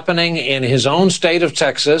is happening in his own state of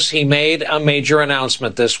Texas, he made a major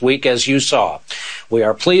announcement this week, as you saw. We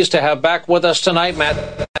are pleased to have back with us tonight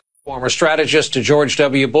Matt, former strategist to George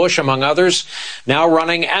W. Bush, among others, now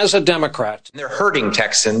running as a Democrat. They're hurting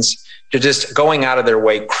Texans. They're just going out of their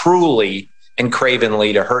way cruelly and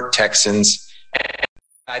cravenly to hurt Texans.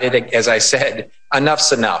 As I said,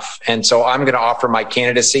 enough's enough. And so I'm going to offer my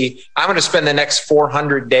candidacy. I'm going to spend the next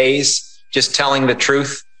 400 days just telling the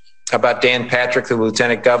truth about Dan Patrick, the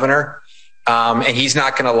lieutenant governor. And he's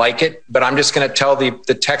not going to like it, but I'm just going to tell the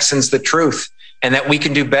Texans the truth and that we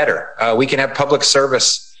can do better. We can have public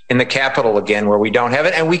service in the Capitol again where we don't have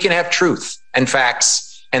it. And we can have truth and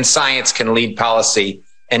facts, and science can lead policy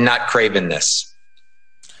and not cravenness.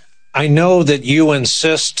 I know that you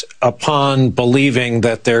insist upon believing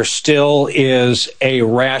that there still is a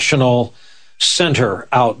rational center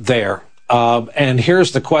out there. And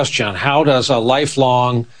here's the question. How does a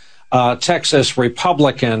lifelong Texas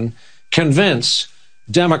Republican convince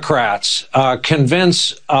Democrats,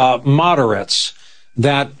 convince moderates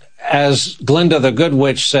that, as Glinda the Good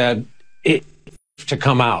Witch said, to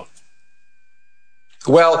come out?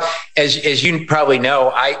 Well, as you probably know,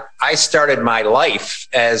 I started my life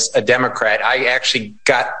as a Democrat. I actually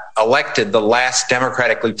got elected the last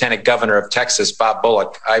Democratic lieutenant governor of Texas, Bob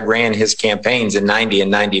Bullock. I ran his campaigns in 90 and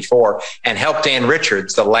 94 and helped Ann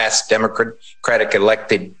Richards, the last Democratic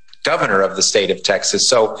elected governor of the state of Texas.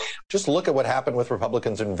 So just look at what happened with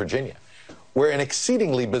Republicans in Virginia, where an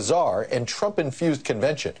exceedingly bizarre and Trump-infused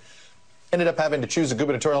convention ended up having to choose a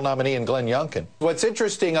gubernatorial nominee in Glenn Youngkin. What's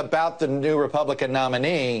interesting about the new Republican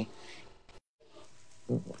nominee,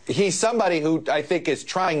 he's somebody who I think is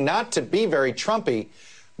trying not to be very Trumpy,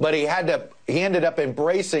 but he ended up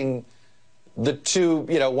embracing the two,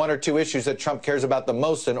 one or two issues that Trump cares about the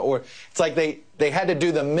most. Or it's like they had to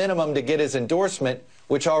do the minimum to get his endorsement,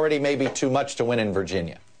 which already may be too much to win in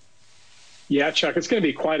Virginia. Yeah, Chuck, it's going to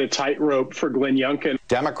be quite a tightrope for Glenn Youngkin.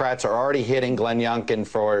 Democrats are already hitting Glenn Youngkin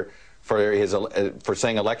for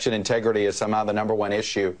saying election integrity is somehow the #1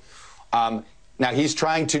 issue. Now he's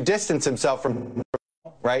trying to distance himself from,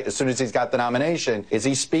 right, as soon as he's got the nomination. Is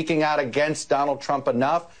he speaking out against Donald Trump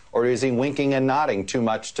enough, or is he winking and nodding too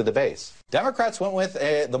much to the base? Democrats went with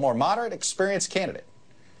the more moderate, experienced candidate,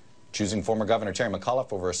 choosing former Governor Terry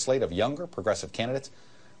McAuliffe over a slate of younger, progressive candidates.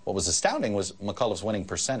 What was astounding was McAuliffe's winning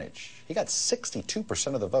percentage. He got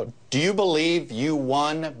 62% of the vote. Do you believe you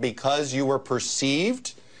won because you were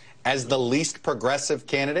perceived as the least progressive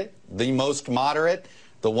candidate, the most moderate,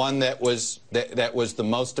 the one that was the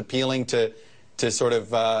most appealing to sort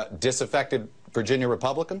of disaffected Virginia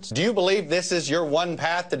Republicans? Do you believe this is your one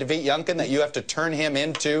path to defeat Youngkin, that you have to turn him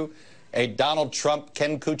into a Donald Trump,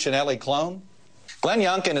 Ken Cuccinelli clone? Glenn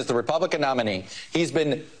Youngkin is the Republican nominee. He's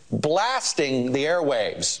been blasting the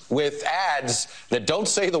airwaves with ads that don't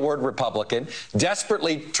say the word Republican,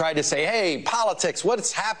 desperately tried to say, hey, politics,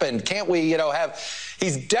 what's happened? Can't we, have...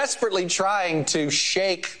 He's desperately trying to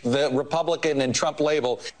shake the Republican and Trump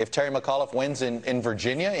label if Terry McAuliffe wins in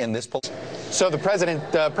Virginia in this poll. So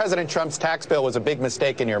President Trump's tax bill was a big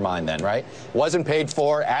mistake in your mind then, right? Wasn't paid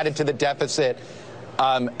for, added to the deficit,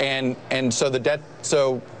 and so the debt,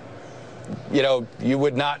 so you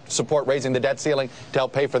would not support raising the debt ceiling to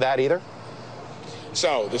help pay for that either?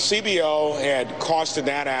 So the CBO had costed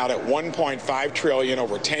that out at $1.5 trillion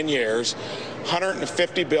over 10 years,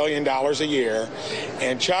 $150 billion a year.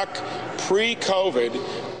 And Chuck, pre-COVID,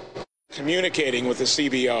 communicating with the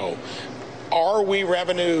CBO, are we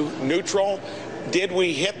revenue neutral? Did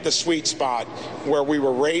we hit the sweet spot where we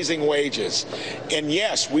were raising wages? And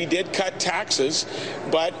yes, we did cut taxes,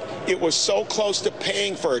 but it was so close to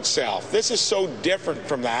paying for itself. This is so different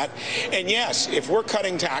from that. And yes, if we're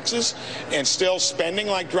cutting taxes and still spending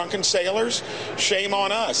like drunken sailors, shame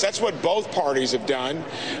on us. That's what both parties have done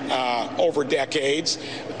over decades.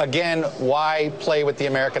 Again, why play with the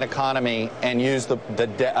American economy and use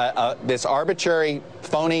this arbitrary,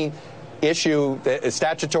 phony issue, the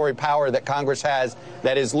statutory power that Congress has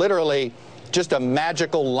that is literally just a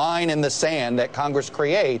magical line in the sand that Congress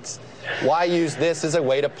creates? Why use this as a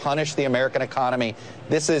way to punish the American economy?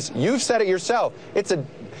 This is, you've said it yourself,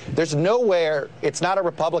 there's nowhere, it's not a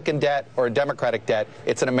Republican debt or a Democratic debt,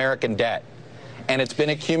 it's an American debt. And it's been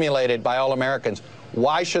accumulated by all Americans.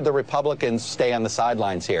 Why should the Republicans stay on the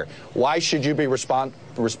sidelines here? Why should you be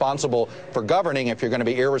responsible for governing if you're going to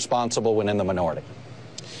be irresponsible when in the minority?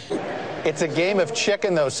 It's a game of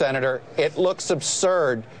chicken, though, Senator. It looks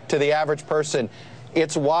absurd to the average person.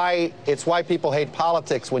 It's why people hate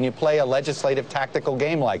politics when you play a legislative tactical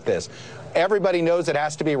game like this. Everybody knows it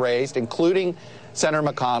has to be raised, including Senator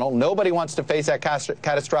McConnell. Nobody wants to face that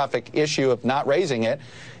catastrophic issue of not raising it.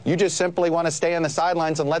 You just simply want to stay on the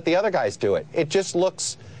sidelines and let the other guys do it. It just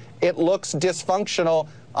looks dysfunctional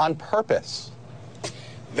on purpose.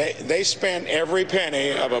 They spent every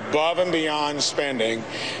penny of above and beyond spending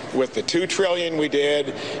with the $2 trillion we did,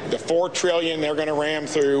 the $4 trillion they're going to ram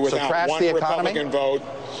through without one Republican vote,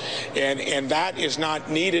 and that is not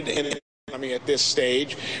needed in the economy at this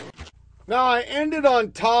stage. Now, I ended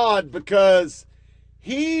on Todd because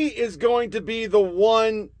he is going to be the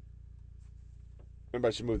one. Maybe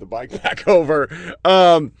I should move the bike back over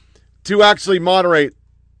to actually moderate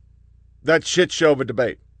that shit show of a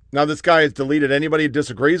debate. Now, this guy has deleted anybody who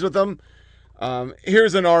disagrees with him.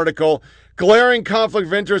 Here's an article. Glaring conflict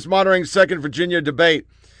of interest moderating second Virginia debate.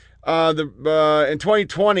 In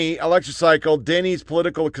 2020 election cycle, Denny's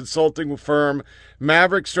political consulting firm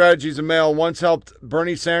Maverick Strategies and Mail once helped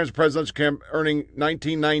Bernie Sanders' presidential campaign, earning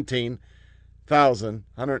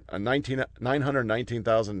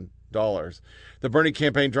 $919,000. The Bernie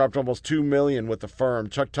campaign dropped almost $2 million with the firm.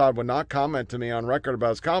 Chuck Todd would not comment to me on record about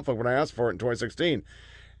his conflict when I asked for it in 2016.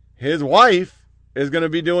 His wife is going to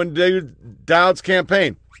be doing Dowd's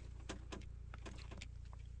campaign.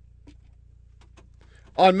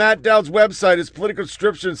 On Matt Dowd's website, his political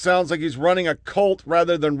description sounds like he's running a cult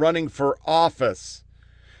rather than running for office.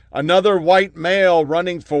 Another white male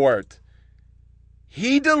running for it.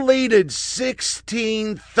 He deleted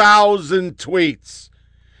 16,000 tweets.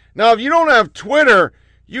 Now, if you don't have Twitter,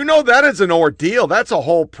 you know that is an ordeal. That's a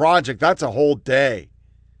whole project. That's a whole day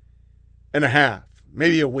and a half,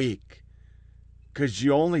 maybe a week, because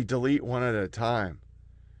you only delete one at a time.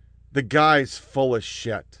 The guy's full of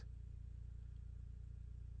shit.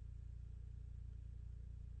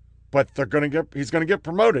 But he's going to get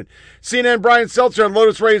promoted. CNN Brian Seltzer had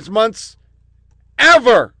lowest ratings months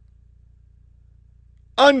ever.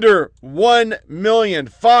 Under 1 million.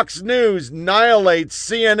 Fox News annihilates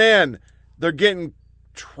CNN. They're getting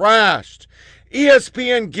trashed.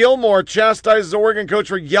 ESPN Gilmore chastises Oregon coach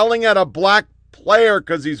for yelling at a black player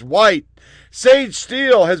because he's white. Sage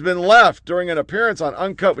Steele has been left during an appearance on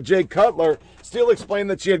Uncut with Jay Cutler. Steele explained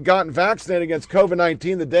that she had gotten vaccinated against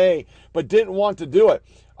COVID-19 the day, but didn't want to do it.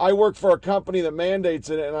 I work for a company that mandates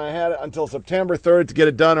it, and I had it until September 3rd to get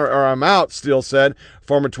it done, or I'm out, Steele said.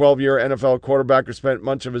 Former 12-year NFL quarterback who spent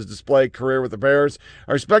much of his display career with the Bears.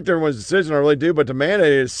 I respect everyone's decision, I really do, but to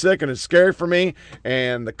mandate it is sick and it's scary for me,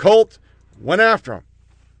 and the cult went after him.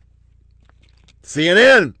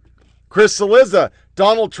 CNN, Chris Cillizza,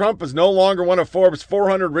 Donald Trump is no longer one of Forbes'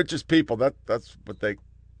 400 richest people. That's what they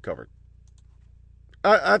covered.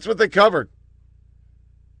 That's what they covered.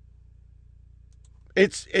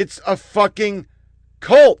 It's a fucking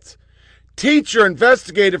cult. Teacher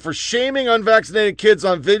investigated for shaming unvaccinated kids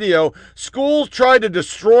on video. Schools tried to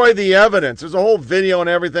destroy the evidence. There's a whole video and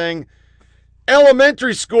everything.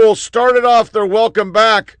 Elementary school started off their welcome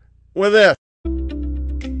back with this.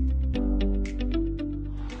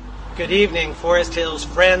 Good evening, Forest Hills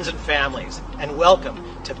friends and families, and welcome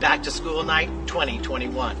to Back to School Night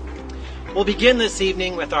 2021. We'll begin this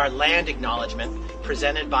evening with our land acknowledgement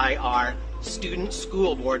presented by our Student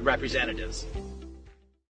School Board representatives.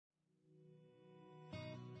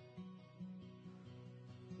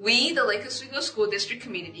 We, the Lake Oswego School District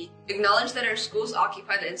community, acknowledge that our schools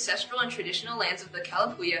occupy the ancestral and traditional lands of the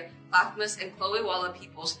Kalapuya, Clackamas, and Clowey-Walla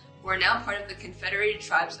peoples who are now part of the Confederated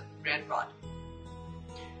Tribes of the Grand Rod.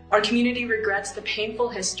 Our community regrets the painful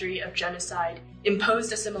history of genocide,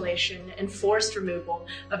 imposed assimilation, and forced removal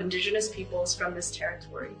of Indigenous peoples from this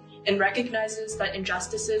territory, and recognizes that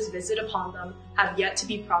injustices visited upon them have yet to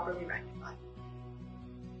be properly rectified.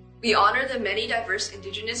 We honor the many diverse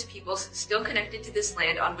Indigenous peoples still connected to this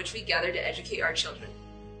land on which we gather to educate our children.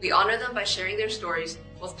 We honor them by sharing their stories,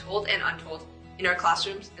 both told and untold, in our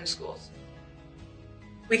classrooms and schools.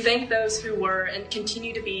 We thank those who were and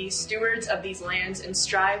continue to be stewards of these lands and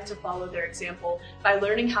strive to follow their example by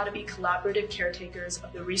learning how to be collaborative caretakers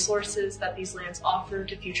of the resources that these lands offer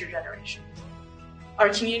to future generations. Our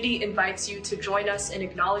community invites you to join us in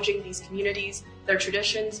acknowledging these communities, their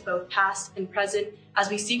traditions, both past and present, as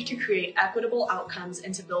we seek to create equitable outcomes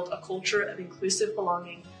and to build a culture of inclusive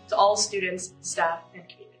belonging to all students, staff, and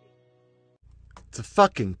community. It's a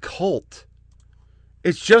fucking cult.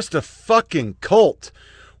 It's just a fucking cult.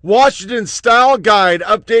 Washington Style Guide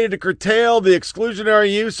updated to curtail the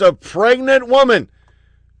exclusionary use of pregnant woman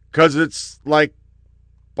because it's like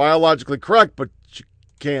biologically correct, but you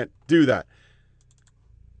can't do that.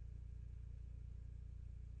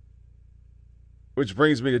 Which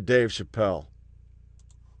brings me to Dave Chappelle.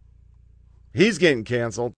 He's getting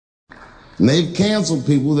canceled. And they've canceled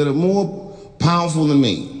people that are more powerful than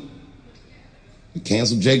me. They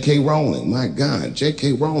canceled J.K. Rowling. My God,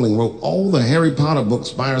 J.K. Rowling wrote all the Harry Potter books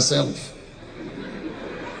by herself.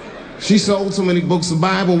 She sold so many books, the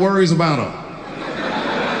Bible worries about her.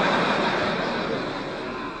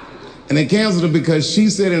 And they canceled her because she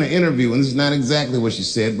said in an interview, and this is not exactly what she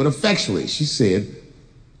said, but effectually, she said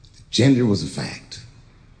gender was a fact.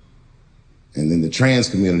 And then the trans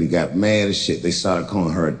community got mad as shit. They started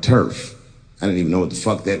calling her a TERF. I didn't even know what the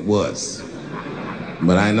fuck that was.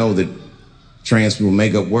 But I know that trans people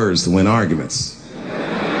make up words to win arguments.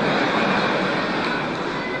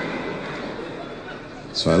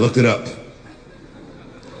 So I looked it up.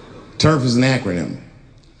 TERF is an acronym.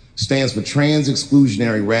 Stands for Trans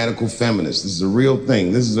Exclusionary Radical Feminists. This is a real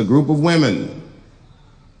thing. This is a group of women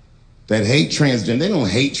that hate transgender. They don't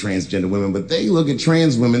hate transgender women, but they look at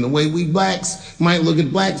trans women the way we blacks might look at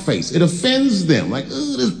blackface. It offends them. Like,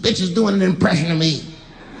 oh, this bitch is doing an impression of me.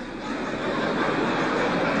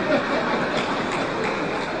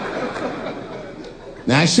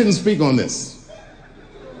 Now, I shouldn't speak on this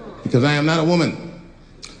because I am not a woman,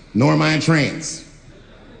 nor am I a trans.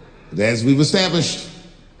 But as we've established,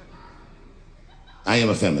 I am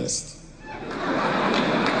a feminist.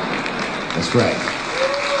 That's right.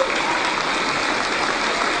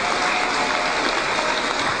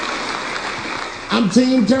 I'm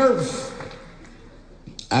Team TERF.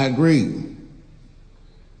 I agree.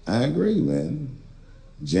 I agree, man.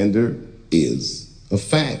 Gender is a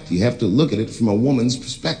fact. You have to look at it from a woman's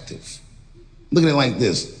perspective. Look at it like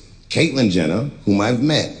this. Caitlyn Jenner, whom I've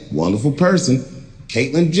met, wonderful person.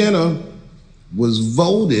 Caitlyn Jenner was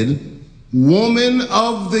voted Woman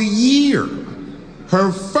of the Year.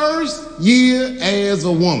 Her first year as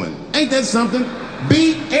a woman. Ain't that something?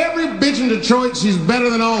 Beat every bitch in Detroit. She's better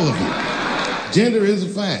than all of them. Gender is a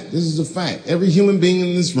fact. This is a fact. Every human being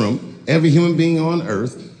in this room, every human being on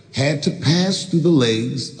earth had to pass through the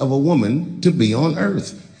legs of a woman to be on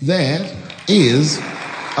earth. That is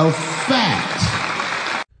a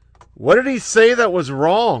fact. What did he say that was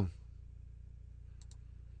wrong?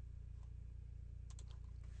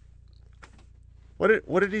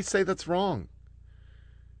 What did he say that's wrong?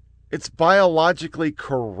 It's biologically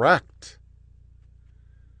correct.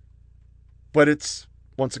 But it's,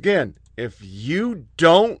 once again, if you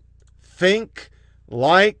don't think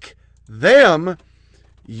like them,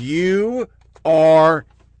 you are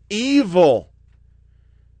evil.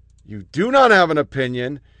 You do not have an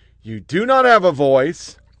opinion. You do not have a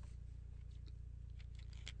voice.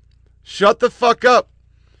 Shut the fuck up.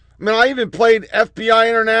 I mean, I even played FBI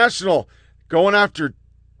International going after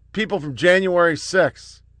people from January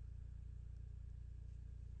 6th.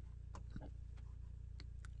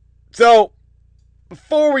 So,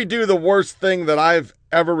 before we do the worst thing that I've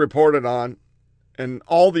ever reported on in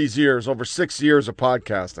all these years, over 6 years of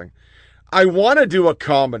podcasting, I want to do a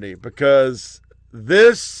comedy because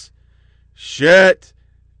this shit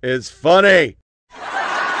is funny.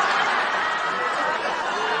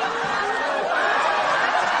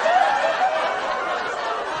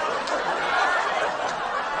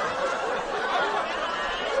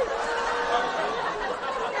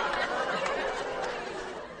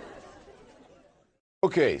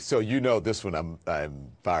 Okay, so you know this one I'm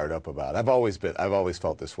fired up about. I've always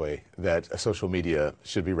felt this way, that social media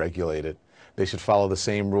should be regulated. They should follow the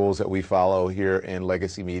same rules that we follow here in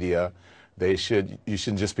legacy media. You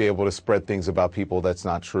shouldn't just be able to spread things about people that's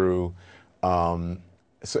not true. So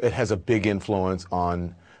it has a big influence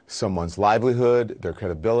on someone's livelihood, their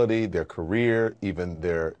credibility, their career, even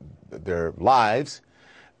their lives.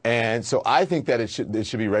 And so I think that it should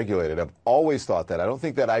be regulated. I've always thought that. I don't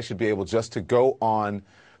think that I should be able just to go on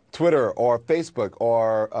Twitter or Facebook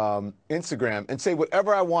or Instagram and say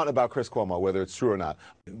whatever I want about Chris Cuomo, whether it's true or not.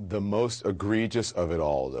 The most egregious of it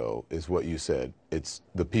all, though, is what you said. It's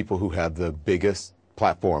the people who have the biggest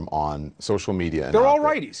platform on social media. They're all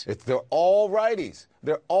righties. They're all righties.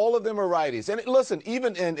 All of them are righties. And listen,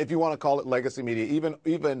 even in, if you want to call it legacy media,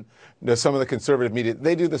 even some of the conservative media,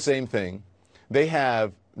 they do the same thing. They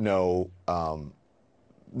have they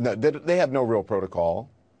have no real protocol.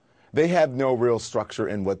 They have no real structure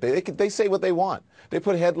in what they say what they want. They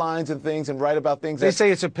put headlines and things and write about things. They say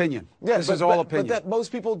it's opinion. Yeah, this is all opinion. But that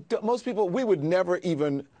most people, we would never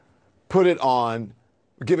even put it on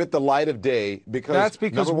give it the light of day because that's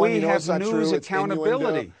because number one, we you know have it's not news true, it's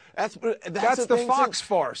accountability. That's the thing, Fox too.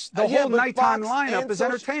 farce. The whole but nighttime Fox lineup and is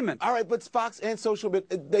entertainment. All right, but Fox and social,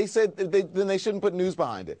 they said then they shouldn't put news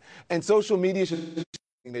behind it. And social media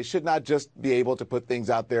they should not just be able to put things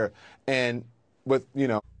out there and with,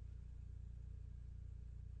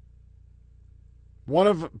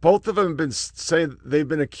 Both of them have been saying they've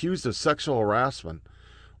been accused of sexual harassment.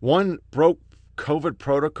 One broke COVID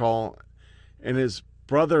protocol, and his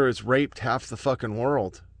brother has raped half the fucking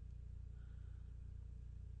world.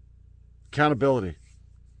 Accountability.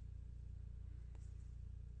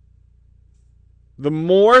 The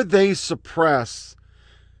more they suppress,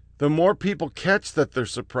 the more people catch that they're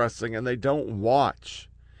suppressing and they don't watch.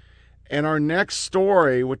 And our next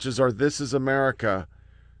story, which is our This Is America,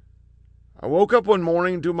 I woke up one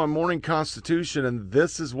morning, do my morning constitution, and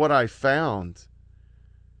this is what I found.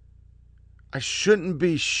 I shouldn't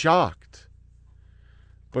be shocked.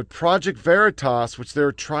 But Project Veritas, which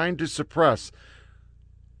they're trying to suppress,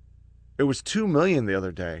 it was 2 million the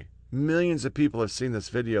other day. Millions of people have seen this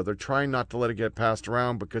video. They're trying not to let it get passed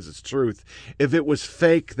around because it's truth. If it was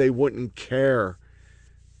fake, they wouldn't care.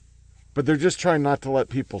 But they're just trying not to let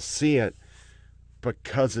people see it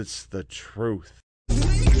because it's the truth.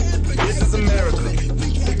 This is America.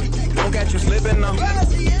 Don't catch you slipping now.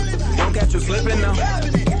 Don't catch you slipping now.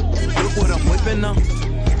 Look what I'm whipping now.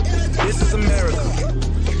 This is America.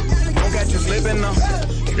 Don't catch you slipping now.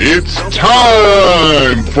 It's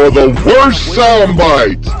time for the worst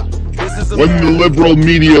soundbite. When the liberal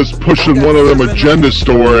media is pushing one of them agenda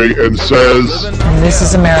story and says, "This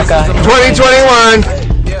is America 2021."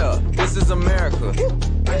 Yeah, this is America.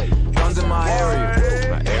 Guns in my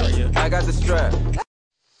area. I got the strap.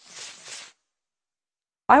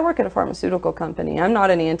 I work at a pharmaceutical company. I'm not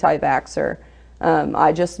an anti-vaxxer.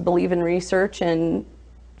 I just believe in research and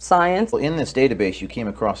science. Well, in this database, you came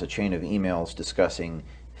across a chain of emails discussing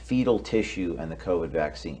fetal tissue and the COVID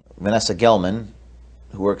vaccine. Vanessa Gelman,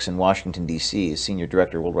 who works in Washington, D.C., is Senior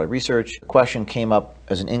Director of Worldwide Research. The question came up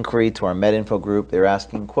as an inquiry to our MedInfo group. They're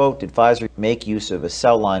asking, quote, did Pfizer make use of a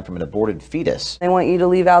cell line from an aborted fetus? They want you to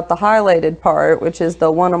leave out the highlighted part, which is the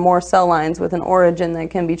one or more cell lines with an origin that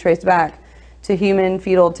can be traced back to human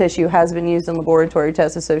fetal tissue has been used in laboratory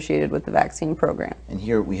tests associated with the vaccine program. And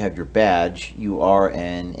here we have your badge. You are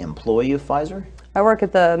an employee of Pfizer? I work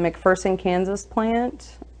at the McPherson, Kansas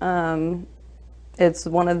plant. It's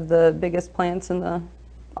one of the biggest plants in the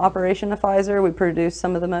operation of Pfizer. We produce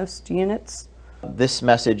some of the most units. This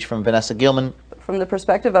message from Vanessa Gelman. From the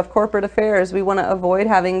perspective of corporate affairs, we want to avoid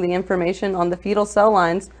having the information on the fetal cell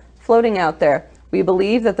lines floating out there. We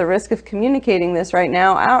believe that the risk of communicating this right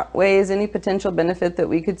now outweighs any potential benefit that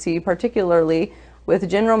we could see, particularly with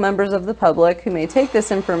general members of the public who may take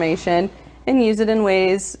this information and use it in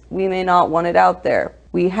ways we may not want it out there.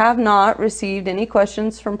 We have not received any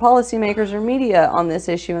questions from policymakers or media on this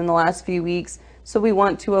issue in the last few weeks, so we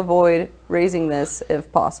want to avoid raising this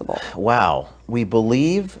if possible. Wow. We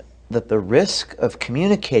believe that the risk of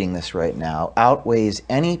communicating this right now outweighs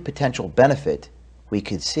any potential benefit we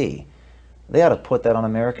could see. They ought to put that on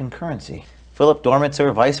American currency. Philip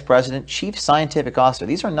Dormitzer, Vice President, Chief Scientific Officer.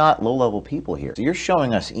 These are not low-level people here. So you're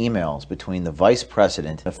showing us emails between the Vice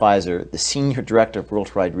President of Pfizer, the Senior Director of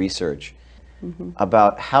Worldwide Research,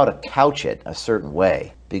 about how to couch it a certain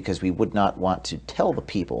way because we would not want to tell the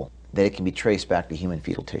people that it can be traced back to human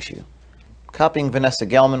fetal tissue. Copying Vanessa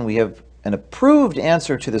Gelman, we have an approved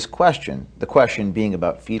answer to this question, the question being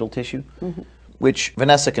about fetal tissue, which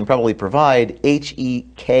Vanessa can probably provide,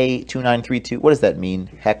 HEK2932. What does that mean,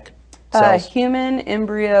 HEK cells? Human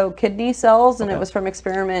embryo kidney cells, and it was from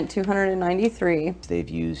experiment 293. They've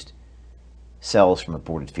used cells from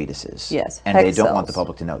aborted fetuses. Yes, and HEK they don't cells. want the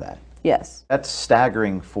public to know that. Yes. That's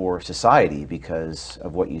staggering for society because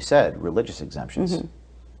of what you said, religious exemptions.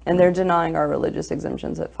 And they're denying our religious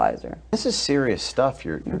exemptions at Pfizer. This is serious stuff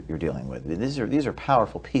you're dealing with. These are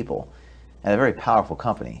powerful people and a very powerful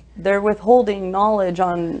company. They're withholding knowledge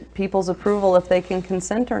on people's approval if they can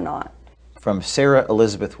consent or not. From Sarah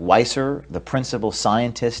Elizabeth Weiser, the principal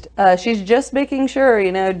scientist. She's just making sure,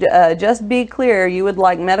 just be clear, you would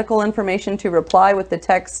like medical information to reply with the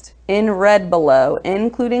text in red below,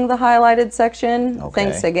 including the highlighted section. Okay.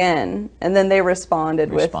 Thanks again. And then they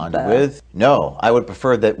responded with, no, I would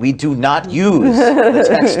prefer that we do not use the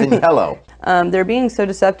text in yellow. They're being so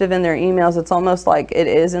deceptive in their emails, it's almost like it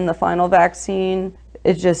is in the final vaccine.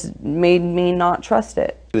 It just made me not trust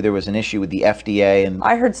it. There was an issue with the FDA, and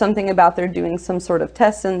I heard something about they're doing some sort of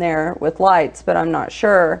tests in there with lights, but I'm not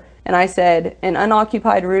sure. And I said, in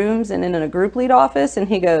unoccupied rooms and in a group lead office? And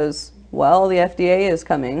he goes, well, the FDA is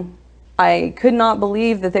coming. I could not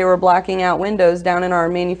believe that they were blacking out windows down in our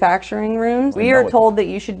manufacturing rooms. We are told that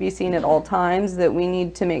you should be seen at all times, that we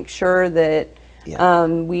need to make sure that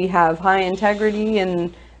we have high integrity,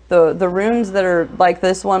 and the rooms that are like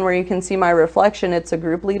this one where you can see my reflection, it's a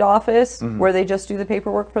group lead office where they just do the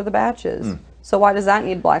paperwork for the batches. So why does that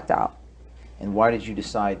need blacked out? And why did you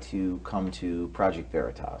decide to come to Project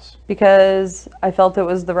Veritas? Because I felt it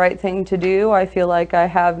was the right thing to do. I feel like I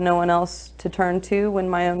have no one else to turn to when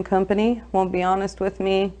my own company won't be honest with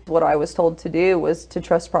me. What I was told to do was to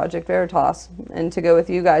trust Project Veritas and to go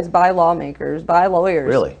with you guys, by lawmakers, by lawyers.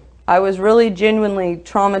 Really? I was really genuinely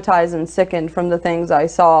traumatized and sickened from the things I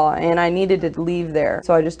saw, and I needed to leave there.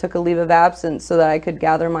 So I just took a leave of absence so that I could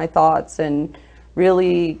gather my thoughts and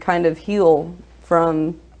really kind of heal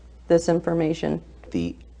from this information.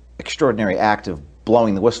 The extraordinary act of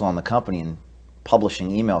blowing the whistle on the company and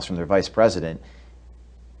publishing emails from their vice president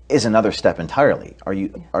is another step entirely. Are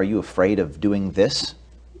you afraid of doing this?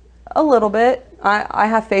 A little bit. I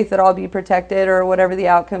have faith that I'll be protected, or whatever the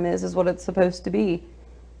outcome is what it's supposed to be.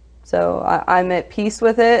 So I'm at peace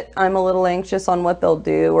with it. I'm a little anxious on what they'll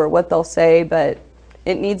do or what they'll say, but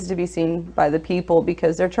it needs to be seen by the people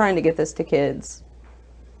because they're trying to get this to kids.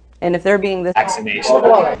 And if they're being this vaccination.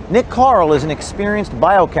 Nick Carl is an experienced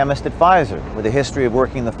biochemist at Pfizer with a history of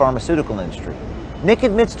working in the pharmaceutical industry. Nick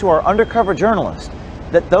admits to our undercover journalist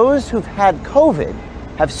that those who've had COVID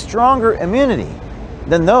have stronger immunity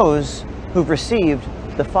than those who've received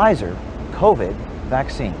the Pfizer COVID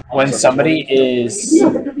vaccine. When somebody is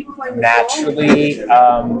naturally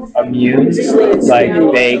immune, like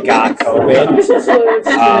they got COVID,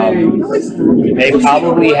 they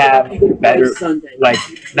probably have better, like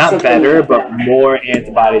not better, but more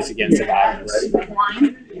antibodies against the virus.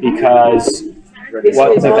 Because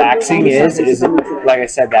what the vaccine is like I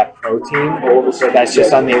said, that protein that's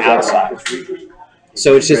just on the outside.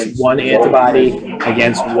 So it's just one antibody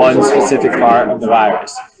against one specific part of the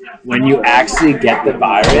virus. When you actually get the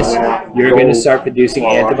virus, you're going to start producing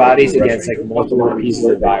antibodies against like multiple pieces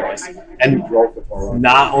of virus. And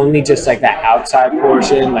not only just like that outside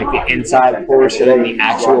portion, like the inside portion, the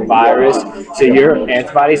actual virus. So your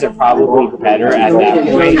antibodies are probably better at that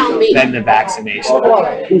point than the vaccination.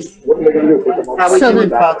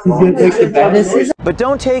 But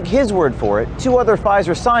don't take his word for it. Two other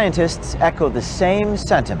Pfizer scientists echo the same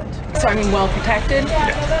sentiment. So I mean, well protected?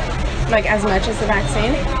 Like as much as the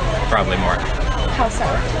vaccine? Probably more. How so?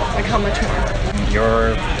 Like how much more?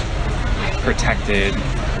 You're protected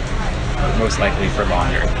most likely for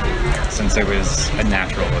longer, since it was a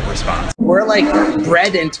natural response. We're like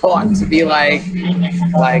bred and taught to be like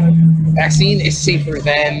vaccine is safer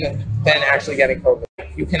than actually getting COVID.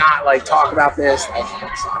 You cannot like talk about this like in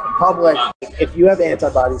public. If you have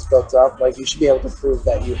antibodies built up, like you should be able to prove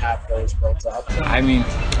that you have those built up. I mean,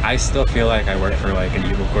 I still feel like I work for like an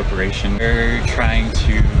evil corporation. We're trying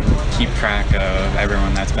to keep track of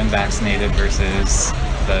everyone that's been vaccinated versus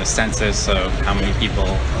the census of how many people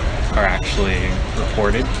are actually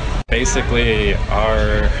reported. Basically,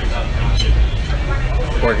 our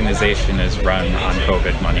organization is run on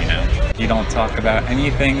COVID money now. You don't talk about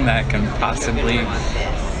anything that can possibly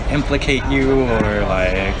implicate you or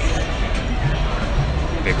like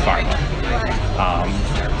big pharma.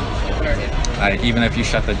 Even if you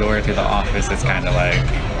shut the door to the office, it's kind of like,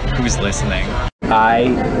 who's listening?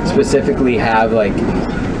 I specifically have like,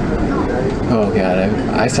 oh God,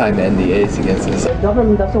 I signed NDAs against this. The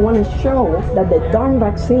government doesn't want to show that the darn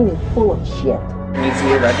vaccine is full of shit. There needs to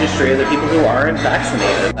be a registry of the people who aren't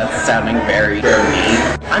vaccinated. That's sounding very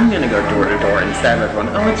mean. I'm going to go door to door and stab everyone.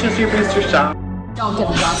 Oh, it's just your booster shot. Don't get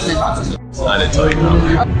the Johnson & Johnson. I didn't tell you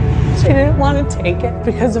no. She didn't want to take it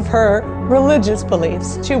because of her religious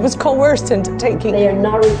beliefs. She was coerced into taking it. They are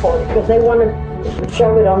not reported because they want to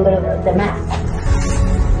shove it under the mat.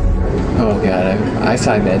 Oh God, I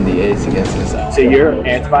signed NDAs against this. So your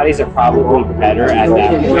antibodies are probably better at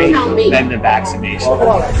that point than the vaccination.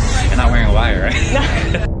 You're not wearing a wire,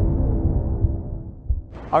 right?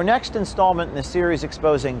 Our next installment in the series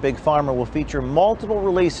exposing Big Pharma will feature multiple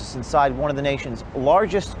releases inside one of the nation's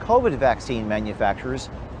largest COVID vaccine manufacturers,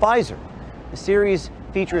 Pfizer. The series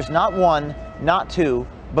features not one, not two,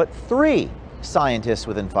 but three scientists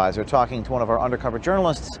within Pfizer talking to one of our undercover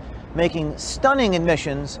journalists, making stunning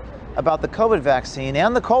admissions about the COVID vaccine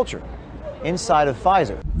and the culture inside of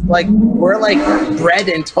Pfizer. Like we're like bred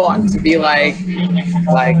and taught to be like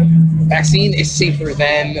vaccine is safer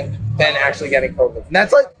than actually getting COVID. And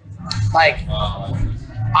that's like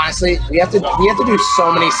honestly, we have to do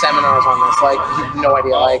so many seminars on this. Like, you have no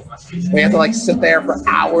idea. Like, we have to like sit there for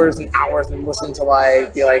hours and hours and listen to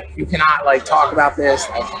like be like, you cannot like talk about this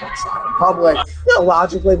like in public. You know,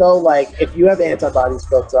 logically though, like if you have antibodies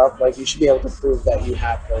built up, like you should be able to prove that you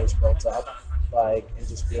have those built up. Like, and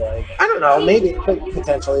just be like, I don't know, maybe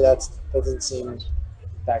potentially that doesn't seem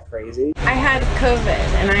that crazy. I had COVID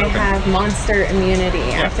and I have monster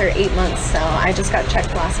immunity after 8 months, so I just got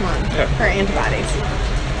checked last month for antibodies.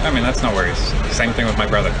 I mean, that's no worries. Same thing with my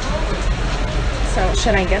brother. So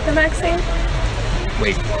should I get the vaccine?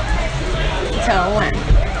 Wait. Till when?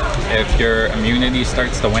 If your immunity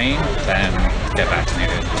starts to wane, then get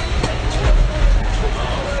vaccinated.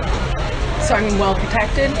 So I'm well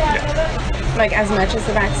protected? Yeah. Like as much as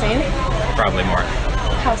the vaccine? Probably more.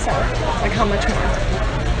 How so? Like how much more?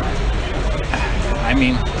 I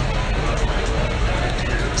mean,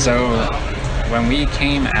 so when we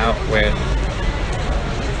came out with,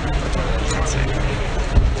 let's see,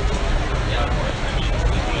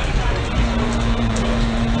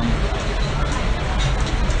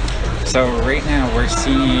 so right now we're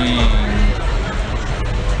seeing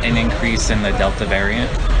an increase in the Delta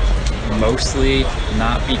variant, mostly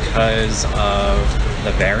not because of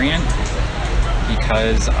the variant,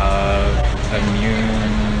 because of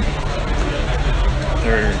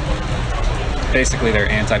their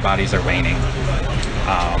antibodies are waning.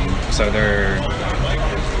 So they're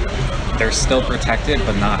still protected,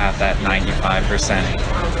 but not at that 95%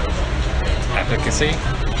 efficacy.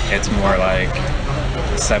 It's more like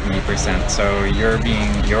 70%. So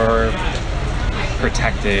you're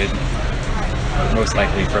protected most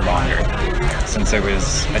likely for longer, since it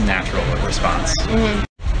was a natural response. Mm-hmm.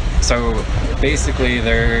 So basically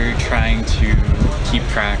they're trying to keep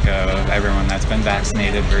track of everyone that's been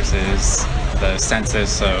vaccinated versus the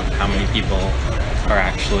census of how many people are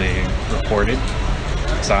actually reported.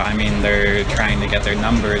 So I mean, they're trying to get their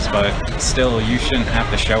numbers, but still you shouldn't have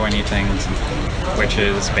to show anything, which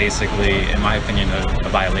is basically, in my opinion, a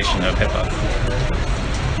violation of HIPAA.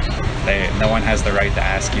 No one has the right to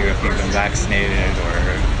ask you if you've been vaccinated,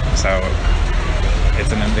 or so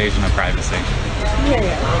it's an invasion of privacy.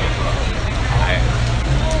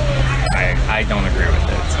 I don't agree with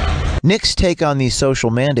it. So. Nick's take on these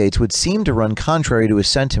social mandates would seem to run contrary to his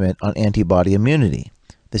sentiment on antibody immunity.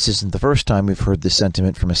 This isn't the first time we've heard this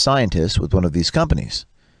sentiment from a scientist with one of these companies.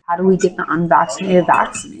 How do we get the unvaccinated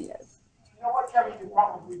vaccinated?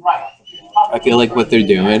 I feel like what they're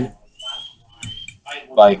doing,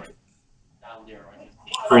 like,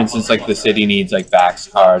 for instance, like the city needs like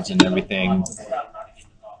vax cards and everything.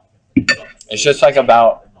 It's just like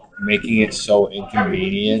about making it so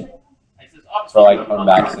inconvenient for like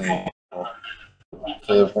unvaccinated people,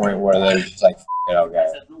 to the point where they're just like, it, okay,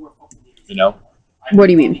 you know? What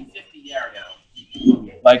do you mean?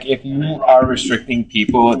 Like if you are restricting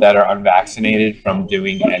people that are unvaccinated from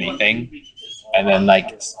doing anything, and then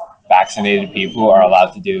like vaccinated people are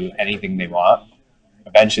allowed to do anything they want,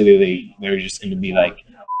 eventually they're just going to be like,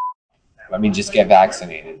 let me just get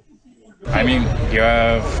vaccinated. I mean, you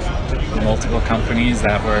have multiple companies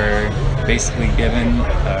that were basically given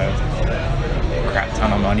a crap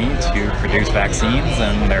ton of money to produce vaccines,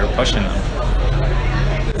 and they're pushing them.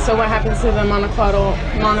 So what happens to the monoclonal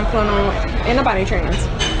antibody treatments?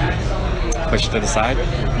 Pushed to the side.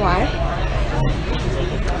 Why?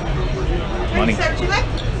 Money.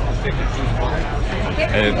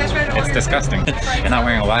 It's disgusting. You're not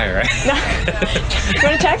wearing a wire, right? You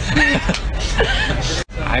want to check?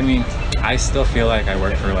 I mean, I still feel like I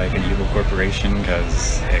work for like an evil corporation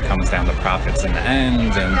because it comes down to profits in the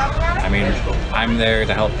end, and I mean, I'm there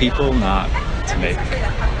to help people, not to make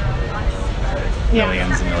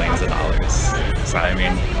millions and millions of dollars. So I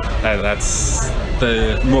mean, that's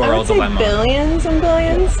the moral dilemma. Billions and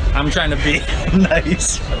billions? I'm trying to be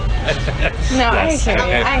nice. No, yes. I hear you.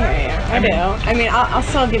 I do. I mean, I'll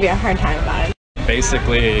still give you a hard time about it.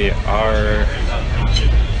 Basically, our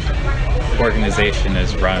organization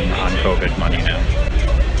is run on COVID money now.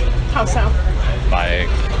 How so? Like,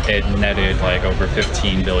 it netted like over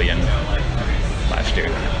 15 billion last year.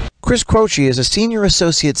 Chris Croce is a senior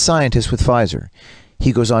associate scientist with Pfizer.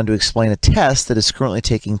 He goes on to explain a test that is currently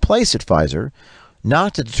taking place at Pfizer,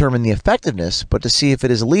 not to determine the effectiveness, but to see if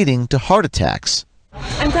it is leading to heart attacks.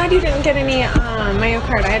 I'm glad you didn't get any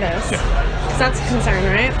myocarditis. Yeah. 'Cause that's a concern,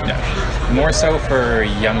 right? Yeah. More so for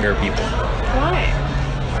younger people. Why?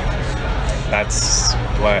 That's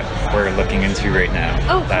what we're looking into right now.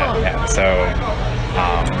 Oh, cool. Yeah, so,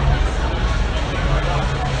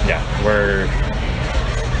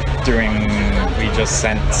 we just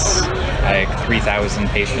sent like 3,000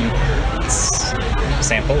 patients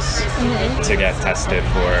samples to get tested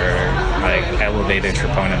for like elevated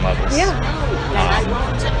troponin levels.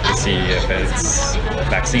 To see if it's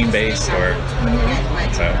vaccine based or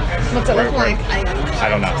so. What's it look like? I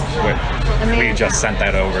don't know. We just sent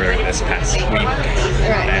that over this past week,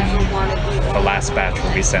 and the last batch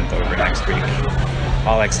will be sent over next week.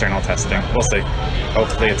 All external testing. We'll see.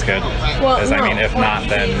 Hopefully it's good. Because I mean, if not,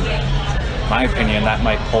 then my opinion, that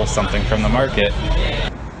might pull something from the market.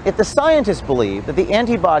 If the scientists believe that the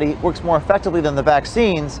antibody works more effectively than the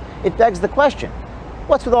vaccines, it begs the question,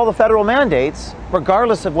 what's with all the federal mandates,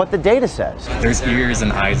 regardless of what the data says? There's ears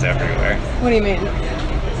and eyes everywhere. What do you mean?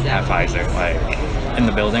 At Pfizer, like in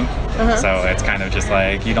the building. So it's kind of just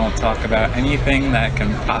like you don't talk about anything that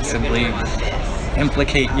can possibly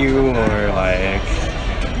implicate you or like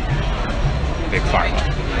big pharma.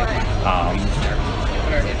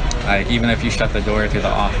 Like even if you shut the door to the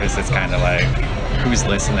office, it's kind of like who's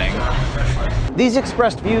listening. These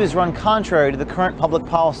expressed views run contrary to the current public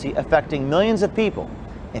policy affecting millions of people.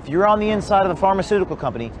 If you're on the inside of a pharmaceutical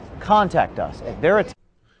company, contact us at Veritas.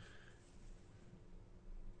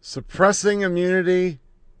 Suppressing immunity,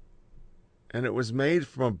 and it was made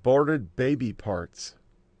from aborted baby parts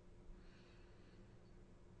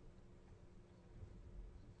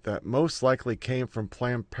that most likely came from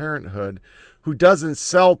Planned Parenthood, who doesn't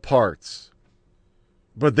sell parts,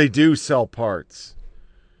 but they do sell parts.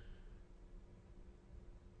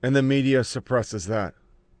 And the media suppresses that.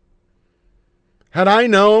 Had I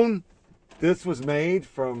known this was made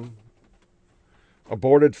from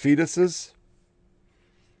aborted fetuses,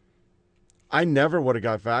 I never would have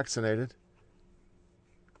got vaccinated.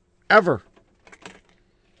 Ever.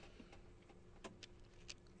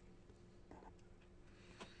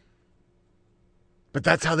 But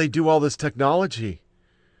that's how they do all this technology.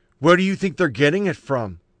 Where do you think they're getting it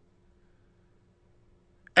from?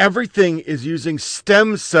 Everything is using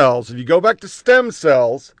stem cells. If you go back to stem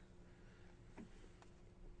cells,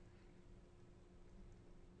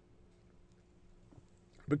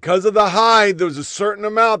 because of the hide, there was a certain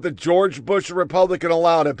amount that George Bush, a Republican,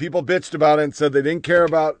 allowed, and people bitched about it and said they didn't care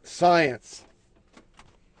about science.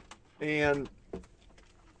 And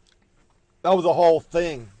that was a whole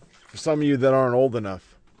thing for some of you that aren't old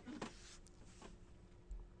enough.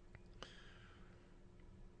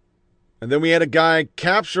 And then we had a guy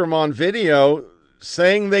capture him on video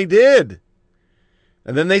saying they did.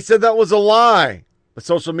 And then they said that was a lie. But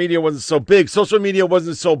social media wasn't so big. Social media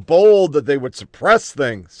wasn't so bold that they would suppress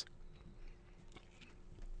things.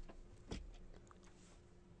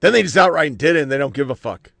 Then they just outright did it and they don't give a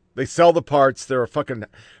fuck. They sell the parts. They're a fucking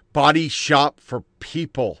body shop for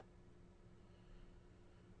people.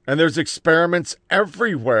 And there's experiments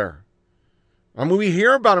everywhere. I mean, we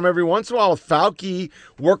hear about them every once in a while with Fauci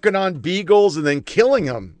working on beagles and then killing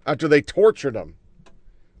them after they tortured them.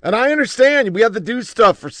 And I understand we have to do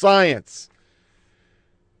stuff for science.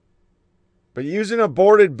 But using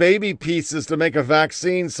aborted baby pieces to make a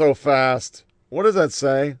vaccine so fast, what does that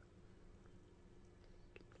say?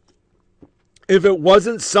 If it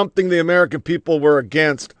wasn't something the American people were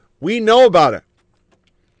against, we know about it.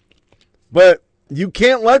 But you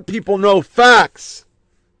can't let people know facts.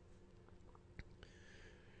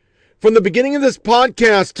 From the beginning of this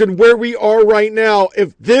podcast to where we are right now,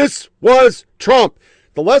 if this was Trump,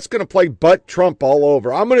 the left's going to play butt Trump all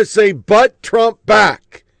over. I'm going to say butt Trump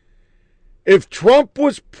back. If Trump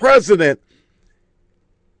was president,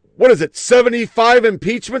 what is it, 75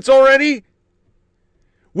 impeachments already?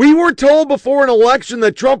 We were told before an election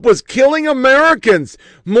that Trump was killing Americans.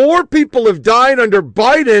 More people have died under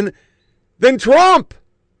Biden than Trump.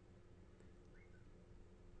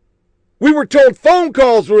 We were told phone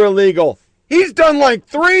calls were illegal. He's done like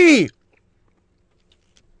 3.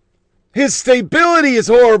 His stability is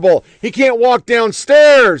horrible. He can't walk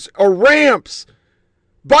downstairs or ramps.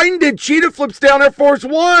 Biden did cheetah flips down Air Force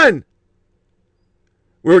One.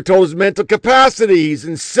 We were told his mental capacity. He's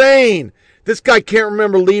insane. This guy can't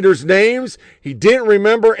remember leaders' names. He didn't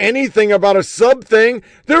remember anything about a sub thing.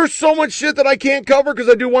 There's so much shit that I can't cover because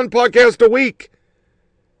I do one podcast a week.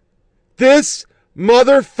 This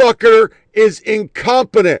motherfucker is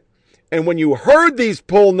incompetent. And when you heard these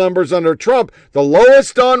poll numbers under Trump, the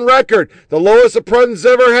lowest on record, the lowest the president's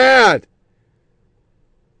ever had,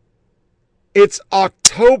 it's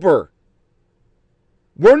October.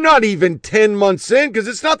 We're not even 10 months in because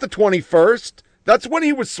it's not the 21st. That's when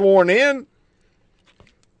he was sworn in.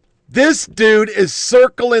 This dude is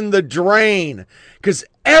circling the drain because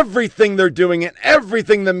everything they're doing and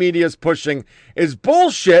everything the media is pushing is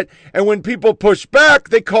bullshit. And when people push back,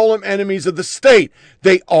 they call them enemies of the state.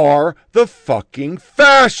 They are the fucking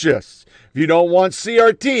fascists. If you don't want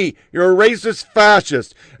CRT, you're a racist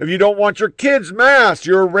fascist. If you don't want your kids masked,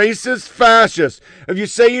 you're a racist fascist. If you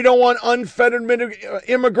say you don't want unfettered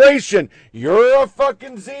immigration, you're a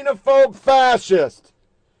fucking xenophobe fascist.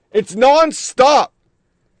 It's nonstop.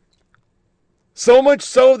 So much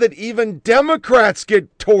so that even Democrats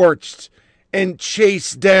get torched and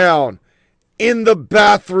chased down in the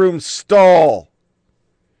bathroom stall.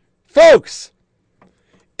 Folks,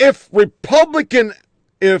 if the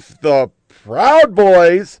Proud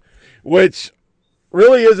Boys, which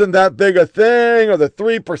really isn't that big a thing, or the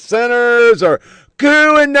 3%ers, or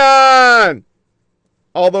QAnon,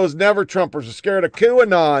 all those never-Trumpers are scared of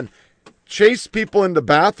QAnon, chase people into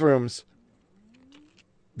bathrooms,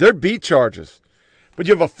 there'd be charges. But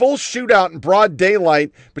you have a full shootout in broad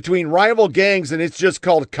daylight between rival gangs, and it's just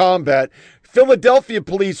called combat. Philadelphia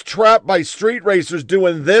police trapped by street racers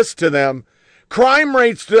doing this to them. Crime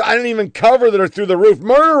rates, I didn't even cover, that are through the roof.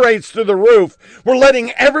 Murder rates through the roof. We're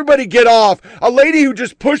letting everybody get off. A lady who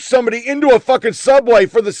just pushed somebody into a fucking subway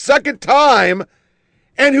for the second time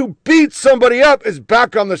and who beat somebody up is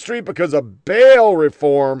back on the street because of bail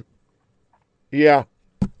reform. Yeah.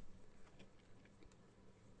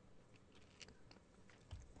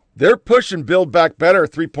 They're pushing Build Back Better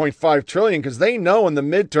 $3.5 trillion because they know in the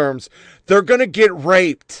midterms they're going to get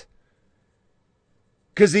raped.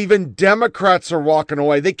 Because even Democrats are walking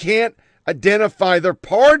away. They can't identify their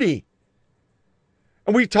party.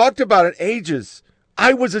 And we talked about it ages.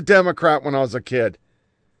 I was a Democrat when I was a kid.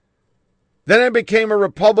 Then I became a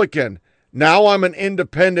Republican. Now I'm an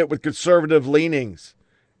independent with conservative leanings.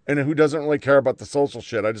 And who doesn't really care about the social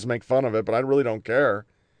shit? I just make fun of it, but I really don't care.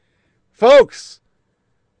 Folks,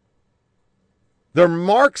 they're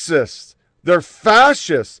Marxists. They're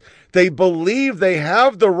fascists. They believe they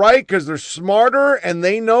have the right because they're smarter and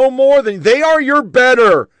they know more than they are. Your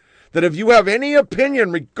better. That if you have any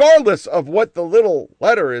opinion, regardless of what the little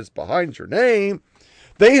letter is behind your name,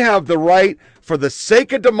 they have the right, for the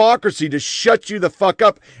sake of democracy, to shut you the fuck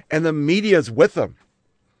up. And the media's with them.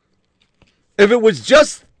 If it was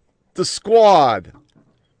just the Squad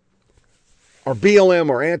or BLM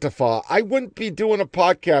or Antifa, I wouldn't be doing a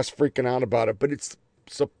podcast freaking out about it. But it's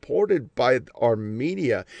supported by our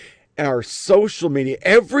media, our social media.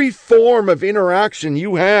 Every form of interaction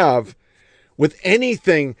you have with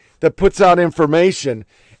anything that puts out information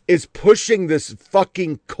is pushing this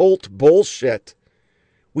fucking cult bullshit.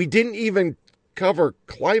 We didn't even cover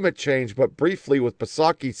climate change, but briefly, with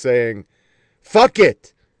Psaki saying, fuck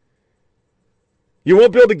it. You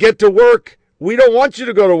won't be able to get to work. We don't want you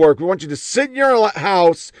to go to work. We want you to sit in your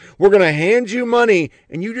house. We're going to hand you money,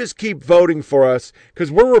 and you just keep voting for us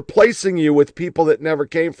because we're replacing you with people that never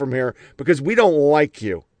came from here because we don't like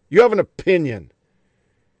you. You have an opinion,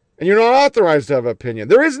 and you're not authorized to have an opinion.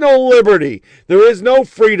 There is no liberty. There is no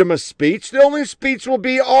freedom of speech. The only speech will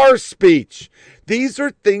be our speech. These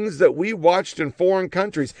are things that we watched in foreign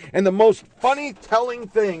countries. And the most funny, telling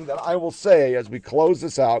thing that I will say as we close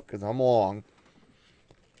this out, because I'm long,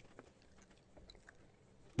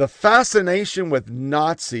 the fascination with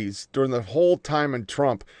Nazis during the whole time in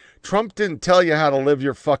Trump didn't tell you how to live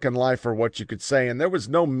your fucking life or what you could say. And there was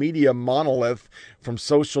no media monolith, from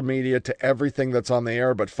social media to everything that's on the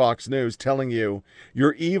air but Fox News, telling you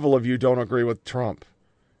you're evil if you don't agree with Trump.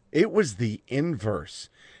 It was the inverse.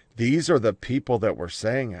 These are the people that were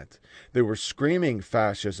saying it. They were screaming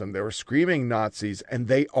fascism. They were screaming Nazis. And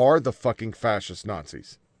they are the fucking fascist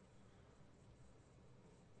Nazis.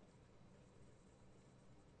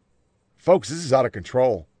 Folks, this is out of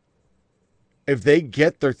control. If they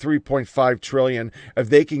get their $3.5 trillion, if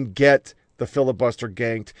they can get the filibuster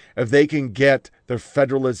ganked, if they can get their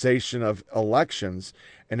federalization of elections,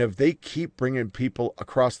 and if they keep bringing people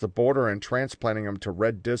across the border and transplanting them to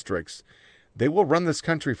red districts, they will run this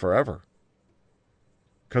country forever.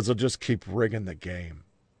 Because they'll just keep rigging the game.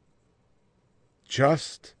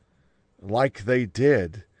 Just like they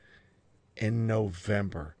did in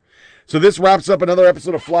November. So this wraps up another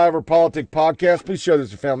episode of Flyover Politic Podcast. Please share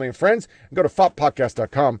this with family and friends. And go to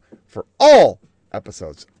foppodcast.com for all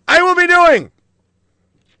episodes. I will be doing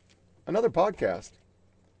another podcast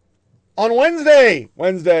on Wednesday,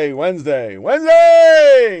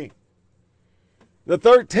 the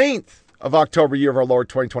 13th of October, year of our Lord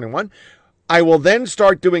 2021. I will then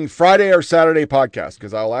start doing Friday or Saturday podcasts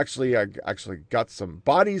because I actually got some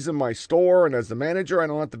bodies in my store, and as the manager, I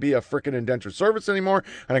don't have to be a freaking indentured service anymore,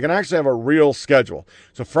 and I can actually have a real schedule.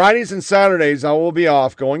 So Fridays and Saturdays I will be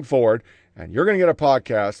off going forward, and you're going to get a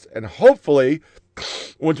podcast, and hopefully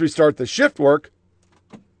once we start the shift work,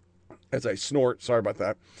 as I snort, sorry about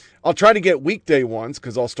that, I'll try to get weekday ones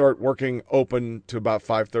because I'll start working open to about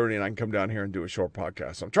 5:30 and I can come down here and do a short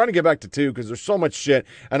podcast. So I'm trying to get back to 2 because there's so much shit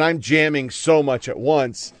and I'm jamming so much at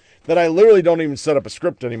once that I literally don't even set up a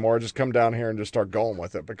script anymore. I just come down here and just start going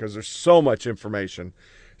with it because there's so much information,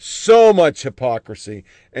 so much hypocrisy,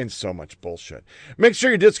 and so much bullshit. Make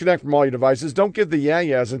sure you disconnect from all your devices. Don't give the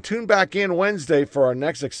yeah-yeahs and tune back in Wednesday for our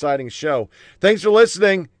next exciting show. Thanks for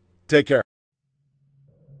listening. Take care.